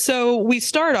we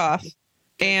start off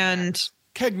and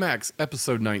Keg Max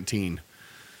episode 19.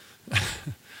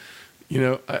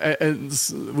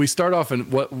 And we start off in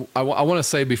what I want to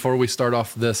say before we start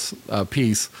off this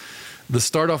piece. The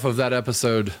start off of that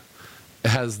episode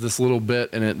has this little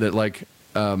bit in it that like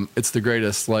it's the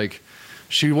greatest. Like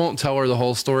she won't tell her the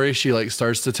whole story. She like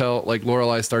starts to tell, like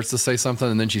Lorelai starts to say something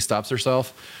and then she stops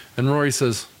herself. And Rory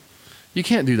says, "You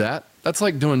can't do that. That's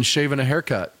like doing shaving a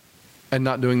haircut and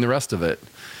not doing the rest of it."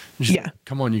 And she's like,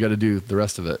 "Come on, you got to do the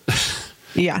rest of it."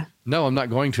 Yeah. No, I'm not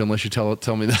going to unless you tell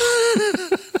me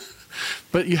that.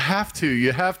 But you have to.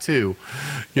 You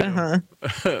know?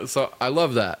 So I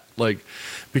love that, like,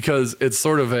 because it's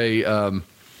sort of a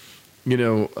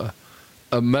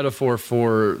metaphor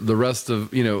for the rest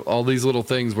of all these little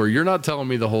things where you're not telling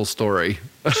me the whole story.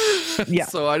 Yeah.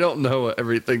 So I don't know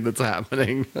everything that's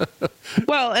happening.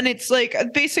 Well, and it's like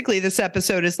basically this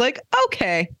episode is like,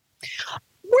 okay,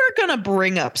 we're gonna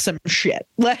bring up some shit.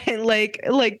 Like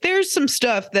there's some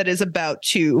stuff that is about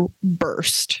to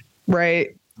burst,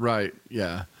 right? Right.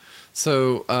 Yeah.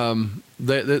 So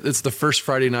it's the first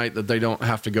Friday night that they don't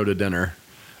have to go to dinner.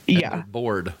 Yeah. They're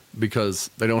bored because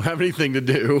they don't have anything to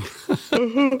do.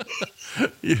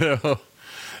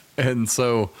 And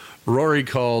so Rory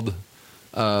called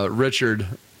Richard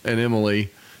and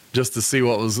Emily just to see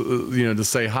what was, to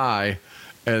say hi.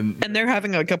 And they're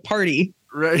having like a party.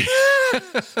 Right.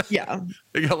 Yeah.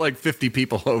 They got like 50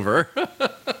 people over.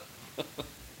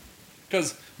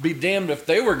 Because be damned if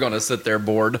they were going to sit there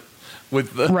bored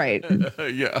with the right.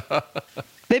 Yeah.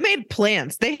 They made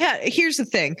plans. Here's the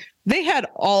thing. They had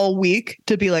all week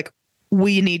to be like,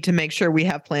 we need to make sure we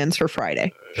have plans for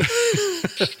Friday.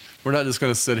 We're not just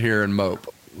going to sit here and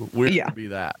mope. We're going to be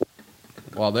that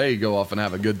while they go off and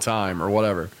have a good time or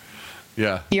whatever.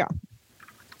 Yeah. Yeah.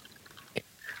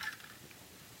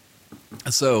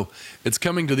 So it's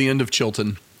coming to the end of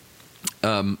Chilton.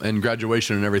 And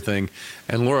graduation and everything,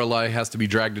 and Lorelai has to be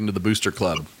dragged into the booster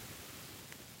club.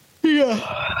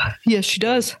 Yeah, yes, she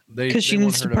does, because she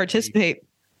needs to participate.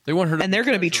 They want her, and they're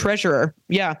going to be treasurer.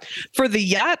 Yeah, for the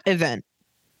yacht event.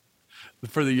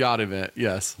 For the yacht event,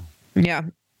 yes. Yeah,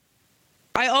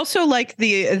 I also like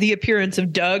the appearance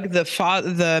of Doug,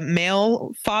 the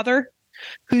male father,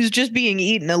 who's just being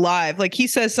eaten alive. Like he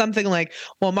says something like,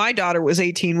 "Well, my daughter was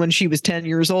 18 when she was 10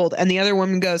 years old," and the other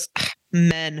woman goes,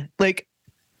 "Men." Like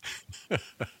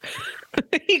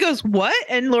he goes, "What?"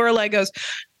 And Lorelai goes,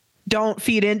 "Don't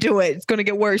feed into it. It's going to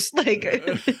get worse." Like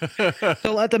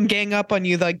don't let them gang up on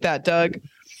you like that, Doug.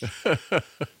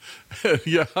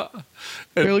 Yeah.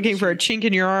 You're looking for a chink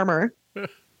in your armor.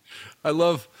 I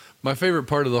love my favorite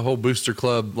part of the whole booster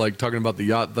club, like talking about the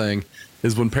yacht thing,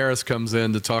 is when Paris comes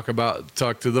in to talk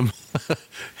to them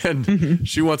and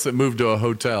she wants it moved to a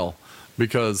hotel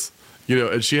because,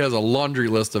 and she has a laundry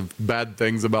list of bad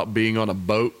things about being on a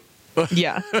boat.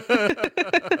 Yeah.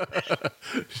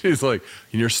 She's like,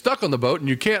 you're stuck on the boat and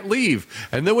you can't leave.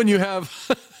 And then when you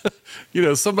have,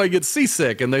 somebody gets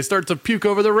seasick and they start to puke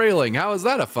over the railing, how is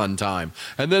that a fun time?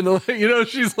 And then,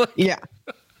 she's like, yeah.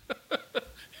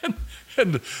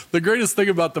 And the greatest thing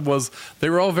about them was they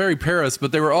were all very Paris,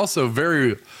 but they were also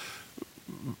very,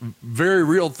 very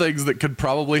real things that could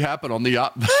probably happen on the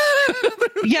yacht.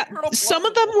 Yeah, some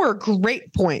of them were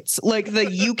great points. Like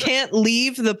you can't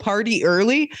leave the party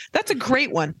early. That's a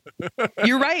great one.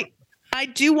 You're right. I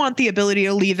do want the ability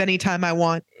to leave anytime I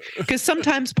want because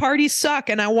sometimes parties suck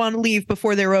and I want to leave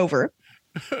before they're over.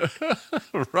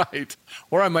 Right.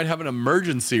 Or I might have an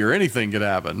emergency or anything could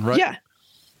happen, right? Yeah.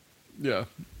 Yeah.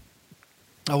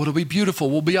 Oh, it'll be beautiful.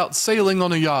 We'll be out sailing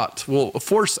on a yacht. We'll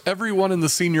force everyone in the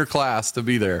senior class to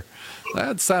be there.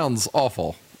 That sounds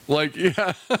awful. Like,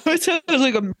 yeah. It sounds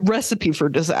like a recipe for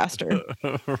disaster.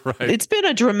 Right. It's been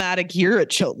a dramatic year at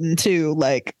Chilton, too.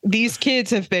 Like, these kids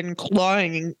have been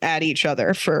clawing at each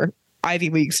other for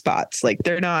Ivy League spots. Like,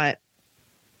 they're not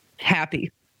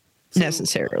happy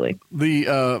necessarily.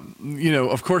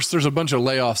 Of course, there's a bunch of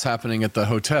layoffs happening at the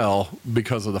hotel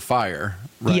because of the fire,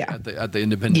 right? Yeah. At the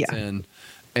Independence Inn.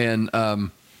 And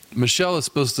Michelle is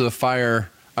supposed to fire.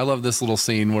 I love this little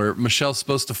scene where Michelle's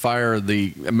supposed to fire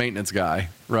the maintenance guy,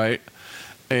 right?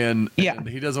 And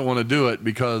he doesn't want to do it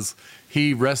because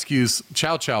he rescues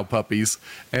Chow Chow puppies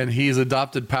and he's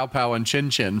adopted Pow Pow and Chin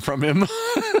Chin from him.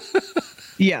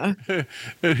 Yeah.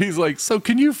 And he's like, so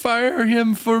can you fire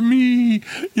him for me?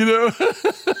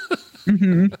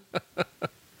 Mm-hmm.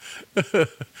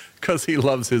 Because he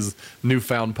loves his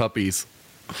newfound puppies.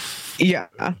 Yeah.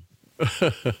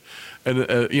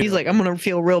 And he's like, I'm going to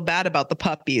feel real bad about the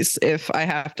puppies if I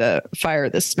have to fire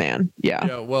this man. Yeah.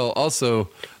 Yeah. Well, also,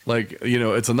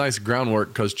 it's a nice groundwork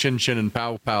because Chin Chin and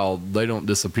Pow Pow, they don't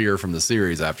disappear from the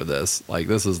series after this. Like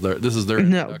this is their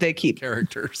no, they keep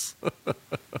characters.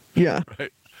 Yeah.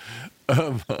 Right.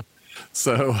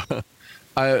 So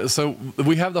So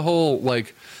we have the whole,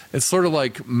 like, it's sort of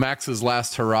like Max's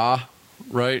last hurrah,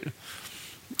 right?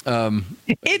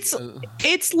 It's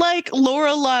like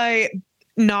Lorelai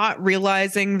not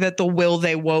realizing that the will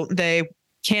they won't they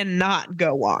cannot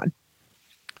go on.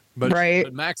 But, right?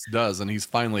 But Max does, and he's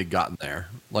finally gotten there.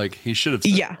 Like, he should have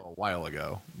said Yeah. so a while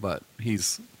ago, but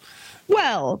he's...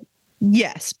 Well,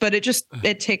 yes, but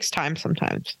it takes time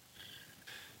sometimes.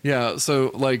 Yeah,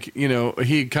 so, like, you know,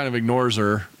 he kind of ignores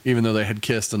her, even though they had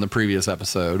kissed in the previous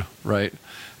episode, right?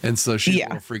 And so she's a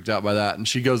little freaked out by that, and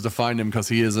she goes to find him because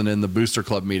he isn't in the Booster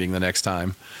Club meeting the next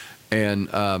time. And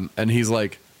he's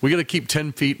like, we got to keep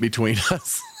 10 feet between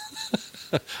us.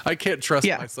 I can't trust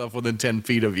myself within 10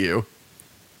 feet of you.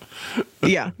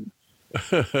 Yeah.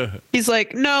 He's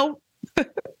like, no.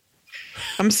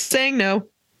 I'm saying no.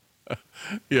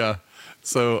 Yeah.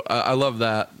 So I love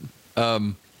that.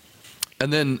 And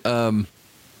then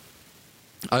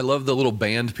I love the little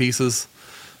band pieces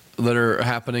that are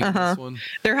happening in this one.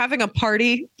 They're having a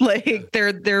party. Like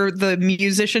they're the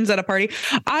musicians at a party.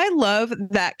 I love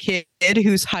that kid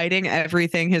who's hiding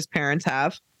everything his parents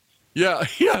have. Yeah,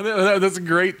 that's a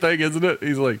great thing, isn't it?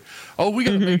 He's like, oh, we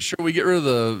got to make sure we get rid of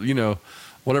the, you know,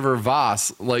 whatever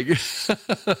Voss. Like,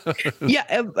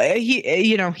 yeah,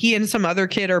 he and some other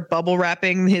kid are bubble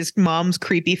wrapping his mom's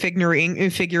creepy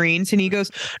figurines, and he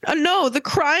goes, oh, no, the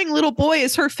crying little boy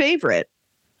is her favorite.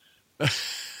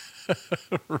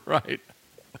 Right.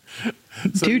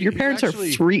 So dude, your parents are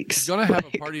freaks. He's going to have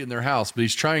a party in their house, but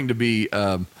he's trying to be,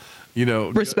 you know,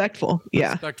 respectful.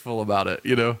 Respectful about it,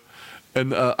 you know.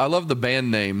 And I love the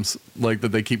band names like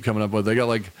that they keep coming up with. They got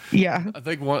like, I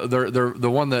think they're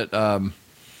the one that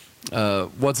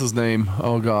what's his name?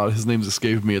 Oh God, his name's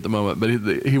escaped me at the moment. But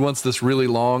he wants this really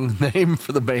long name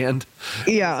for the band.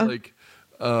 Yeah, like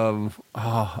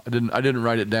I didn't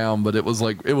write it down, but it was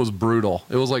brutal.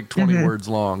 It was like 20 words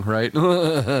long, right?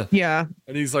 Yeah.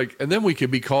 And he's like, and then we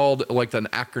could be called like an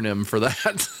acronym for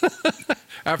that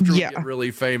after we get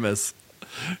really famous,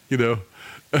 you know.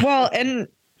 Well, and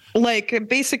like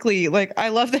basically, like I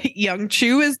love that Young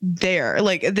Chu is there.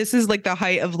 Like this is like the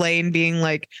height of Lane being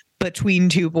like between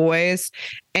two boys,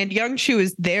 and Young Chu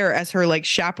is there as her like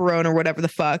chaperone or whatever the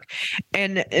fuck.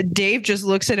 And Dave just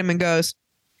looks at him and goes,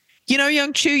 you know,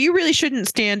 Young Chu, you really shouldn't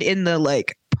stand in the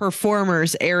like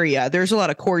performers area. There's a lot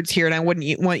of cords here, and I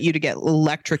wouldn't want you to get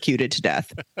electrocuted to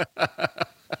death.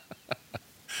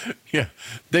 Yeah,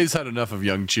 Dave's had enough of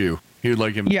Young Chu. He would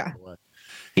like him. Yeah.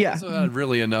 Yeah. He also had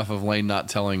really enough of Lane not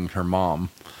telling her mom.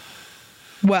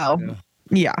 Well,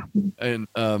 yeah. And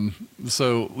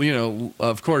so, you know,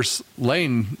 of course,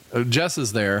 Lane, Jess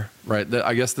is there, right?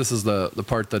 I guess this is the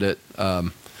part that it,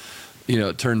 you know,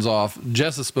 it turns off.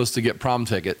 Jess is supposed to get prom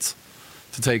tickets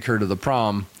to take her to the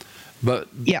prom. But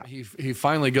he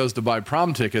finally goes to buy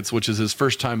prom tickets, which is his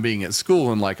first time being at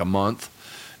school in like a month.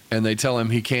 And they tell him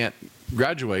he can't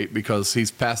graduate because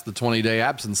he's past the 20-day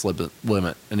absence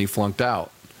limit and he flunked out.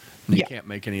 And he can't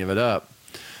make any of it up.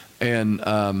 And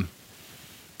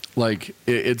like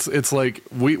it's like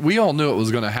we all knew it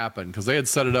was going to happen because they had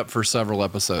set it up for several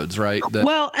episodes, right?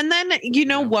 Well, and then you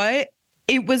know what?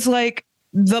 It was like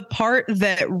the part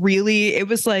that really it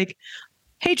was like,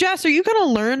 hey, Jess, are you going to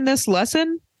learn this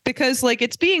lesson? Because like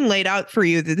it's being laid out for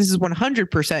you that this is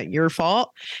 100% your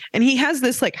fault. And he has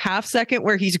this like half second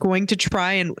where he's going to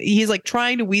try and he's like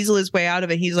trying to weasel his way out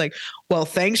of it. He's like, well,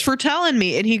 thanks for telling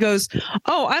me. And he goes,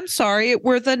 oh, I'm sorry.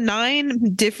 Were the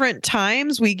 9 different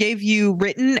times we gave you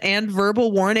written and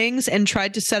verbal warnings and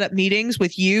tried to set up meetings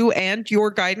with you and your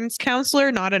guidance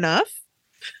counselor not enough?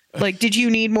 Like, did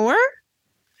you need more?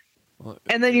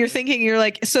 And then you're thinking, you're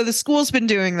like, so the school's been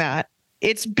doing that.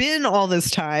 It's been all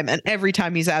this time, and every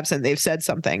time he's absent, they've said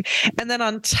something. And then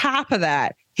on top of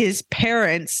that, his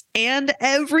parents and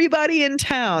everybody in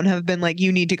town have been like,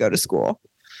 you need to go to school.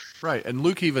 Right. And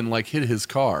Luke even like hid his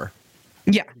car.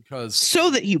 Yeah. Because so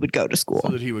that he would go to school. So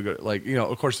that he would go, like, you know,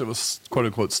 of course it was quote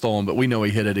unquote stolen, but we know he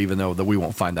hid it, even though that we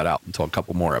won't find that out until a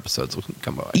couple more episodes will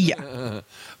come by. Yeah.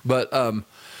 But,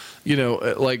 you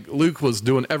know, like Luke was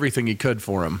doing everything he could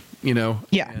for him, you know?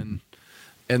 Yeah.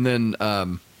 And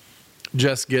then,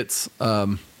 Jess gets,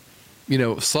 you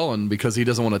know, sullen because he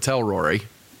doesn't want to tell Rory,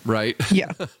 right?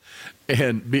 Yeah.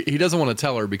 And he doesn't want to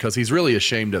tell her because he's really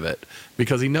ashamed of it,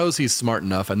 because he knows he's smart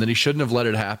enough and that he shouldn't have let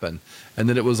it happen, and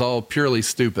that it was all purely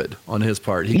stupid on his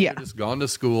part. He could have just gone to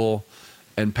school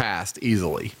and passed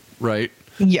easily, right?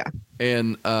 Yeah.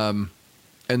 And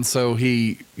so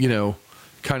he, you know,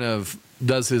 kind of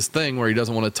does his thing where he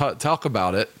doesn't want to talk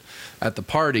about it at the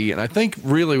party. And I think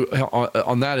really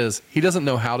on that is he doesn't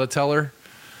know how to tell her.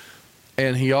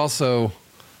 And he also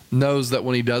knows that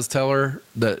when he does tell her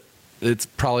that it's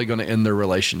probably going to end their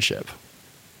relationship.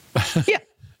 Yeah.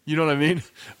 You know what I mean?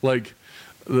 Like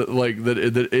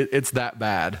it's that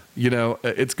bad, you know.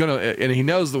 It's gonna, and he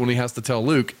knows that when he has to tell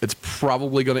Luke, it's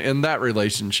probably gonna end that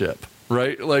relationship,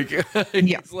 right? Like,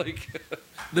 he's like,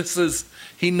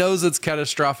 he knows it's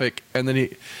catastrophic, and then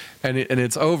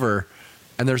it's over,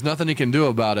 and there's nothing he can do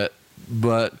about it,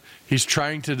 but he's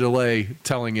trying to delay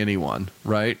telling anyone,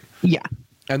 right? Yeah.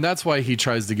 And that's why he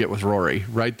tries to get with Rory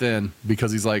right then,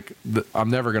 because he's like, I'm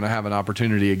never going to have an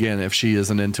opportunity again. If she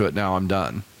isn't into it now, I'm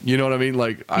done. You know what I mean?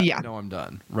 Like, I know I'm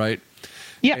done. Right.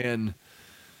 Yeah. And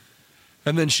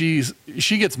then she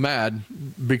gets mad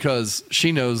because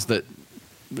she knows that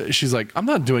she's like, I'm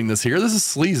not doing this here. This is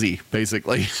sleazy,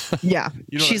 basically. Yeah.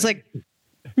 You know she's like,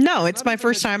 no, it's my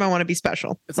first time. I want to be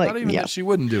special. It's like, not even that she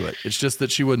wouldn't do it. It's just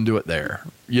that she wouldn't do it there,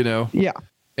 you know? Yeah.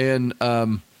 And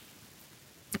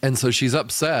so she's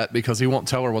upset because he won't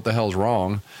tell her what the hell's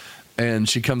wrong. And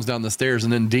she comes down the stairs,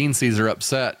 and then Dean sees her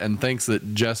upset and thinks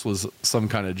that Jess was some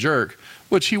kind of jerk,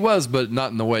 which he was, but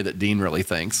not in the way that Dean really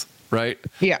thinks. Right.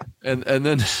 Yeah. And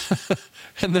then,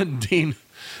 and then Dean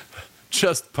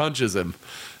just punches him.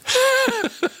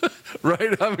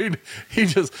 Right. I mean,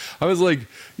 I was like,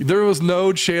 there was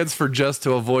no chance for Jess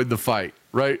to avoid the fight.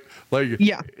 Right. Like,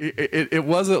 it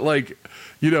wasn't like,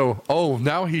 you know, oh,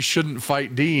 now he shouldn't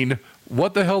fight Dean.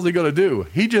 What the hell is he going to do?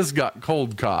 He just got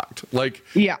cold cocked. Like,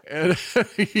 and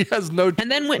he has no.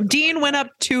 And then when Dean went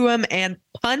up to him and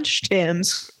punched him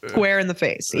square in the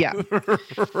face. Yeah.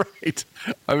 Right.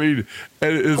 I mean,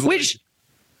 which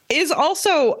is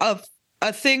also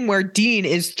a thing where Dean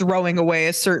is throwing away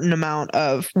a certain amount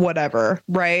of whatever,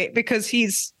 right? Because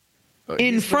he's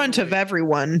in front of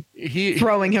everyone,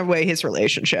 throwing away his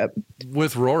relationship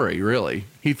with Rory. Really,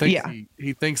 he thinks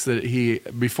he thinks that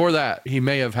before that he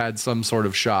may have had some sort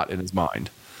of shot in his mind.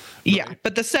 Right? Yeah,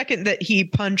 but the second that he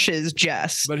punches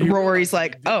Jess, Rory's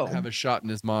like, "Oh, have a shot in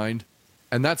his mind,"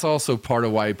 and that's also part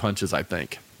of why he punches. I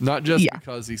think not just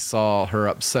because he saw her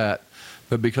upset,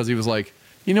 but because he was like,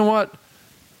 you know what,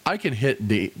 I can hit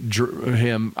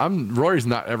him. Rory's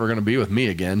not ever going to be with me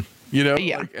again. You know,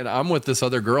 and I'm with this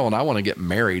other girl and I want to get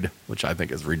married, which I think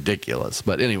is ridiculous.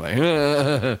 But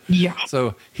anyway,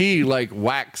 so he like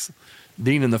whacks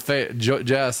Dean in the face,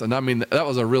 Jess. And I mean, that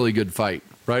was a really good fight,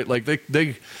 right? Like they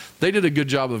did a good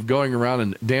job of going around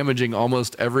and damaging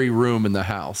almost every room in the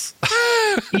house.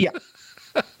 Yeah.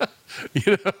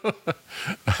 You know,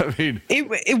 I mean,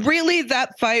 it really,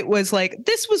 that fight was like,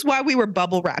 this was why we were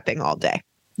bubble wrapping all day.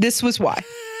 This was why.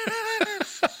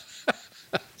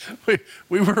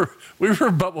 We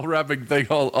were bubble wrapping thing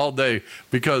all day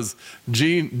because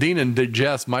Dean and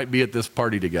Jess might be at this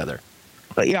party together.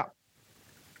 Yeah.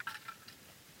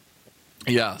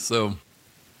 So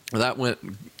that went,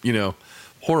 you know,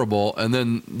 horrible. And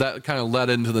then that kind of led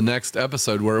into the next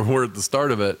episode where we're at the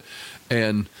start of it.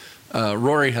 And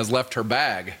Rory has left her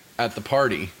bag at the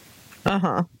party.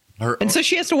 Uh-huh. And so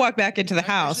she has to walk back into the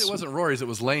house. Actually, it wasn't Rory's. It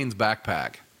was Lane's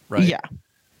backpack. Right. Yeah.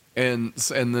 And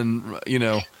then, you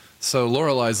know, so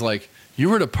Lorelai's like, you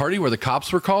were at a party where the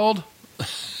cops were called?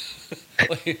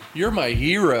 Like, you're my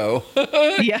hero.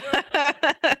 Yeah.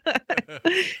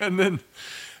 And then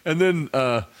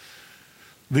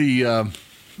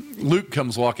Luke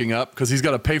comes walking up because he's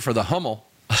got to pay for the Hummel,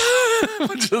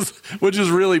 which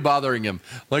is really bothering him.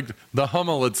 Like the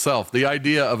Hummel itself, the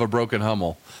idea of a broken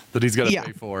Hummel that he's got to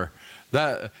pay for.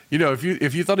 That, you know, if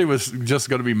you thought he was just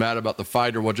going to be mad about the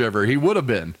fight or whatever, he would have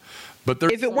been. But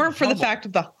if it weren't for the fact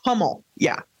of the Hummel,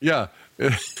 that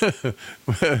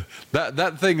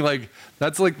thing, like,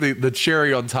 that's like the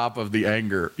cherry on top of the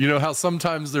anger. You know how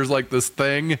sometimes there's like this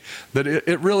thing that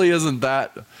it really isn't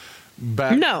that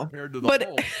bad compared to the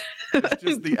whole. It's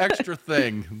just the extra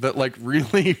thing that like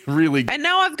really, really. And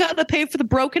now I've got to pay for the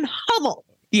broken Hummel.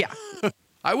 Yeah.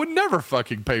 I would never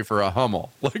fucking pay for a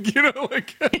Hummel. Like, you know,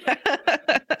 like.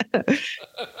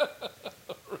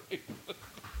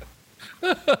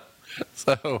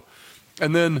 So,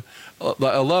 and then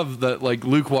I love that, like,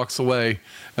 Luke walks away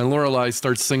and Lorelai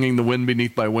starts singing The Wind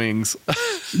Beneath My Wings.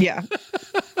 Yeah.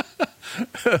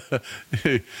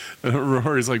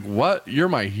 Rory's like, what? You're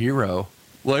my hero.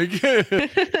 Like,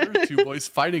 there's two boys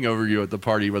fighting over you at the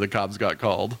party where the cops got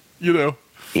called, you know?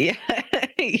 Yeah.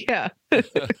 Yeah.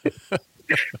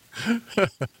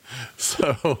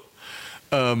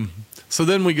 So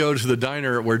then we go to the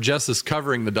diner where Jess is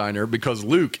covering the diner because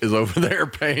Luke is over there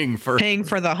paying for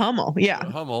the Hummel. Yeah.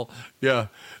 The Hummel. Yeah.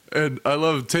 And I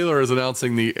love Taylor is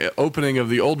announcing the opening of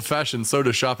the Old Fashioned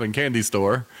Soda Shop and Candy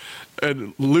Store.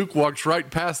 And Luke walks right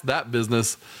past that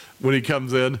business when he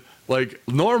comes in Like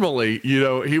normally,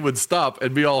 he would stop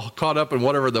and be all caught up in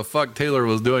whatever the fuck Taylor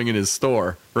was doing in his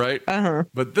store, right?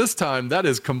 But this time, that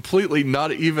is completely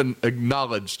not even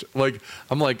acknowledged. Like,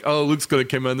 I'm like, oh, Luke's going to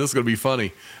come in. This is going to be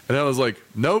funny. And I was like,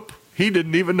 nope, he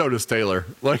didn't even notice Taylor.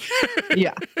 Like,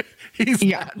 Yeah. he's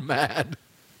that mad.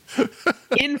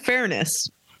 In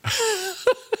fairness.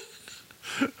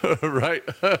 Right.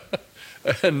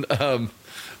 And,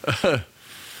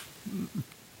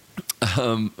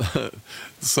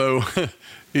 so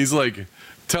he's like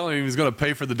telling him he's going to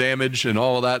pay for the damage and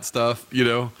all of that stuff,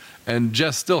 and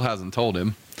Jess still hasn't told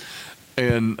him.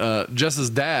 And Jess's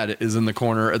dad is in the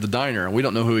corner at the diner, and we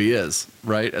don't know who he is,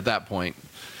 right? At that point,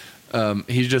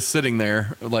 he's just sitting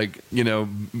there, like,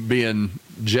 being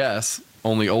Jess,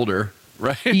 only older,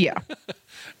 right? Yeah.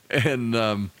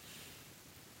 And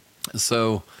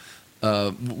so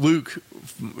Luke,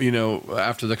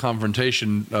 after the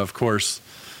confrontation, of course,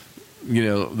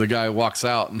 the guy walks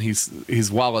out and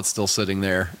his wallet's still sitting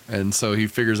there. And so he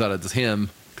figures out it's him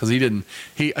because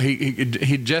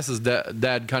Jess's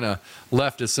dad kind of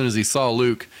left as soon as he saw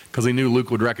Luke because he knew Luke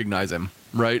would recognize him.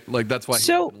 Right. Like that's why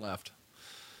he left.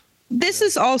 This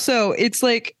is also, it's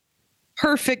like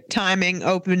perfect timing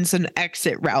opens an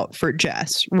exit route for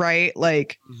Jess, right?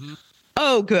 Like,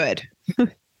 oh, good.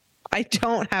 I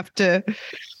don't have to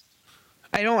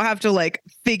like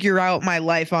figure out my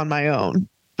life on my own.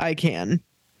 I can.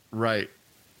 Right.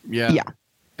 Yeah. Yeah.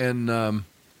 And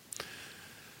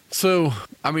so,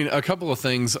 I mean, a couple of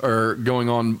things are going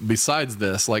on besides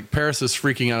this. Like Paris is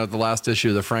freaking out at the last issue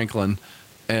of the Franklin.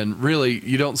 And really,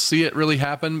 you don't see it really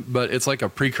happen, but it's like a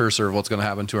precursor of what's going to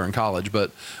happen to her in college.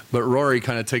 But Rory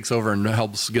kind of takes over and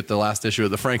helps get the last issue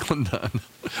of the Franklin done.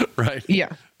 Right.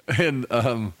 Yeah. And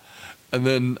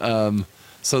then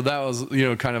so that was,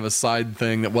 kind of a side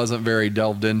thing that wasn't very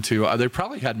delved into. They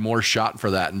probably had more shot for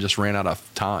that and just ran out of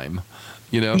time,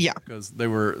 Yeah. because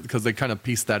they kind of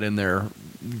pieced that in there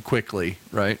quickly.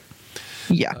 Right.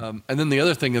 Yeah. And then the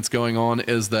other thing that's going on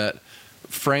is that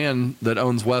Fran that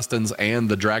owns Weston's and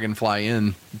the Dragonfly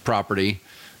Inn property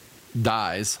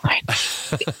dies.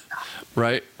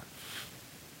 Right.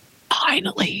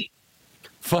 Finally.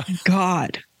 Fine.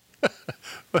 God.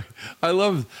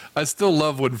 I still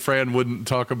love when Fran wouldn't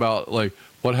talk about like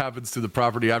what happens to the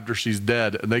property after she's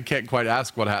dead, and they can't quite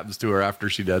ask what happens to her after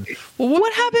she's dead. Well,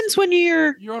 what happens when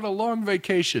you're on a long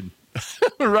vacation,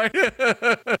 right?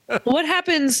 What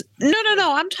happens?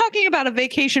 No. I'm talking about a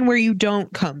vacation where you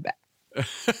don't come back.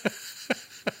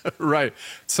 Right.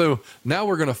 So now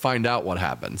we're going to find out what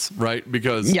happens, right?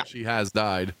 Because she has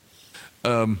died.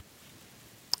 And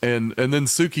then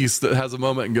Suki has a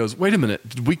moment and goes, wait a minute,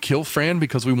 did we kill Fran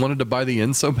because we wanted to buy the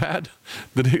inn so bad?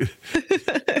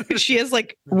 She has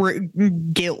like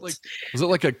guilt. Like, was it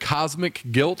like a cosmic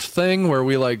guilt thing where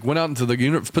we like went out into the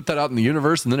universe, put that out in the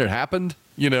universe, and then it happened?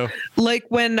 Like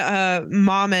when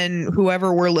Mom and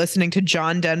whoever were listening to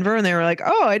John Denver and they were like,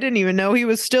 oh, I didn't even know he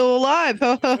was still alive.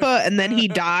 And then he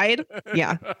died.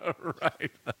 Yeah.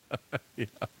 Right. Yeah.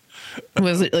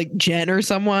 Was it like Jen or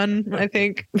someone? I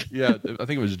think. Yeah, I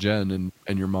think it was Jen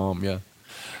and your mom. Yeah.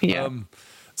 Yeah.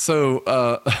 So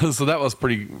that was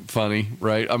pretty funny,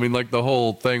 right? I mean, like the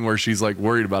whole thing where she's like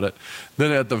worried about it.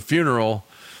 Then at the funeral,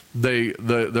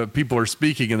 the people are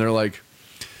speaking and they're like,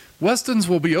 Weston's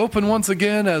will be open once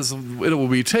again as it will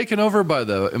be taken over by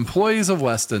the employees of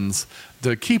Weston's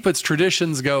to keep its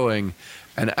traditions going.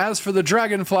 And as for the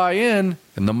Dragonfly Inn,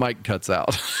 and the mic cuts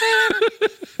out.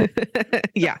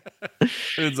 Yeah.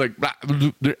 It's like, I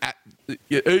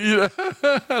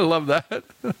love that.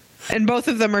 And both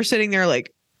of them are sitting there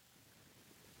like,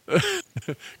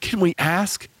 can we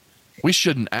ask? We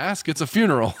shouldn't ask. It's a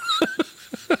funeral.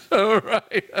 All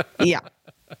right. Yeah.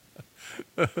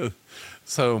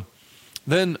 So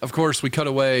then, of course, we cut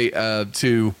away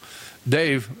to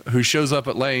Dave, who shows up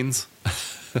at Lane's.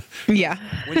 Yeah.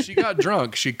 When she got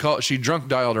drunk, she drunk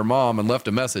dialed her mom and left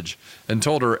a message and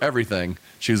told her everything.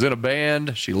 She was in a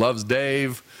band. She loves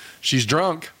Dave. She's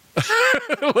drunk.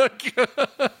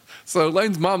 So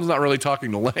Lane's mom's not really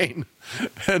talking to Lane.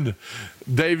 And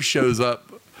Dave shows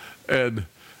up and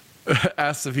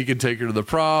asks if he can take her to the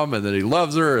prom, and then he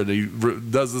loves her, and he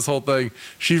does this whole thing.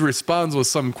 She responds with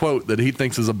some quote that he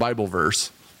thinks is a Bible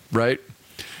verse, right?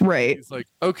 Right. He's like,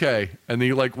 okay. And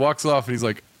he like walks off and he's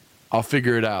like, I'll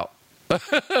figure it out.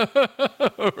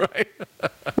 Right.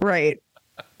 Right.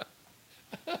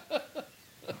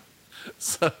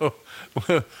 So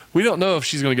we don't know if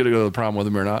she's going to get to go to the prom with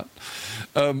him or not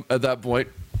at that point.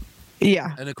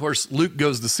 Yeah. And of course, Luke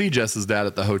goes to see Jess's dad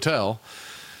at the hotel.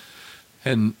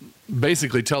 and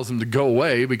basically tells him to go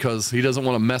away because he doesn't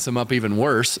want to mess him up even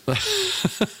worse.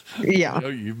 Yeah.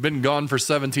 You've been gone for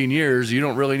 17 years. You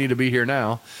don't really need to be here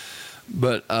now.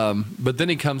 But then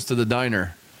he comes to the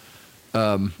diner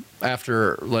at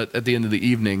the end of the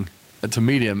evening to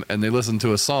meet him, and they listen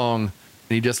to a song, and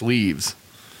he just leaves.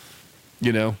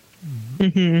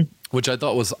 Which I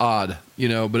thought was odd,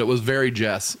 but it was very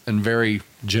Jess and very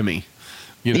Jimmy.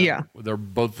 Yeah. They're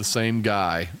both the same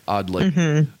guy,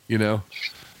 oddly.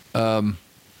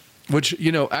 Which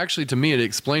actually to me it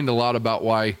explained a lot about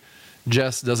why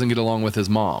Jess doesn't get along with his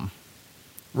mom,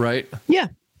 right? Yeah.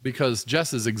 Because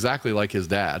Jess is exactly like his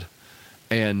dad,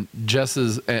 and Jess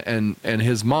is and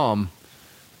his mom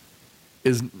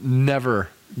is never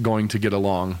going to get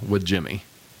along with Jimmy.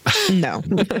 No.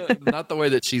 Not the way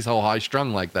that she's all high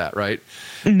strung like that, right?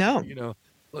 No.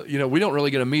 We don't really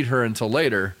get to meet her until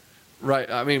later, right?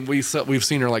 I mean, we've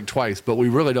seen her like twice, but we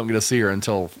really don't get to see her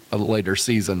until a later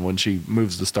season when she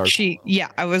moves to Star.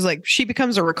 I was like, she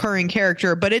becomes a recurring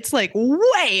character, but it's like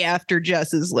way after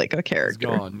Jess is like a character.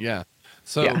 It's gone, yeah.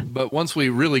 So, but once we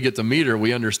really get to meet her,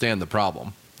 we understand the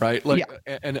problem, right? Like,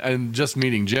 and just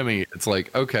meeting Jimmy, it's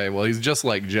like, okay, well, he's just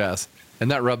like Jess, and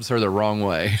that rubs her the wrong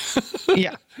way.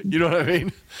 Yeah. You know what I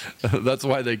mean? That's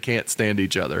why they can't stand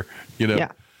each other,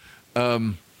 Yeah.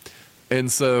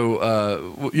 And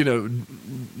so,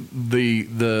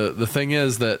 the thing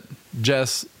is that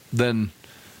Jess then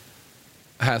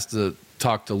has to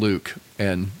talk to Luke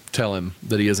and tell him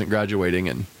that he isn't graduating,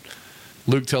 and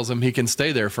Luke tells him he can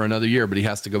stay there for another year, but he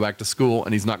has to go back to school,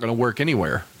 and he's not going to work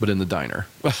anywhere but in the diner.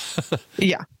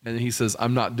 Yeah. And he says,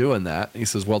 I'm not doing that. He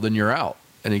says, well, then you're out.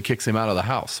 And he kicks him out of the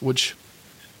house, which,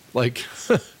 like,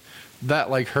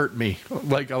 that, like, hurt me.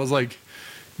 Like, I was like,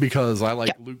 because I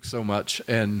like Luke so much,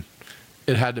 and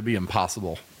it had to be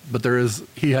impossible. But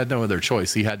he had no other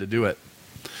choice. He had to do it.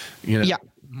 Yeah.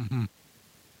 Mm-hmm.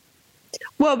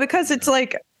 Well, because it's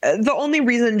like, the only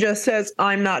reason Jess says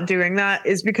I'm not doing that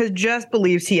is because Jess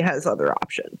believes he has other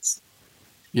options.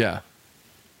 Yeah.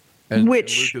 And Luke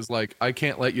is like, I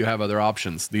can't let you have other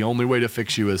options. The only way to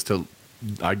fix you is to,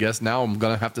 I guess now I'm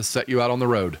going to have to set you out on the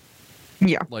road.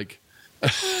 Yeah. Like,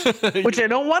 which I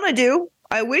don't want to do.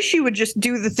 I wish you would just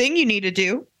do the thing you need to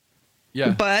do. Yeah.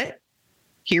 But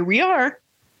here we are.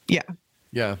 Yeah.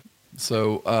 Yeah.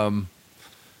 So,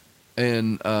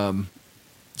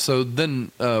 so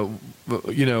then,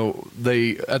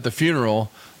 they, at the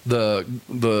funeral, the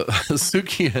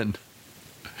Sukian,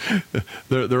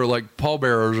 they're like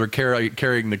pallbearers are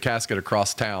carrying the casket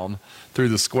across town through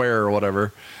the square or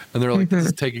whatever. And they're like, this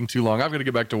is taking too long. I'm going to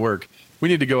get back to work. We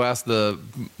need to go ask the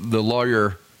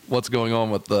lawyer what's going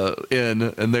on with the inn.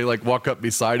 And they like walk up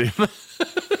beside him.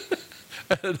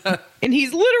 And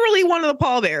he's literally one of the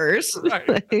pallbearers.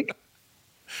 Right.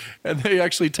 And they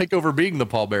actually take over being the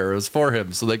pallbearers for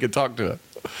him so they can talk to him.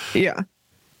 Yeah.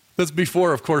 That's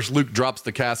before, of course, Luke drops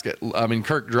the casket. I mean,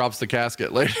 Kirk drops the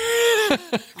casket later.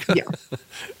 Yeah.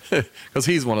 Because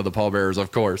he's one of the pallbearers,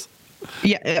 of course.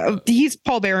 Yeah. He's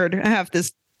pallbeared half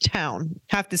this town,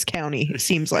 half this county, it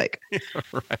seems like.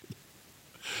 Right.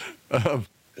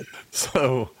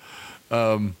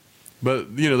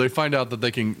 But, they find out that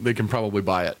they can probably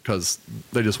buy it because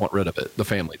they just want rid of it. The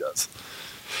family does.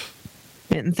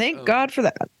 And thank God for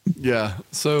that. Yeah.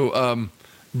 So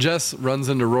Jess runs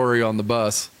into Rory on the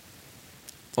bus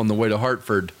on the way to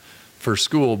Hartford for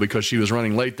school because she was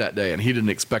running late that day, and he didn't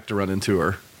expect to run into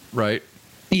her, right?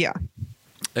 Yeah.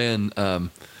 And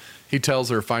he tells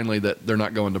her finally that they're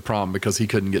not going to prom because he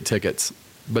couldn't get tickets,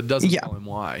 but doesn't tell him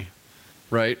why,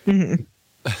 right?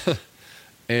 Mm-hmm.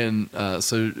 And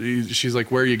so she's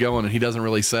like, where are you going? And he doesn't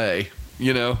really say,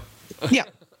 Yeah.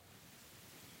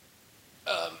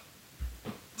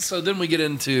 So then we get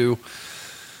into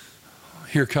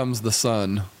Here Comes the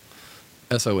Sun,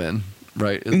 S-O-N,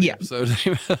 right? Is the episode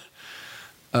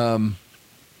name.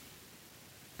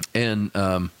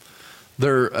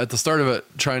 They're at the start of it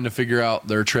trying to figure out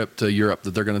their trip to Europe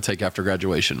that they're going to take after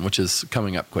graduation, which is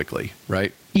coming up quickly,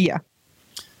 right? Yeah.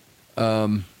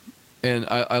 And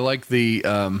I like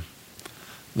the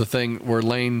thing where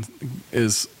Lane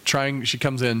is trying, she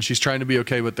comes in, she's trying to be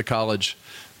okay with the college,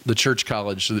 the church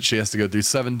college that she has to go through,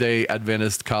 7-day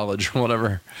Adventist college or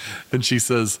whatever. And she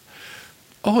says,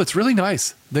 oh, it's really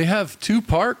nice. They have 2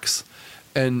 parks.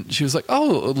 And she was like,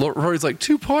 oh, Rory's like,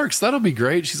 2 parks. That'll be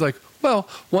great. She's like, well,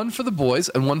 one for the boys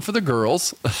and one for the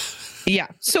girls. Yeah.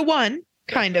 So one,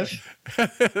 kind of.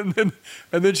 and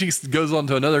then she goes on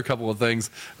to another couple of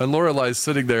things. And Lorelai's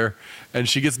sitting there and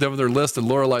she gets done with her list. And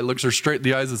Lorelai looks her straight in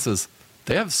the eyes and says,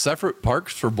 they have separate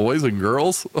parks for boys and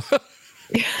girls?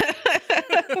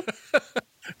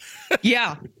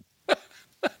 Yeah.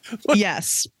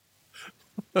 Yes.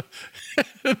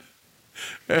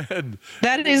 And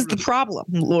That is the problem,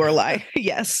 Lorelai.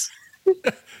 Yes.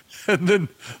 and then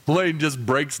Lane just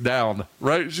breaks down,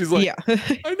 right? She's like, Yeah.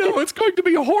 I know it's going to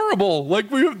be horrible. Like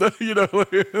we have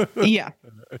the, Yeah.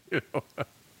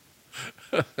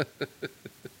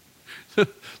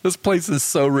 This place is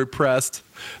so repressed.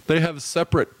 They have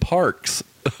separate parks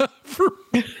for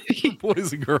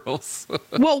boys and girls.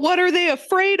 Well, what are they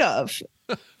afraid of?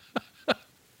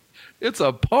 It's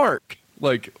a park.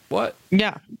 Like what?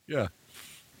 Yeah. Yeah.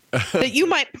 That you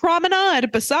might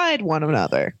promenade beside one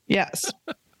another. Yes.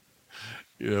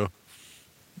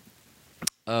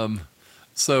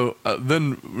 So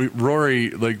then Rory,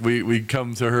 like we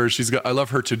come to her. I love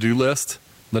her to-do list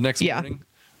the next morning,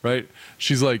 right?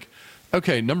 She's like,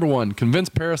 okay, number 1, convince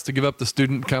Paris to give up the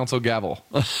student council gavel.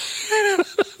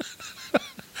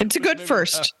 It's a good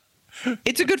first.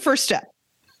 It's a good first step.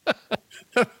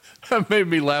 That made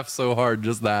me laugh so hard,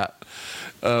 just that.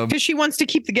 Because she wants to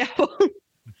keep the gavel.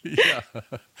 Yeah.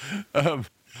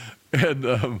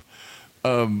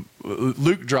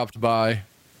 Luke dropped by,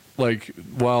 like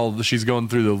while she's going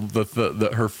through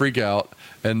her freak out,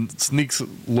 and sneaks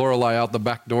Lorelai out the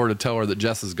back door to tell her that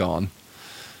Jess is gone.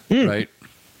 Right.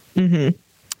 Mm-hmm.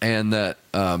 And that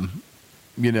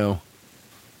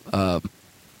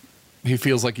he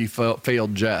feels like he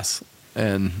failed Jess,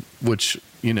 and which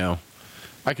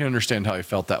I can understand how he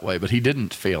felt that way, but he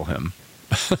didn't fail him.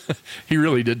 He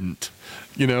really didn't.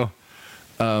 But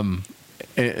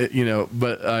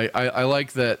I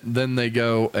like that. Then they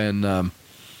go and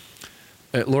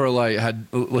Lorelai had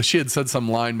said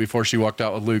some line before she walked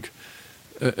out with Luke.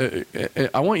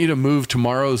 I want you to move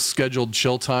tomorrow's scheduled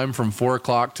chill time from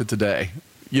 4:00 to today.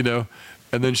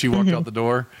 And then she walked out the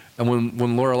door. And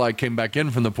when Lorelai came back in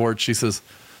from the porch, she says,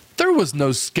 "There was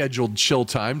no scheduled chill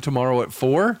time tomorrow at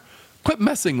 4. Quit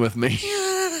messing with me."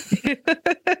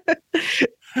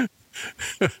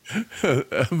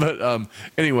 But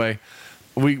anyway,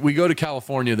 we go to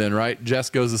California then, right? Jess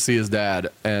goes to see his dad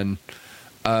and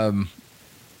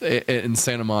in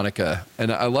Santa Monica,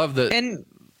 and I love that. And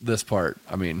this part,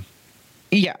 I mean,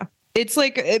 yeah, it's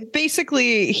like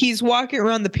basically he's walking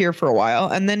around the pier for a while,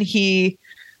 and then he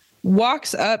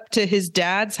walks up to his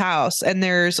dad's house, and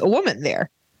there's a woman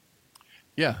there.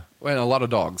 Yeah, and a lot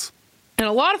of dogs. And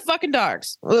a lot of fucking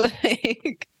dogs.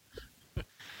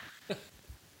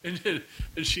 And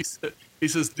he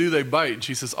says, "Do they bite?" And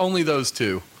she says, "Only those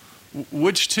 2."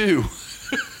 Which 2?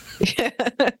 Yeah.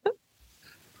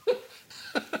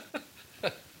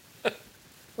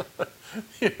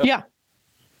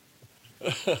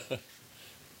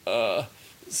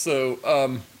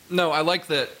 No, I like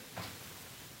that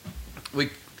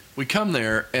we come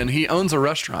there and he owns a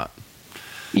restaurant.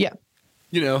 Yeah.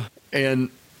 And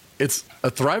it's a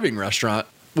thriving restaurant,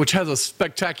 which has a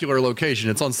spectacular location.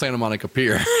 It's on Santa Monica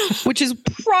Pier. Which is,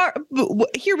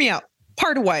 hear me out,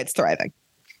 part of why it's thriving.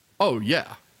 Oh,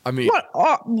 yeah. I mean,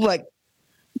 like,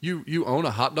 you own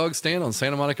a hot dog stand on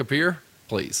Santa Monica Pier?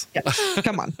 Please. Yeah,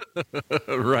 come on.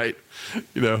 Right.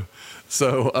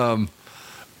 So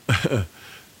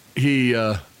he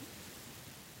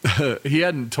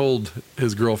hadn't told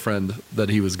his girlfriend that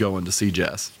he was going to see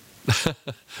Jess.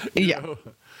 Yeah.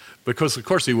 Because of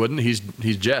course he wouldn't. He's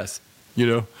Jess,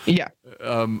 Yeah.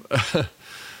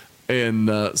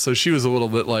 And so she was a little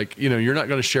bit like, you're not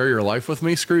going to share your life with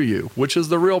me? Screw you. Which is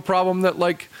the real problem that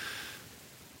like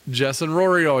Jess and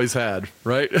Rory always had,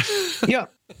 right? Yeah.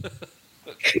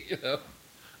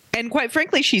 And quite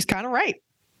frankly, she's kind of right.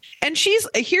 And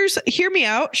hear me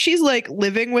out. She's like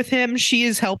living with him. She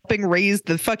is helping raise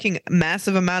the fucking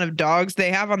massive amount of dogs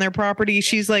they have on their property.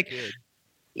 She's like,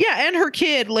 yeah, and her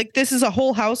kid. Like, this is a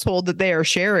whole household that they are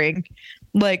sharing.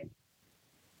 Like,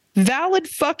 valid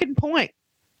fucking point.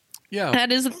 Yeah.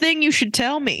 That is a thing you should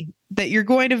tell me, that you're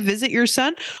going to visit your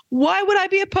son. Why would I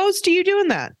be opposed to you doing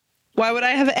that? Why would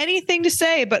I have anything to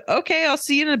say? But okay, I'll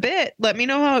see you in a bit. Let me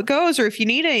know how it goes, or if you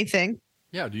need anything.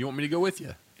 Yeah. Do you want me to go with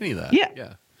you? Any of that? Yeah.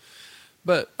 Yeah.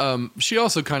 But she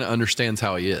also kind of understands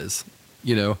how he is,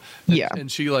 And, yeah.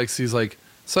 And she's like,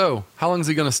 so how long is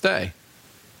he going to stay?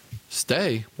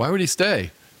 Stay? Why would he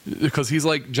stay? Because he's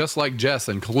like just like Jess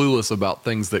and clueless about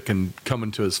things that can come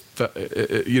into his,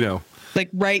 Like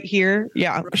right here.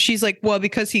 Yeah. She's like, well,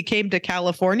 because he came to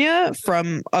California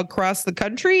from across the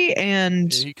country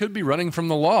and he could be running from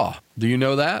the law. Do you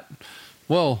know that?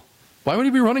 Well, why would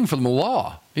he be running from the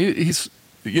law? He's,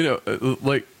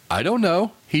 like, I don't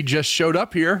know. He just showed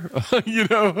up here,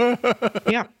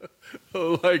 Yeah.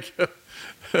 Like,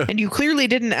 and you clearly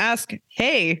didn't ask,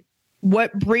 hey,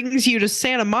 what brings you to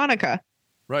Santa Monica?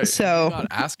 Right. So did you not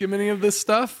ask him any of this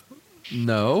stuff?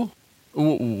 No.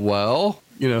 Well,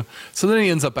 you know. So then he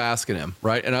ends up asking him,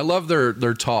 right? And I love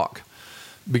their talk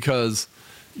because,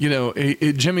 you know,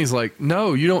 Jimmy's like,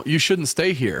 no, you shouldn't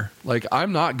stay here. Like,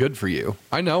 I'm not good for you.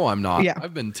 I know I'm not. Yeah.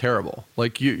 I've been terrible.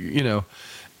 Like, you know,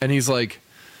 and he's like,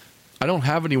 I don't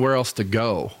have anywhere else to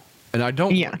go. And I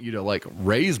don't want you to like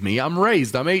raise me. I'm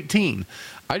raised. I'm 18.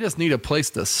 I just need a place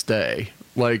to stay.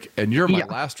 Like, and you're my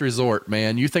last resort,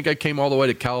 man. You think I came all the way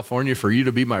to California for you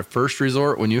to be my first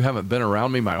resort when you haven't been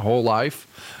around me my whole life?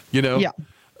 You know? Yeah.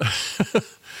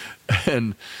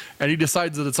 and he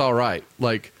decides that it's all right.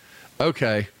 Like,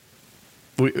 okay,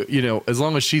 you know, as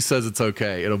long as she says it's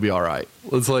okay, it'll be all right.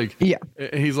 It's like,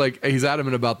 he's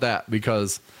adamant about that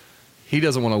because he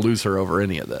doesn't want to lose her over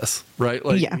any of this, right?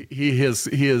 Like he has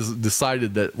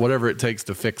decided that whatever it takes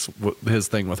to fix his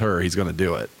thing with her, he's going to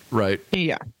do it, right?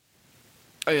 Yeah.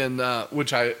 And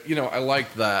which I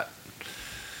like that.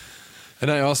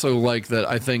 And I also like that.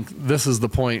 I think this is the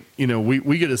point, you know,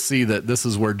 we get to see that this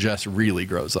is where Jess really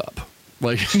grows up.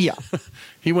 Like,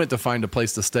 he went to find a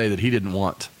place to stay that he didn't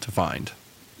want to find,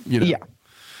 you know? Yeah.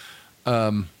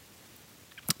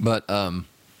 But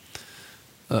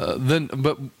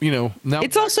you know, now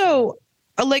it's also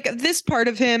like this part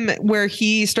of him where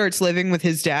he starts living with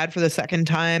his dad for the second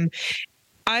time.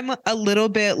 I'm a little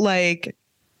bit like,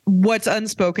 what's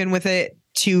unspoken with it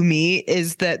to me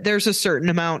is that there's a certain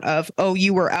amount of, oh,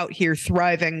 you were out here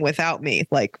thriving without me,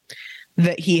 like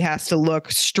that he has to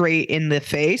look straight in the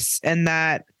face. And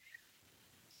that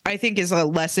I think is a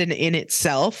lesson in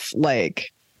itself.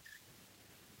 Like,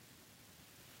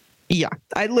 yeah,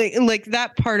 I like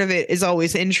that part of it is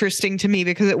always interesting to me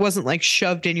because it wasn't like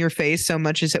shoved in your face so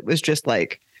much as it was just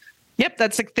like, yep,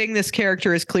 that's the thing this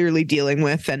character is clearly dealing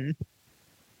with. And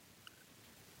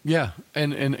yeah,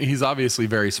 and he's obviously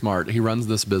very smart. He runs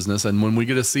this business, and when we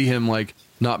get to see him like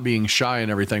not being shy and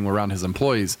everything around his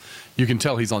employees, you can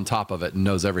tell he's on top of it and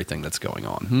knows everything that's going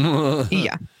on.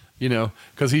 Yeah, you know,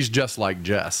 because he's just like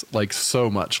Jess, like so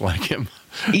much like him.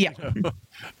 Yeah. You know?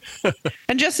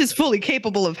 And Jess is fully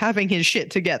capable of having his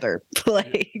shit together.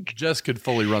 Like, Jess could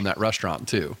fully run that restaurant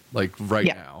too, like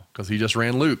now, because he just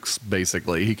ran Luke's.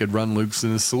 Basically, he could run Luke's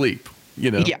in his sleep.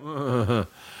 You know. Yeah.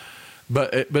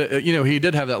 But you know, he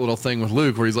did have that little thing with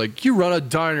Luke where he's like, "You run a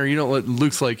diner, you don't let."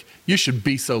 Luke's like, "You should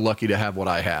be so lucky to have what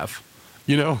I have."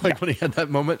 You know, like when he had that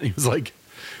moment, he was like,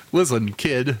 "Listen,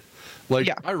 kid." Like,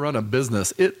 I run a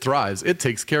business. It thrives. It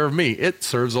takes care of me. It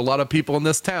serves a lot of people in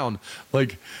this town.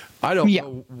 Like, I don't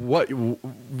know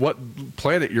what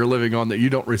planet you're living on that you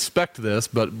don't respect this,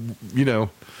 but, you know.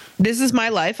 This is my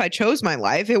life. I chose my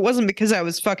life. It wasn't because I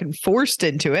was fucking forced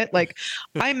into it. Like,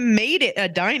 I made it a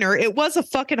diner. It was a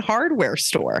fucking hardware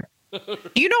store. Do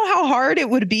you know how hard it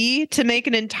would be to make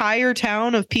an entire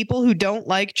town of people who don't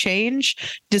like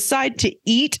change decide to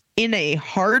eat in a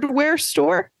hardware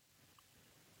store?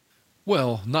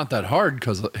 Well, not that hard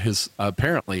because his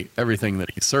apparently everything that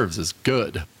he serves is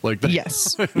good. Like that.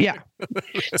 Yes, yeah,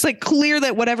 it's like clear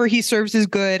that whatever he serves is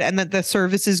good, and that the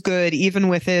service is good, even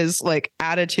with his like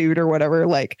attitude or whatever.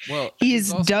 Like,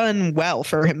 he's also done well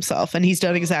for himself, and he's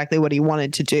done exactly what he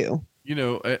wanted to do. You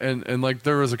know, and like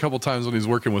there was a couple times when he's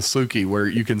working with Suki where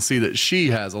you can see that she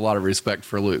has a lot of respect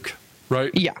for Luke, right?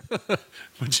 Yeah,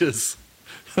 which is.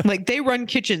 Like, they run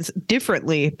kitchens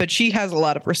differently, but she has a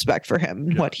lot of respect for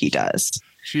him, what he does.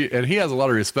 He has a lot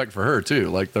of respect for her too.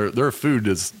 Like their food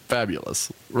is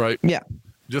fabulous, right? Yeah.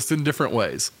 Just in different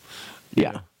ways.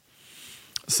 Yeah.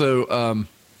 So,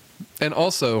 and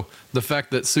also the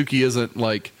fact that Suki isn't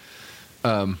like,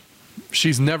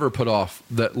 she's never put off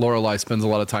that Lorelai spends a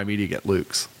lot of time eating at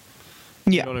Luke's.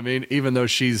 Yeah. You know what I mean? Even though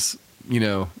she's, you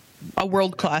know, a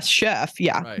world-class chef.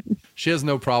 Yeah. Right. She has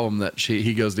no problem that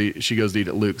she goes to eat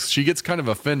at Luke's. She gets kind of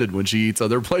offended when she eats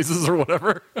other places or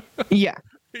whatever. Yeah.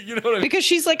 You know what I mean? Because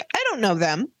she's like, I don't know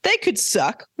them. They could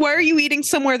suck. Why are you eating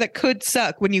somewhere that could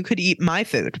suck when you could eat my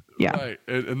food? Yeah. Right.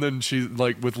 And then she's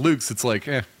like, with Luke's, it's like,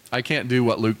 I can't do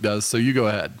what Luke does, so you go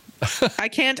ahead. I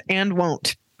can't and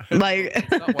won't. Like,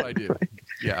 that's not what I do.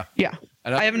 Yeah. Yeah.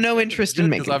 And I have no interest in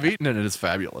making. Because I've eaten it and it's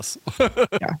fabulous.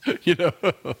 Yeah. You know,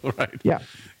 right. Yeah.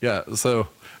 Yeah. So,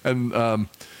 and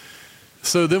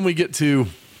so then we get to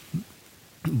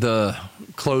the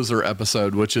closer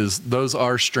episode, which is Those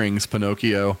Are Strings,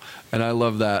 Pinocchio. And I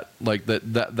love that, like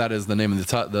that is the name of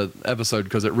the episode,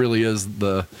 because it really is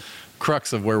the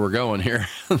crux of where we're going here.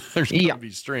 There's going to be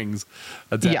strings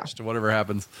attached to whatever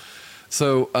happens.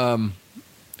 So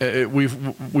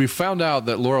we've found out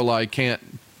that Lorelai can't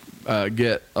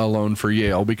get a loan for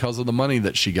Yale because of the money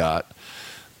that she got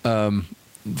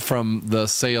from the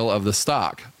sale of the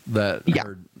stock that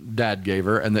dad gave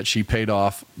her and that she paid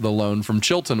off the loan from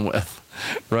Chilton with,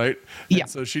 right? Yeah. And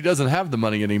so she doesn't have the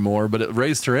money anymore, but it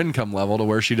raised her income level to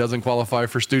where she doesn't qualify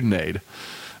for student aid.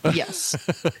 Yes.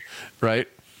 Right.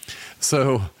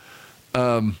 So,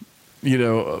 but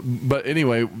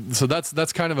anyway, so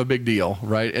that's kind of a big deal,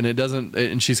 right? And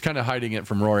and she's kind of hiding it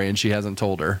from Rory, and she hasn't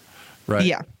told her, right?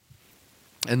 Yeah.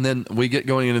 And then we get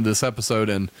going into this episode,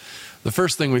 and the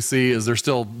first thing we see is they're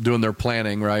still doing their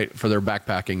planning, right, for their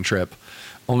backpacking trip.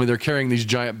 Only they're carrying these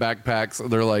giant backpacks.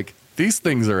 They're like, these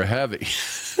things are heavy.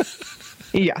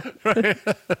 Yeah. Right?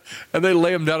 And they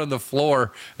lay them down on the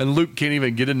floor, and Luke can't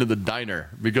even get into the diner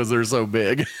because they're so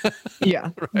big. Yeah.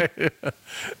 Right?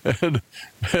 And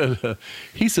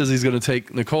he says he's going to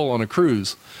take Nicole on a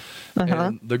cruise.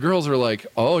 And the girls are like,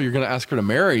 oh, you're going to ask her to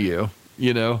marry you,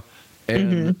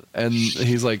 And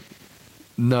he's like,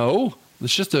 no,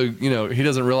 it's just he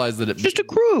doesn't realize that it's just a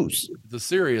cruise. It's a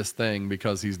serious thing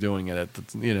because he's doing it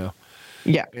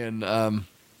Yeah. And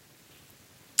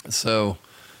so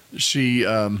she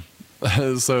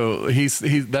so he's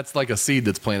that's like a seed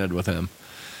that's planted with him.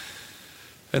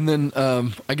 And then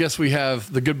I guess we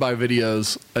have the goodbye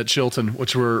videos at Chilton,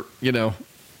 which were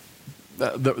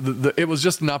it was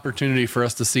just an opportunity for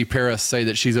us to see Paris say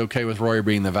that she's okay with Rory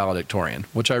being the valedictorian,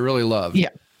 which I really love. Yeah.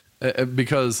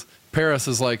 Because Paris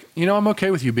is like, I'm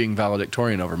okay with you being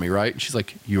valedictorian over me, right? And she's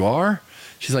like, you are?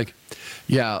 She's like,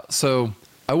 yeah. So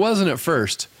I wasn't at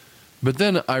first, but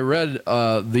then I read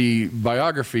the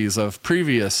biographies of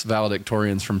previous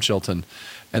valedictorians from Chilton,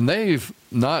 and they've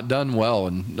not done well.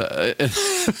 And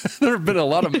there have been a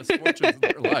lot of misfortunes in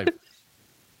their life.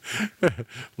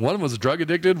 One was drug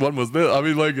addicted. One was this. I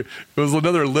mean, like, it was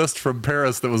another list from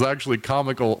Paris that was actually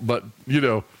comical, but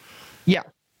yeah,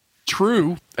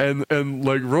 true. And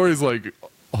like Rory's like,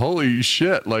 holy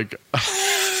shit! Like,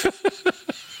 I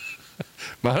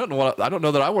don't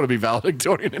know that I want to be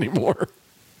valedictorian anymore.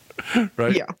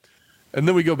 Right? Yeah. And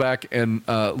then we go back, and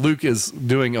Luke is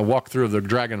doing a walkthrough of the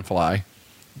Dragonfly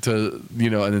to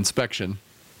an inspection.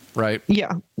 Right.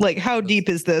 Yeah. Like, how deep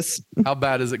is this? How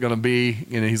bad is it going to be?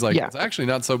 He's like, it's actually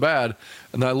not so bad.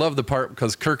 And I love the part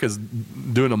because Kirk is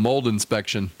doing a mold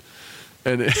inspection,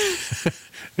 and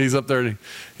he's up there and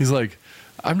he's like,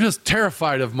 I'm just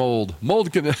terrified of mold.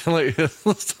 Mold can like his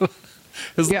list of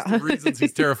reasons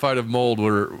he's terrified of mold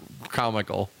were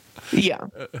comical. Yeah.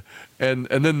 And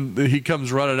then he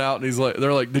comes running out, and he's like,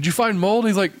 they're like, did you find mold? And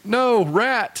he's like, no,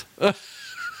 rat.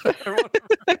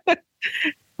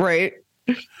 Right.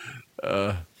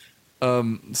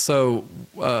 So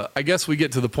I guess we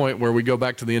get to the point where we go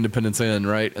back to the Independence Inn,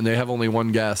 right? And they have only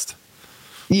one guest.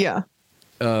 Yeah.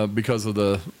 Because of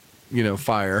the,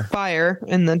 fire.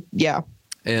 And then, yeah.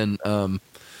 And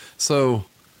so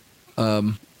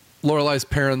Lorelai's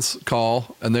parents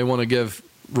call, and they want to give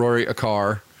Rory a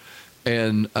car,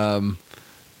 and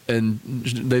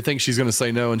they think she's going to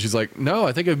say no, and she's like, no,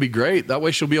 I think it'd be great. That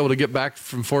way she'll be able to get back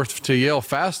from Forth to Yale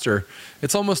faster.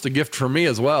 It's almost a gift for me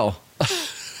as well.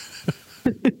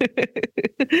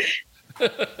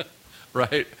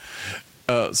 Right.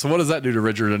 So what does that do to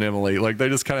Richard and Emily? Like, they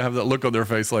just kind of have that look on their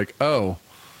face like, oh,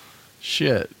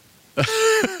 shit.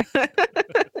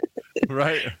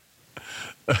 Right.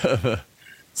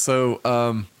 So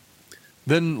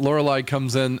then Lorelai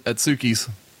comes in at Suki's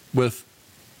with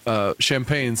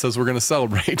champagne and says, we're going to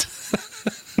celebrate.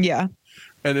 Yeah.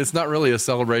 And it's not really a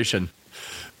celebration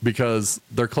because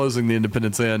they're closing the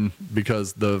Independence Inn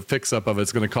because the fix up of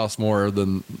it's going to cost more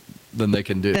than they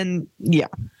can do. And yeah.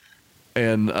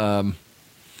 And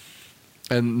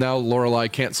now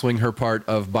Lorelai can't swing her part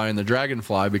of buying the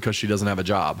Dragonfly because she doesn't have a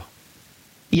job.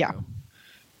 Yeah.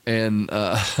 And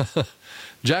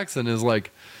Jackson is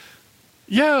like,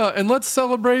 yeah, and let's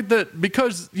celebrate that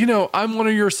because, I'm one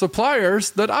of your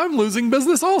suppliers, that I'm losing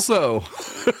business also.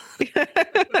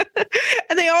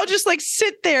 And they all just like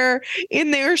sit there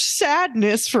in their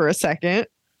sadness for a second.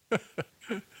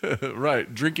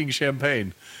 Right. Drinking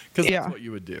champagne. Because that's what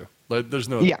you would do. Like, there's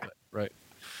no other way, right?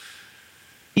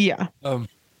 Yeah.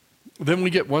 Then we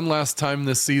get one last time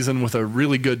this season with a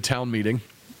really good town meeting.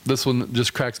 This one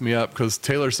just cracks me up because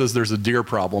Taylor says there's a deer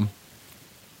problem.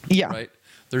 Yeah. Right.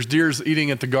 There's deers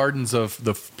eating at the gardens of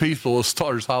the people of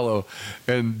Stars Hollow,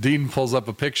 and Dean pulls up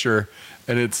a picture,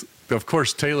 and it's, of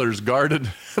course, Taylor's garden,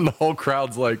 and the whole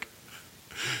crowd's like,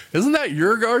 isn't that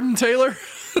your garden, Taylor?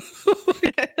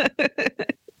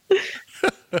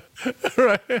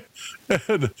 Right.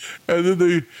 And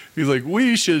then he's like,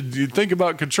 we should think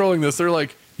about controlling this. They're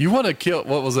like, you want to kill,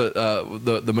 what was it?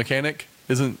 The mechanic?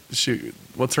 Isn't she,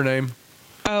 what's her name?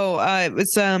 Oh, it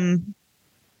was,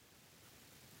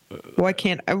 why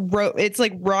can't I wrote? It's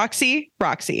like Roxy.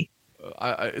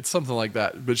 It's something like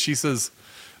that. But she says,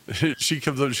 she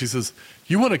comes up and she says,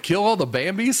 "You want to kill all the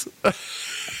Bambis?"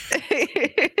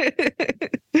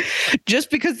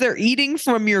 Just because they're eating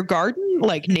from your garden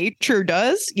like nature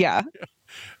does? Yeah.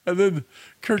 And then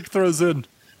Kirk throws in,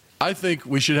 "I think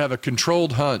we should have a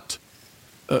controlled hunt."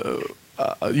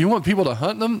 You want people to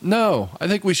hunt them? No, I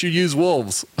think we should use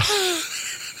wolves.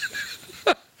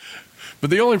 But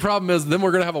the only problem is then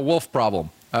we're going to have a wolf problem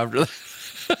after that.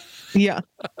 Yeah.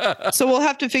 So we'll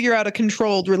have to figure out a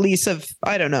controlled release of,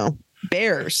 I don't know,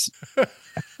 bears.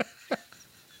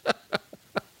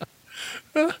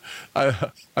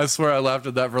 I swear I laughed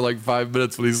at that for like 5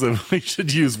 minutes when he said we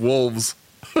should use wolves.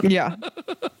 Yeah.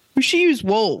 We should use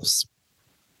wolves.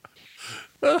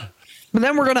 But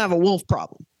then we're going to have a wolf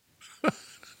problem.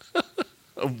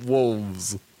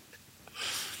 Wolves.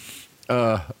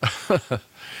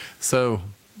 So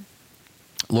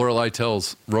Lorelai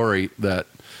tells Rory that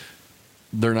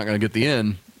they're not going to get the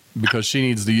inn because she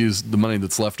needs to use the money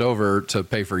that's left over to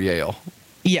pay for Yale.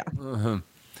 Yeah.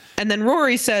 And then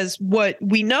Rory says what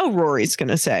we know Rory's going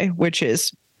to say, which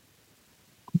is,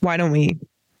 why don't we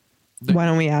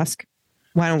ask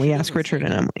Richard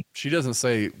and Emily? She doesn't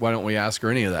say, why don't we ask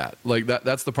her any of that? Like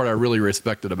that's the part I really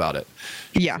respected about it.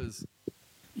 She says,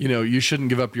 you shouldn't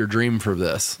give up your dream for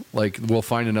this. Like, we'll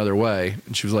find another way.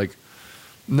 And she was like,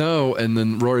 no. And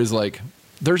then Rory's like,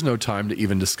 there's no time to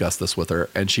even discuss this with her.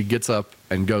 And she gets up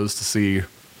and goes to see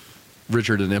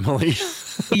Richard and Emily.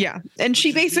 Yeah. And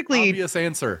she basically, obvious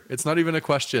answer. It's not even a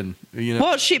question,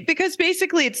 Well, because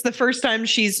basically it's the first time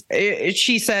she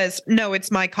says, no,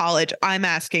 it's my college. I'm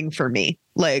asking for me.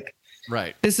 Like,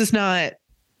 right. This is not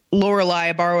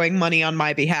Lorelai borrowing money on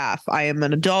my behalf. I am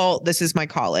an adult. This is my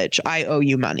college. I owe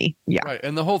you money. Yeah. Right.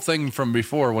 And the whole thing from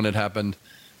before when it happened,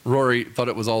 Rory thought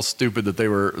it was all stupid that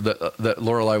that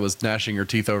Lorelai was gnashing her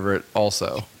teeth over it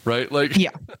also. Right. Like, yeah.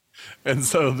 And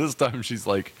so this time she's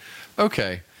like,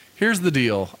 okay, here's the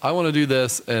deal. I want to do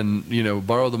this and,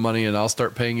 borrow the money and I'll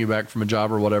start paying you back from a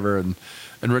job or whatever. And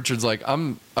Richard's like,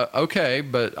 I'm okay,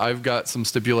 but I've got some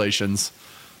stipulations.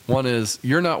 One is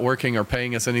you're not working or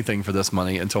paying us anything for this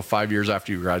money until 5 years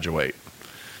after you graduate.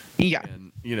 Yeah.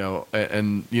 And,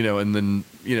 and then,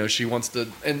 she wants to,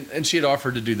 and she had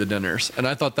offered to do the dinners. And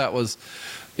I thought it was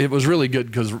really good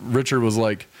because Richard was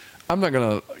like, I'm not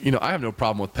going to, I have no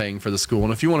problem with paying for the school.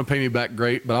 And if you want to pay me back,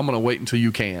 great, but I'm going to wait until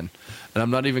you can. And I'm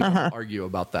not even going to argue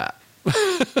about that.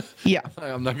 Yeah.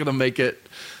 I'm not going to make it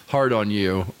hard on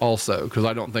you also, because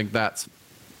I don't think that's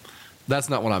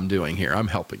not what I'm doing here. I'm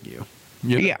helping you.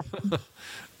 Yeah.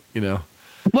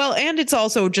 Well, and it's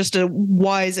also just a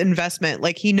wise investment.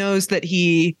 Like, he knows that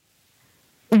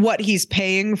what he's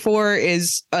paying for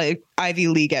is a Ivy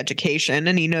League education.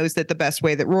 And he knows that the best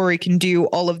way that Rory can do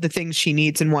all of the things she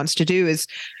needs and wants to do is,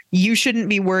 you shouldn't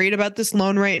be worried about this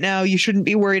loan right now. You shouldn't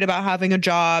be worried about having a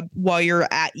job while you're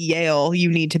at Yale.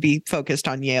 You need to be focused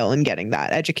on Yale and getting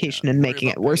that education and making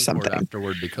it worth something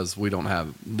afterward, because we don't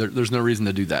have, there's no reason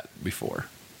to do that before,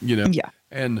 Yeah.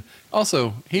 And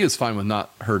also he is fine with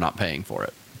her not paying for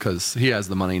it because he has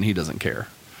the money and he doesn't care.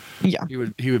 Yeah.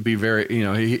 He would be very,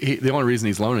 the only reason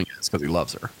he's loaning it is because he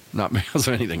loves her, not because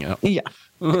of anything else. Yeah.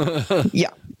 Yeah.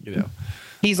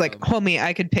 He's like, homie,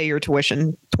 I could pay your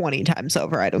tuition 20 times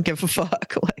over. I don't give a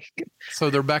fuck. Like, so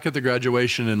they're back at the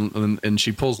graduation and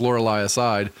she pulls Lorelai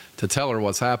aside to tell her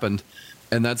what's happened.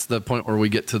 And that's the point where we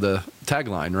get to the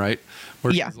tagline, right?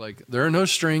 Where she's like, there are no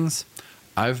strings.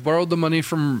 I've borrowed the money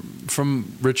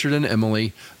from Richard and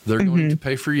Emily. They're going to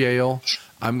pay for Yale.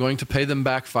 I'm going to pay them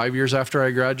back 5 years after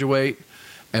I graduate.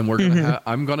 And we're going to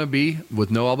I'm going to be, with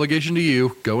no obligation to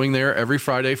you, going there every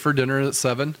Friday for dinner at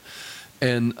 7.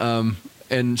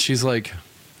 And she's like,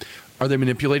 are they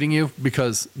manipulating you?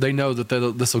 Because they know that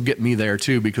this will get me there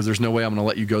too, because there's no way I'm going to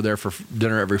let you go there for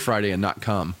dinner every Friday and not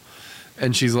come.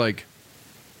 And she's like,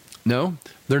 no,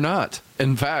 they're not.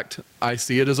 In fact, I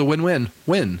see it as a win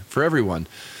for everyone.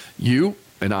 You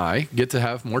and I get to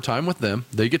have more time with them.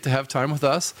 They get to have time with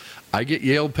us. I get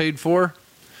Yale paid for,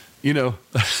 Yeah.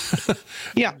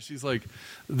 And she's like,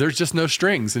 there's just no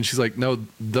strings. And she's like, no,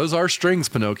 those are strings,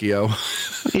 Pinocchio.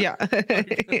 Yeah.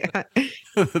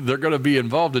 They're going to be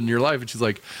involved in your life. And she's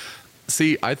like,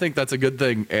 see, I think that's a good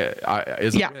thing.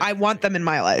 I want them in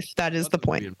my life. That is the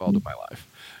point. Be involved in my life.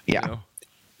 Yeah.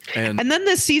 And then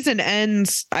this season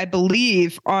ends, I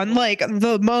believe, on like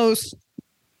the most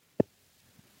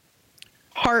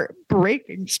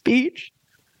heartbreaking speech.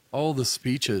 All the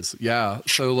speeches. Yeah.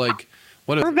 So like,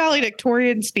 or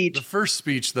valedictorian speech. The first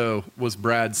speech though was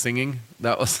Brad singing.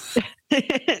 That was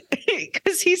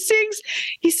because because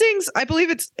he sings, I believe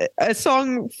it's a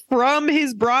song from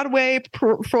his Broadway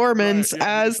performance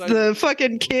as the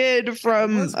fucking kid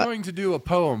from. I was going to do a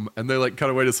poem, and they like cut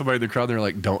away to somebody in the crowd, and they're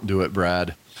like, "Don't do it, Brad."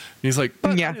 And he's like,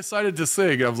 "But I decided to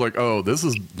sing." And I was like, "Oh, this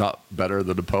is not better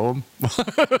than a poem."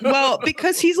 Well,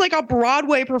 because he's like a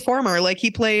Broadway performer, like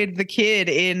he played the kid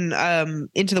in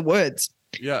Into the Woods.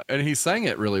 Yeah, and he sang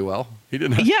it really well. He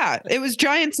didn't. Yeah, it was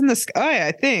Giants in the Sky,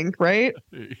 I think, right?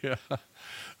 Yeah.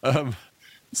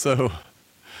 So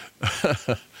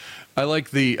I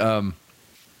like the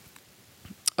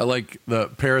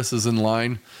Paris is in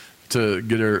line to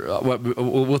get her.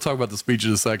 We'll talk about the speech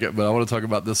in a second, but I want to talk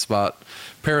about this spot.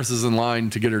 Paris is in line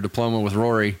to get her diploma with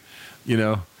Rory, you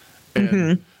know,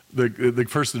 and the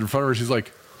person in front of her, she's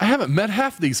like, "I haven't met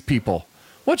half these people.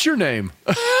 What's your name?"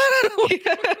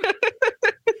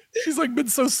 She's like been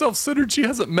so self-centered. She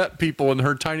hasn't met people in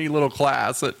her tiny little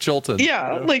class at Chilton.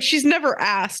 Yeah, like she's never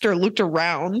asked or looked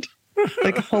around.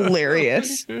 Like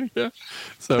hilarious. Yeah.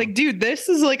 So like, dude, this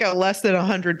is like a less than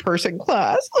 100-person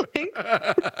class. Like,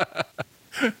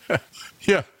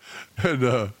 yeah,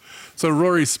 and so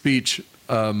Rory's speech.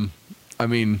 I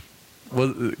mean,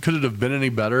 could it have been any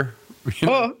better? You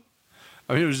know?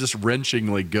 I mean, it was just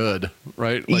wrenchingly good,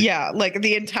 right? Like, yeah, like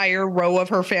the entire row of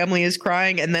her family is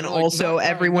crying, and then like, also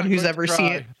everyone who's ever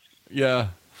seen it. Yeah.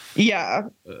 Yeah.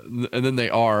 And then they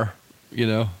are, you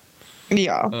know.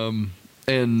 Yeah.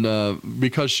 And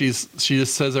because she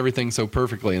just says everything so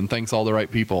perfectly and thanks all the right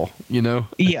people, you know.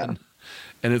 Yeah.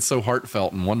 And it's so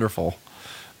heartfelt and wonderful.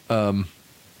 And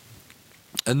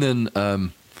then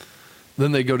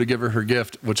they go to give her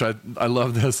gift, which I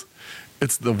love this.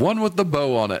 It's the one with the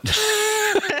bow on it.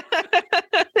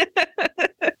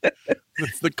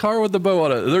 It's the car with the bow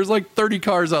on it. There's like 30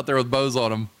 cars out there with bows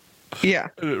on them. Yeah.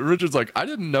 And Richard's like, I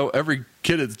didn't know every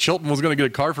kid at Chilton was going to get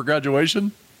a car for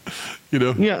graduation. You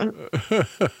know? Yeah.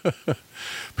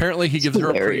 Apparently he gives her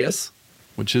a Prius,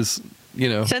 which is, you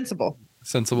know. Sensible.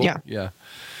 Yeah. Yeah.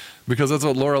 Because that's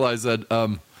what Lorelai said.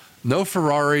 No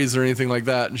Ferraris or anything like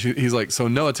that. And he's like, so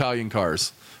no Italian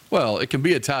cars. Well, it can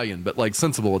be Italian, but like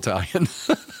sensible Italian.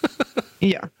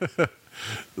 Yeah.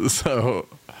 So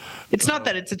it's not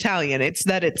that it's Italian, it's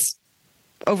that it's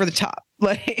over the top.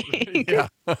 Like yeah.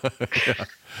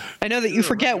 I know that you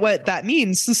forget what that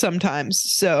means sometimes,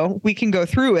 so we can go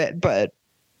through it, but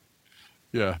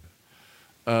yeah.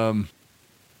 And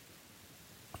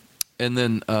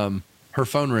then her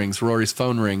phone rings, Rory's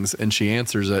phone rings, and she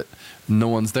answers it. No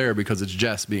one's there because it's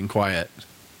Jess being quiet.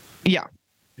 Yeah.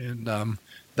 And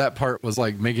that part was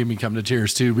like making me come to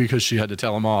tears too, because she had to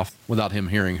tell him off without him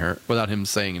hearing her, without him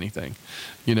saying anything,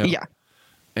 you know? Yeah.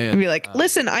 And be like,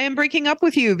 listen, I am breaking up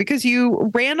with you because you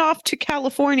ran off to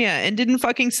California and didn't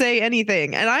fucking say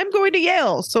anything. And I'm going to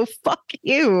Yale. So fuck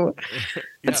you.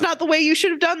 That's not the way you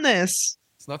should have done this.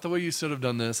 It's not the way you should have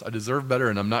done this. I deserve better.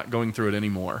 And I'm not going through it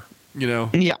anymore, you know?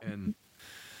 Yeah.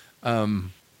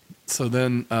 And so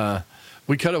then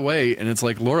we cut away and it's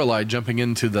like Lorelai jumping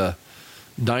into the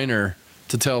diner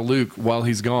to tell Luke while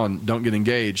he's gone, don't get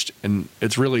engaged. And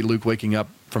it's really Luke waking up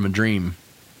from a dream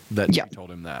that she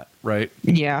told him that, right?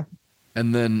 Yeah.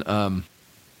 And then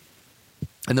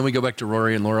we go back to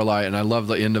Rory and Lorelai, and I love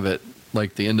the end of it,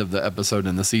 like the end of the episode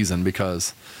in the season,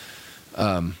 because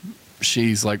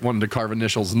she's like wanting to carve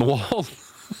initials in the wall.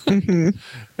 Mm-hmm.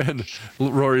 And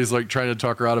Rory's like trying to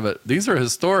talk her out of it. These are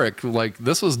historic. Like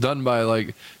this was done by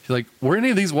were any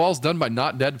of these walls done by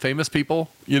not dead famous people?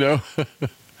 You know?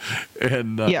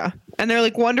 And yeah. And they're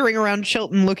like wandering around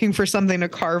Chilton looking for something to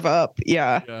carve up.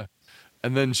 Yeah. Yeah.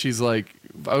 And then she's like,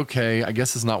 okay, I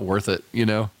guess it's not worth it, you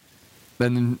know?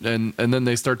 And then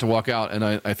they start to walk out, and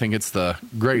I think it's the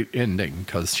great ending,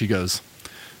 because she goes,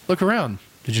 look around.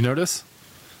 Did you notice?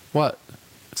 What?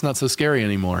 It's not so scary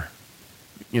anymore.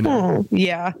 You know? Oh,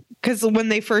 yeah. Because when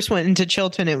they first went into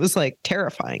Chilton, it was like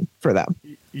terrifying for them.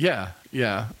 Yeah.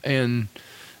 Yeah. And,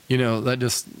 you know, that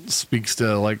just speaks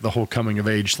to like the whole coming of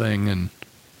age thing. And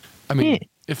I mean,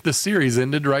 if the series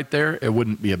ended right there, it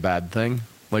wouldn't be a bad thing.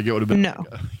 Like it would have been,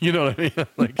 you know what I mean?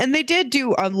 Like, and they did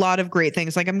do a lot of great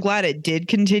things. Like I'm glad it did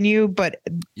continue, but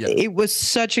it was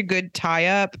such a good tie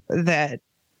up that.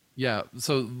 Yeah.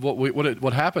 So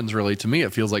what happens really to me,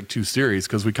 it feels like two series,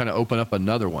 because we kind of open up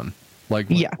another one, like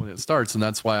when it starts. And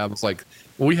that's why I was like,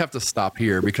 well, we have to stop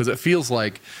here, because it feels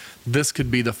like this could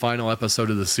be the final episode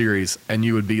of the series. And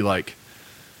you would be like,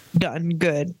 done.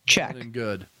 Good. Check. Done and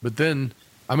good. But then,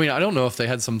 I mean, I don't know if they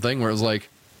had something where it was like,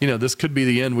 you know, this could be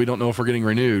the end. We don't know if we're getting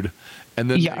renewed.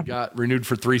 And then they got renewed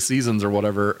for 3 seasons or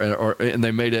whatever. And they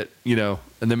made it, you know,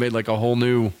 and they made like a whole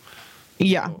new.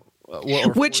 Yeah.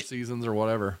 Or 4 seasons or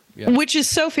whatever. Yeah. Which is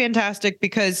so fantastic,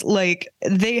 because like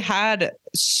they had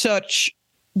such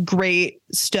great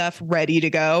stuff ready to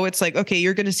go. It's like, okay,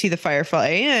 you're going to see the Firefly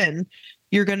and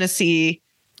you're going to see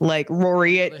like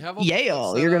Rory at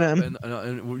Yale. You're going to,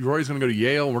 and Rory's going to go to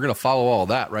Yale. We're going to follow all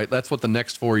that, right? That's what the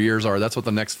next 4 years are. That's what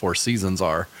the next 4 seasons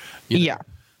are. You know? Yeah.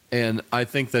 And I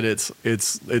think that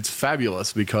it's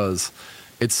fabulous because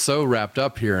it's so wrapped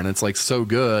up here and it's like so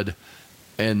good.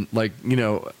 And like, you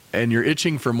know, and you're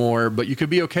itching for more, but you could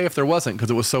be okay if there wasn't because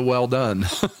it was so well done.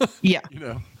 Yeah.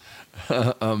 You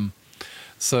know?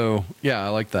 So yeah, I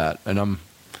like that. And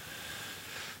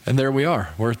there we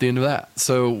are. We're at the end of that.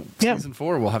 So season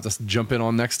 4, we'll have to jump in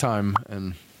on next time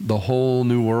and the whole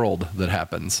new world that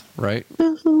happens, right?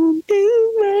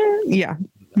 Yeah.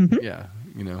 Mm-hmm. Yeah.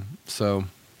 You know, so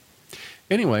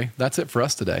anyway, that's it for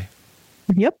us today.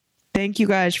 Yep. Thank you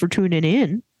guys for tuning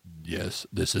in. Yes,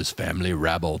 this is Family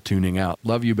Rabble tuning out.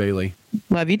 Love you, Bailey.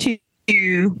 Love you too.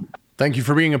 Thank you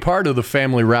for being a part of the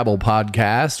Family Rabble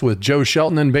podcast with Joe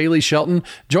Shelton and Bailey Shelton.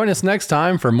 Join us next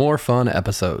time for more fun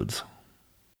episodes.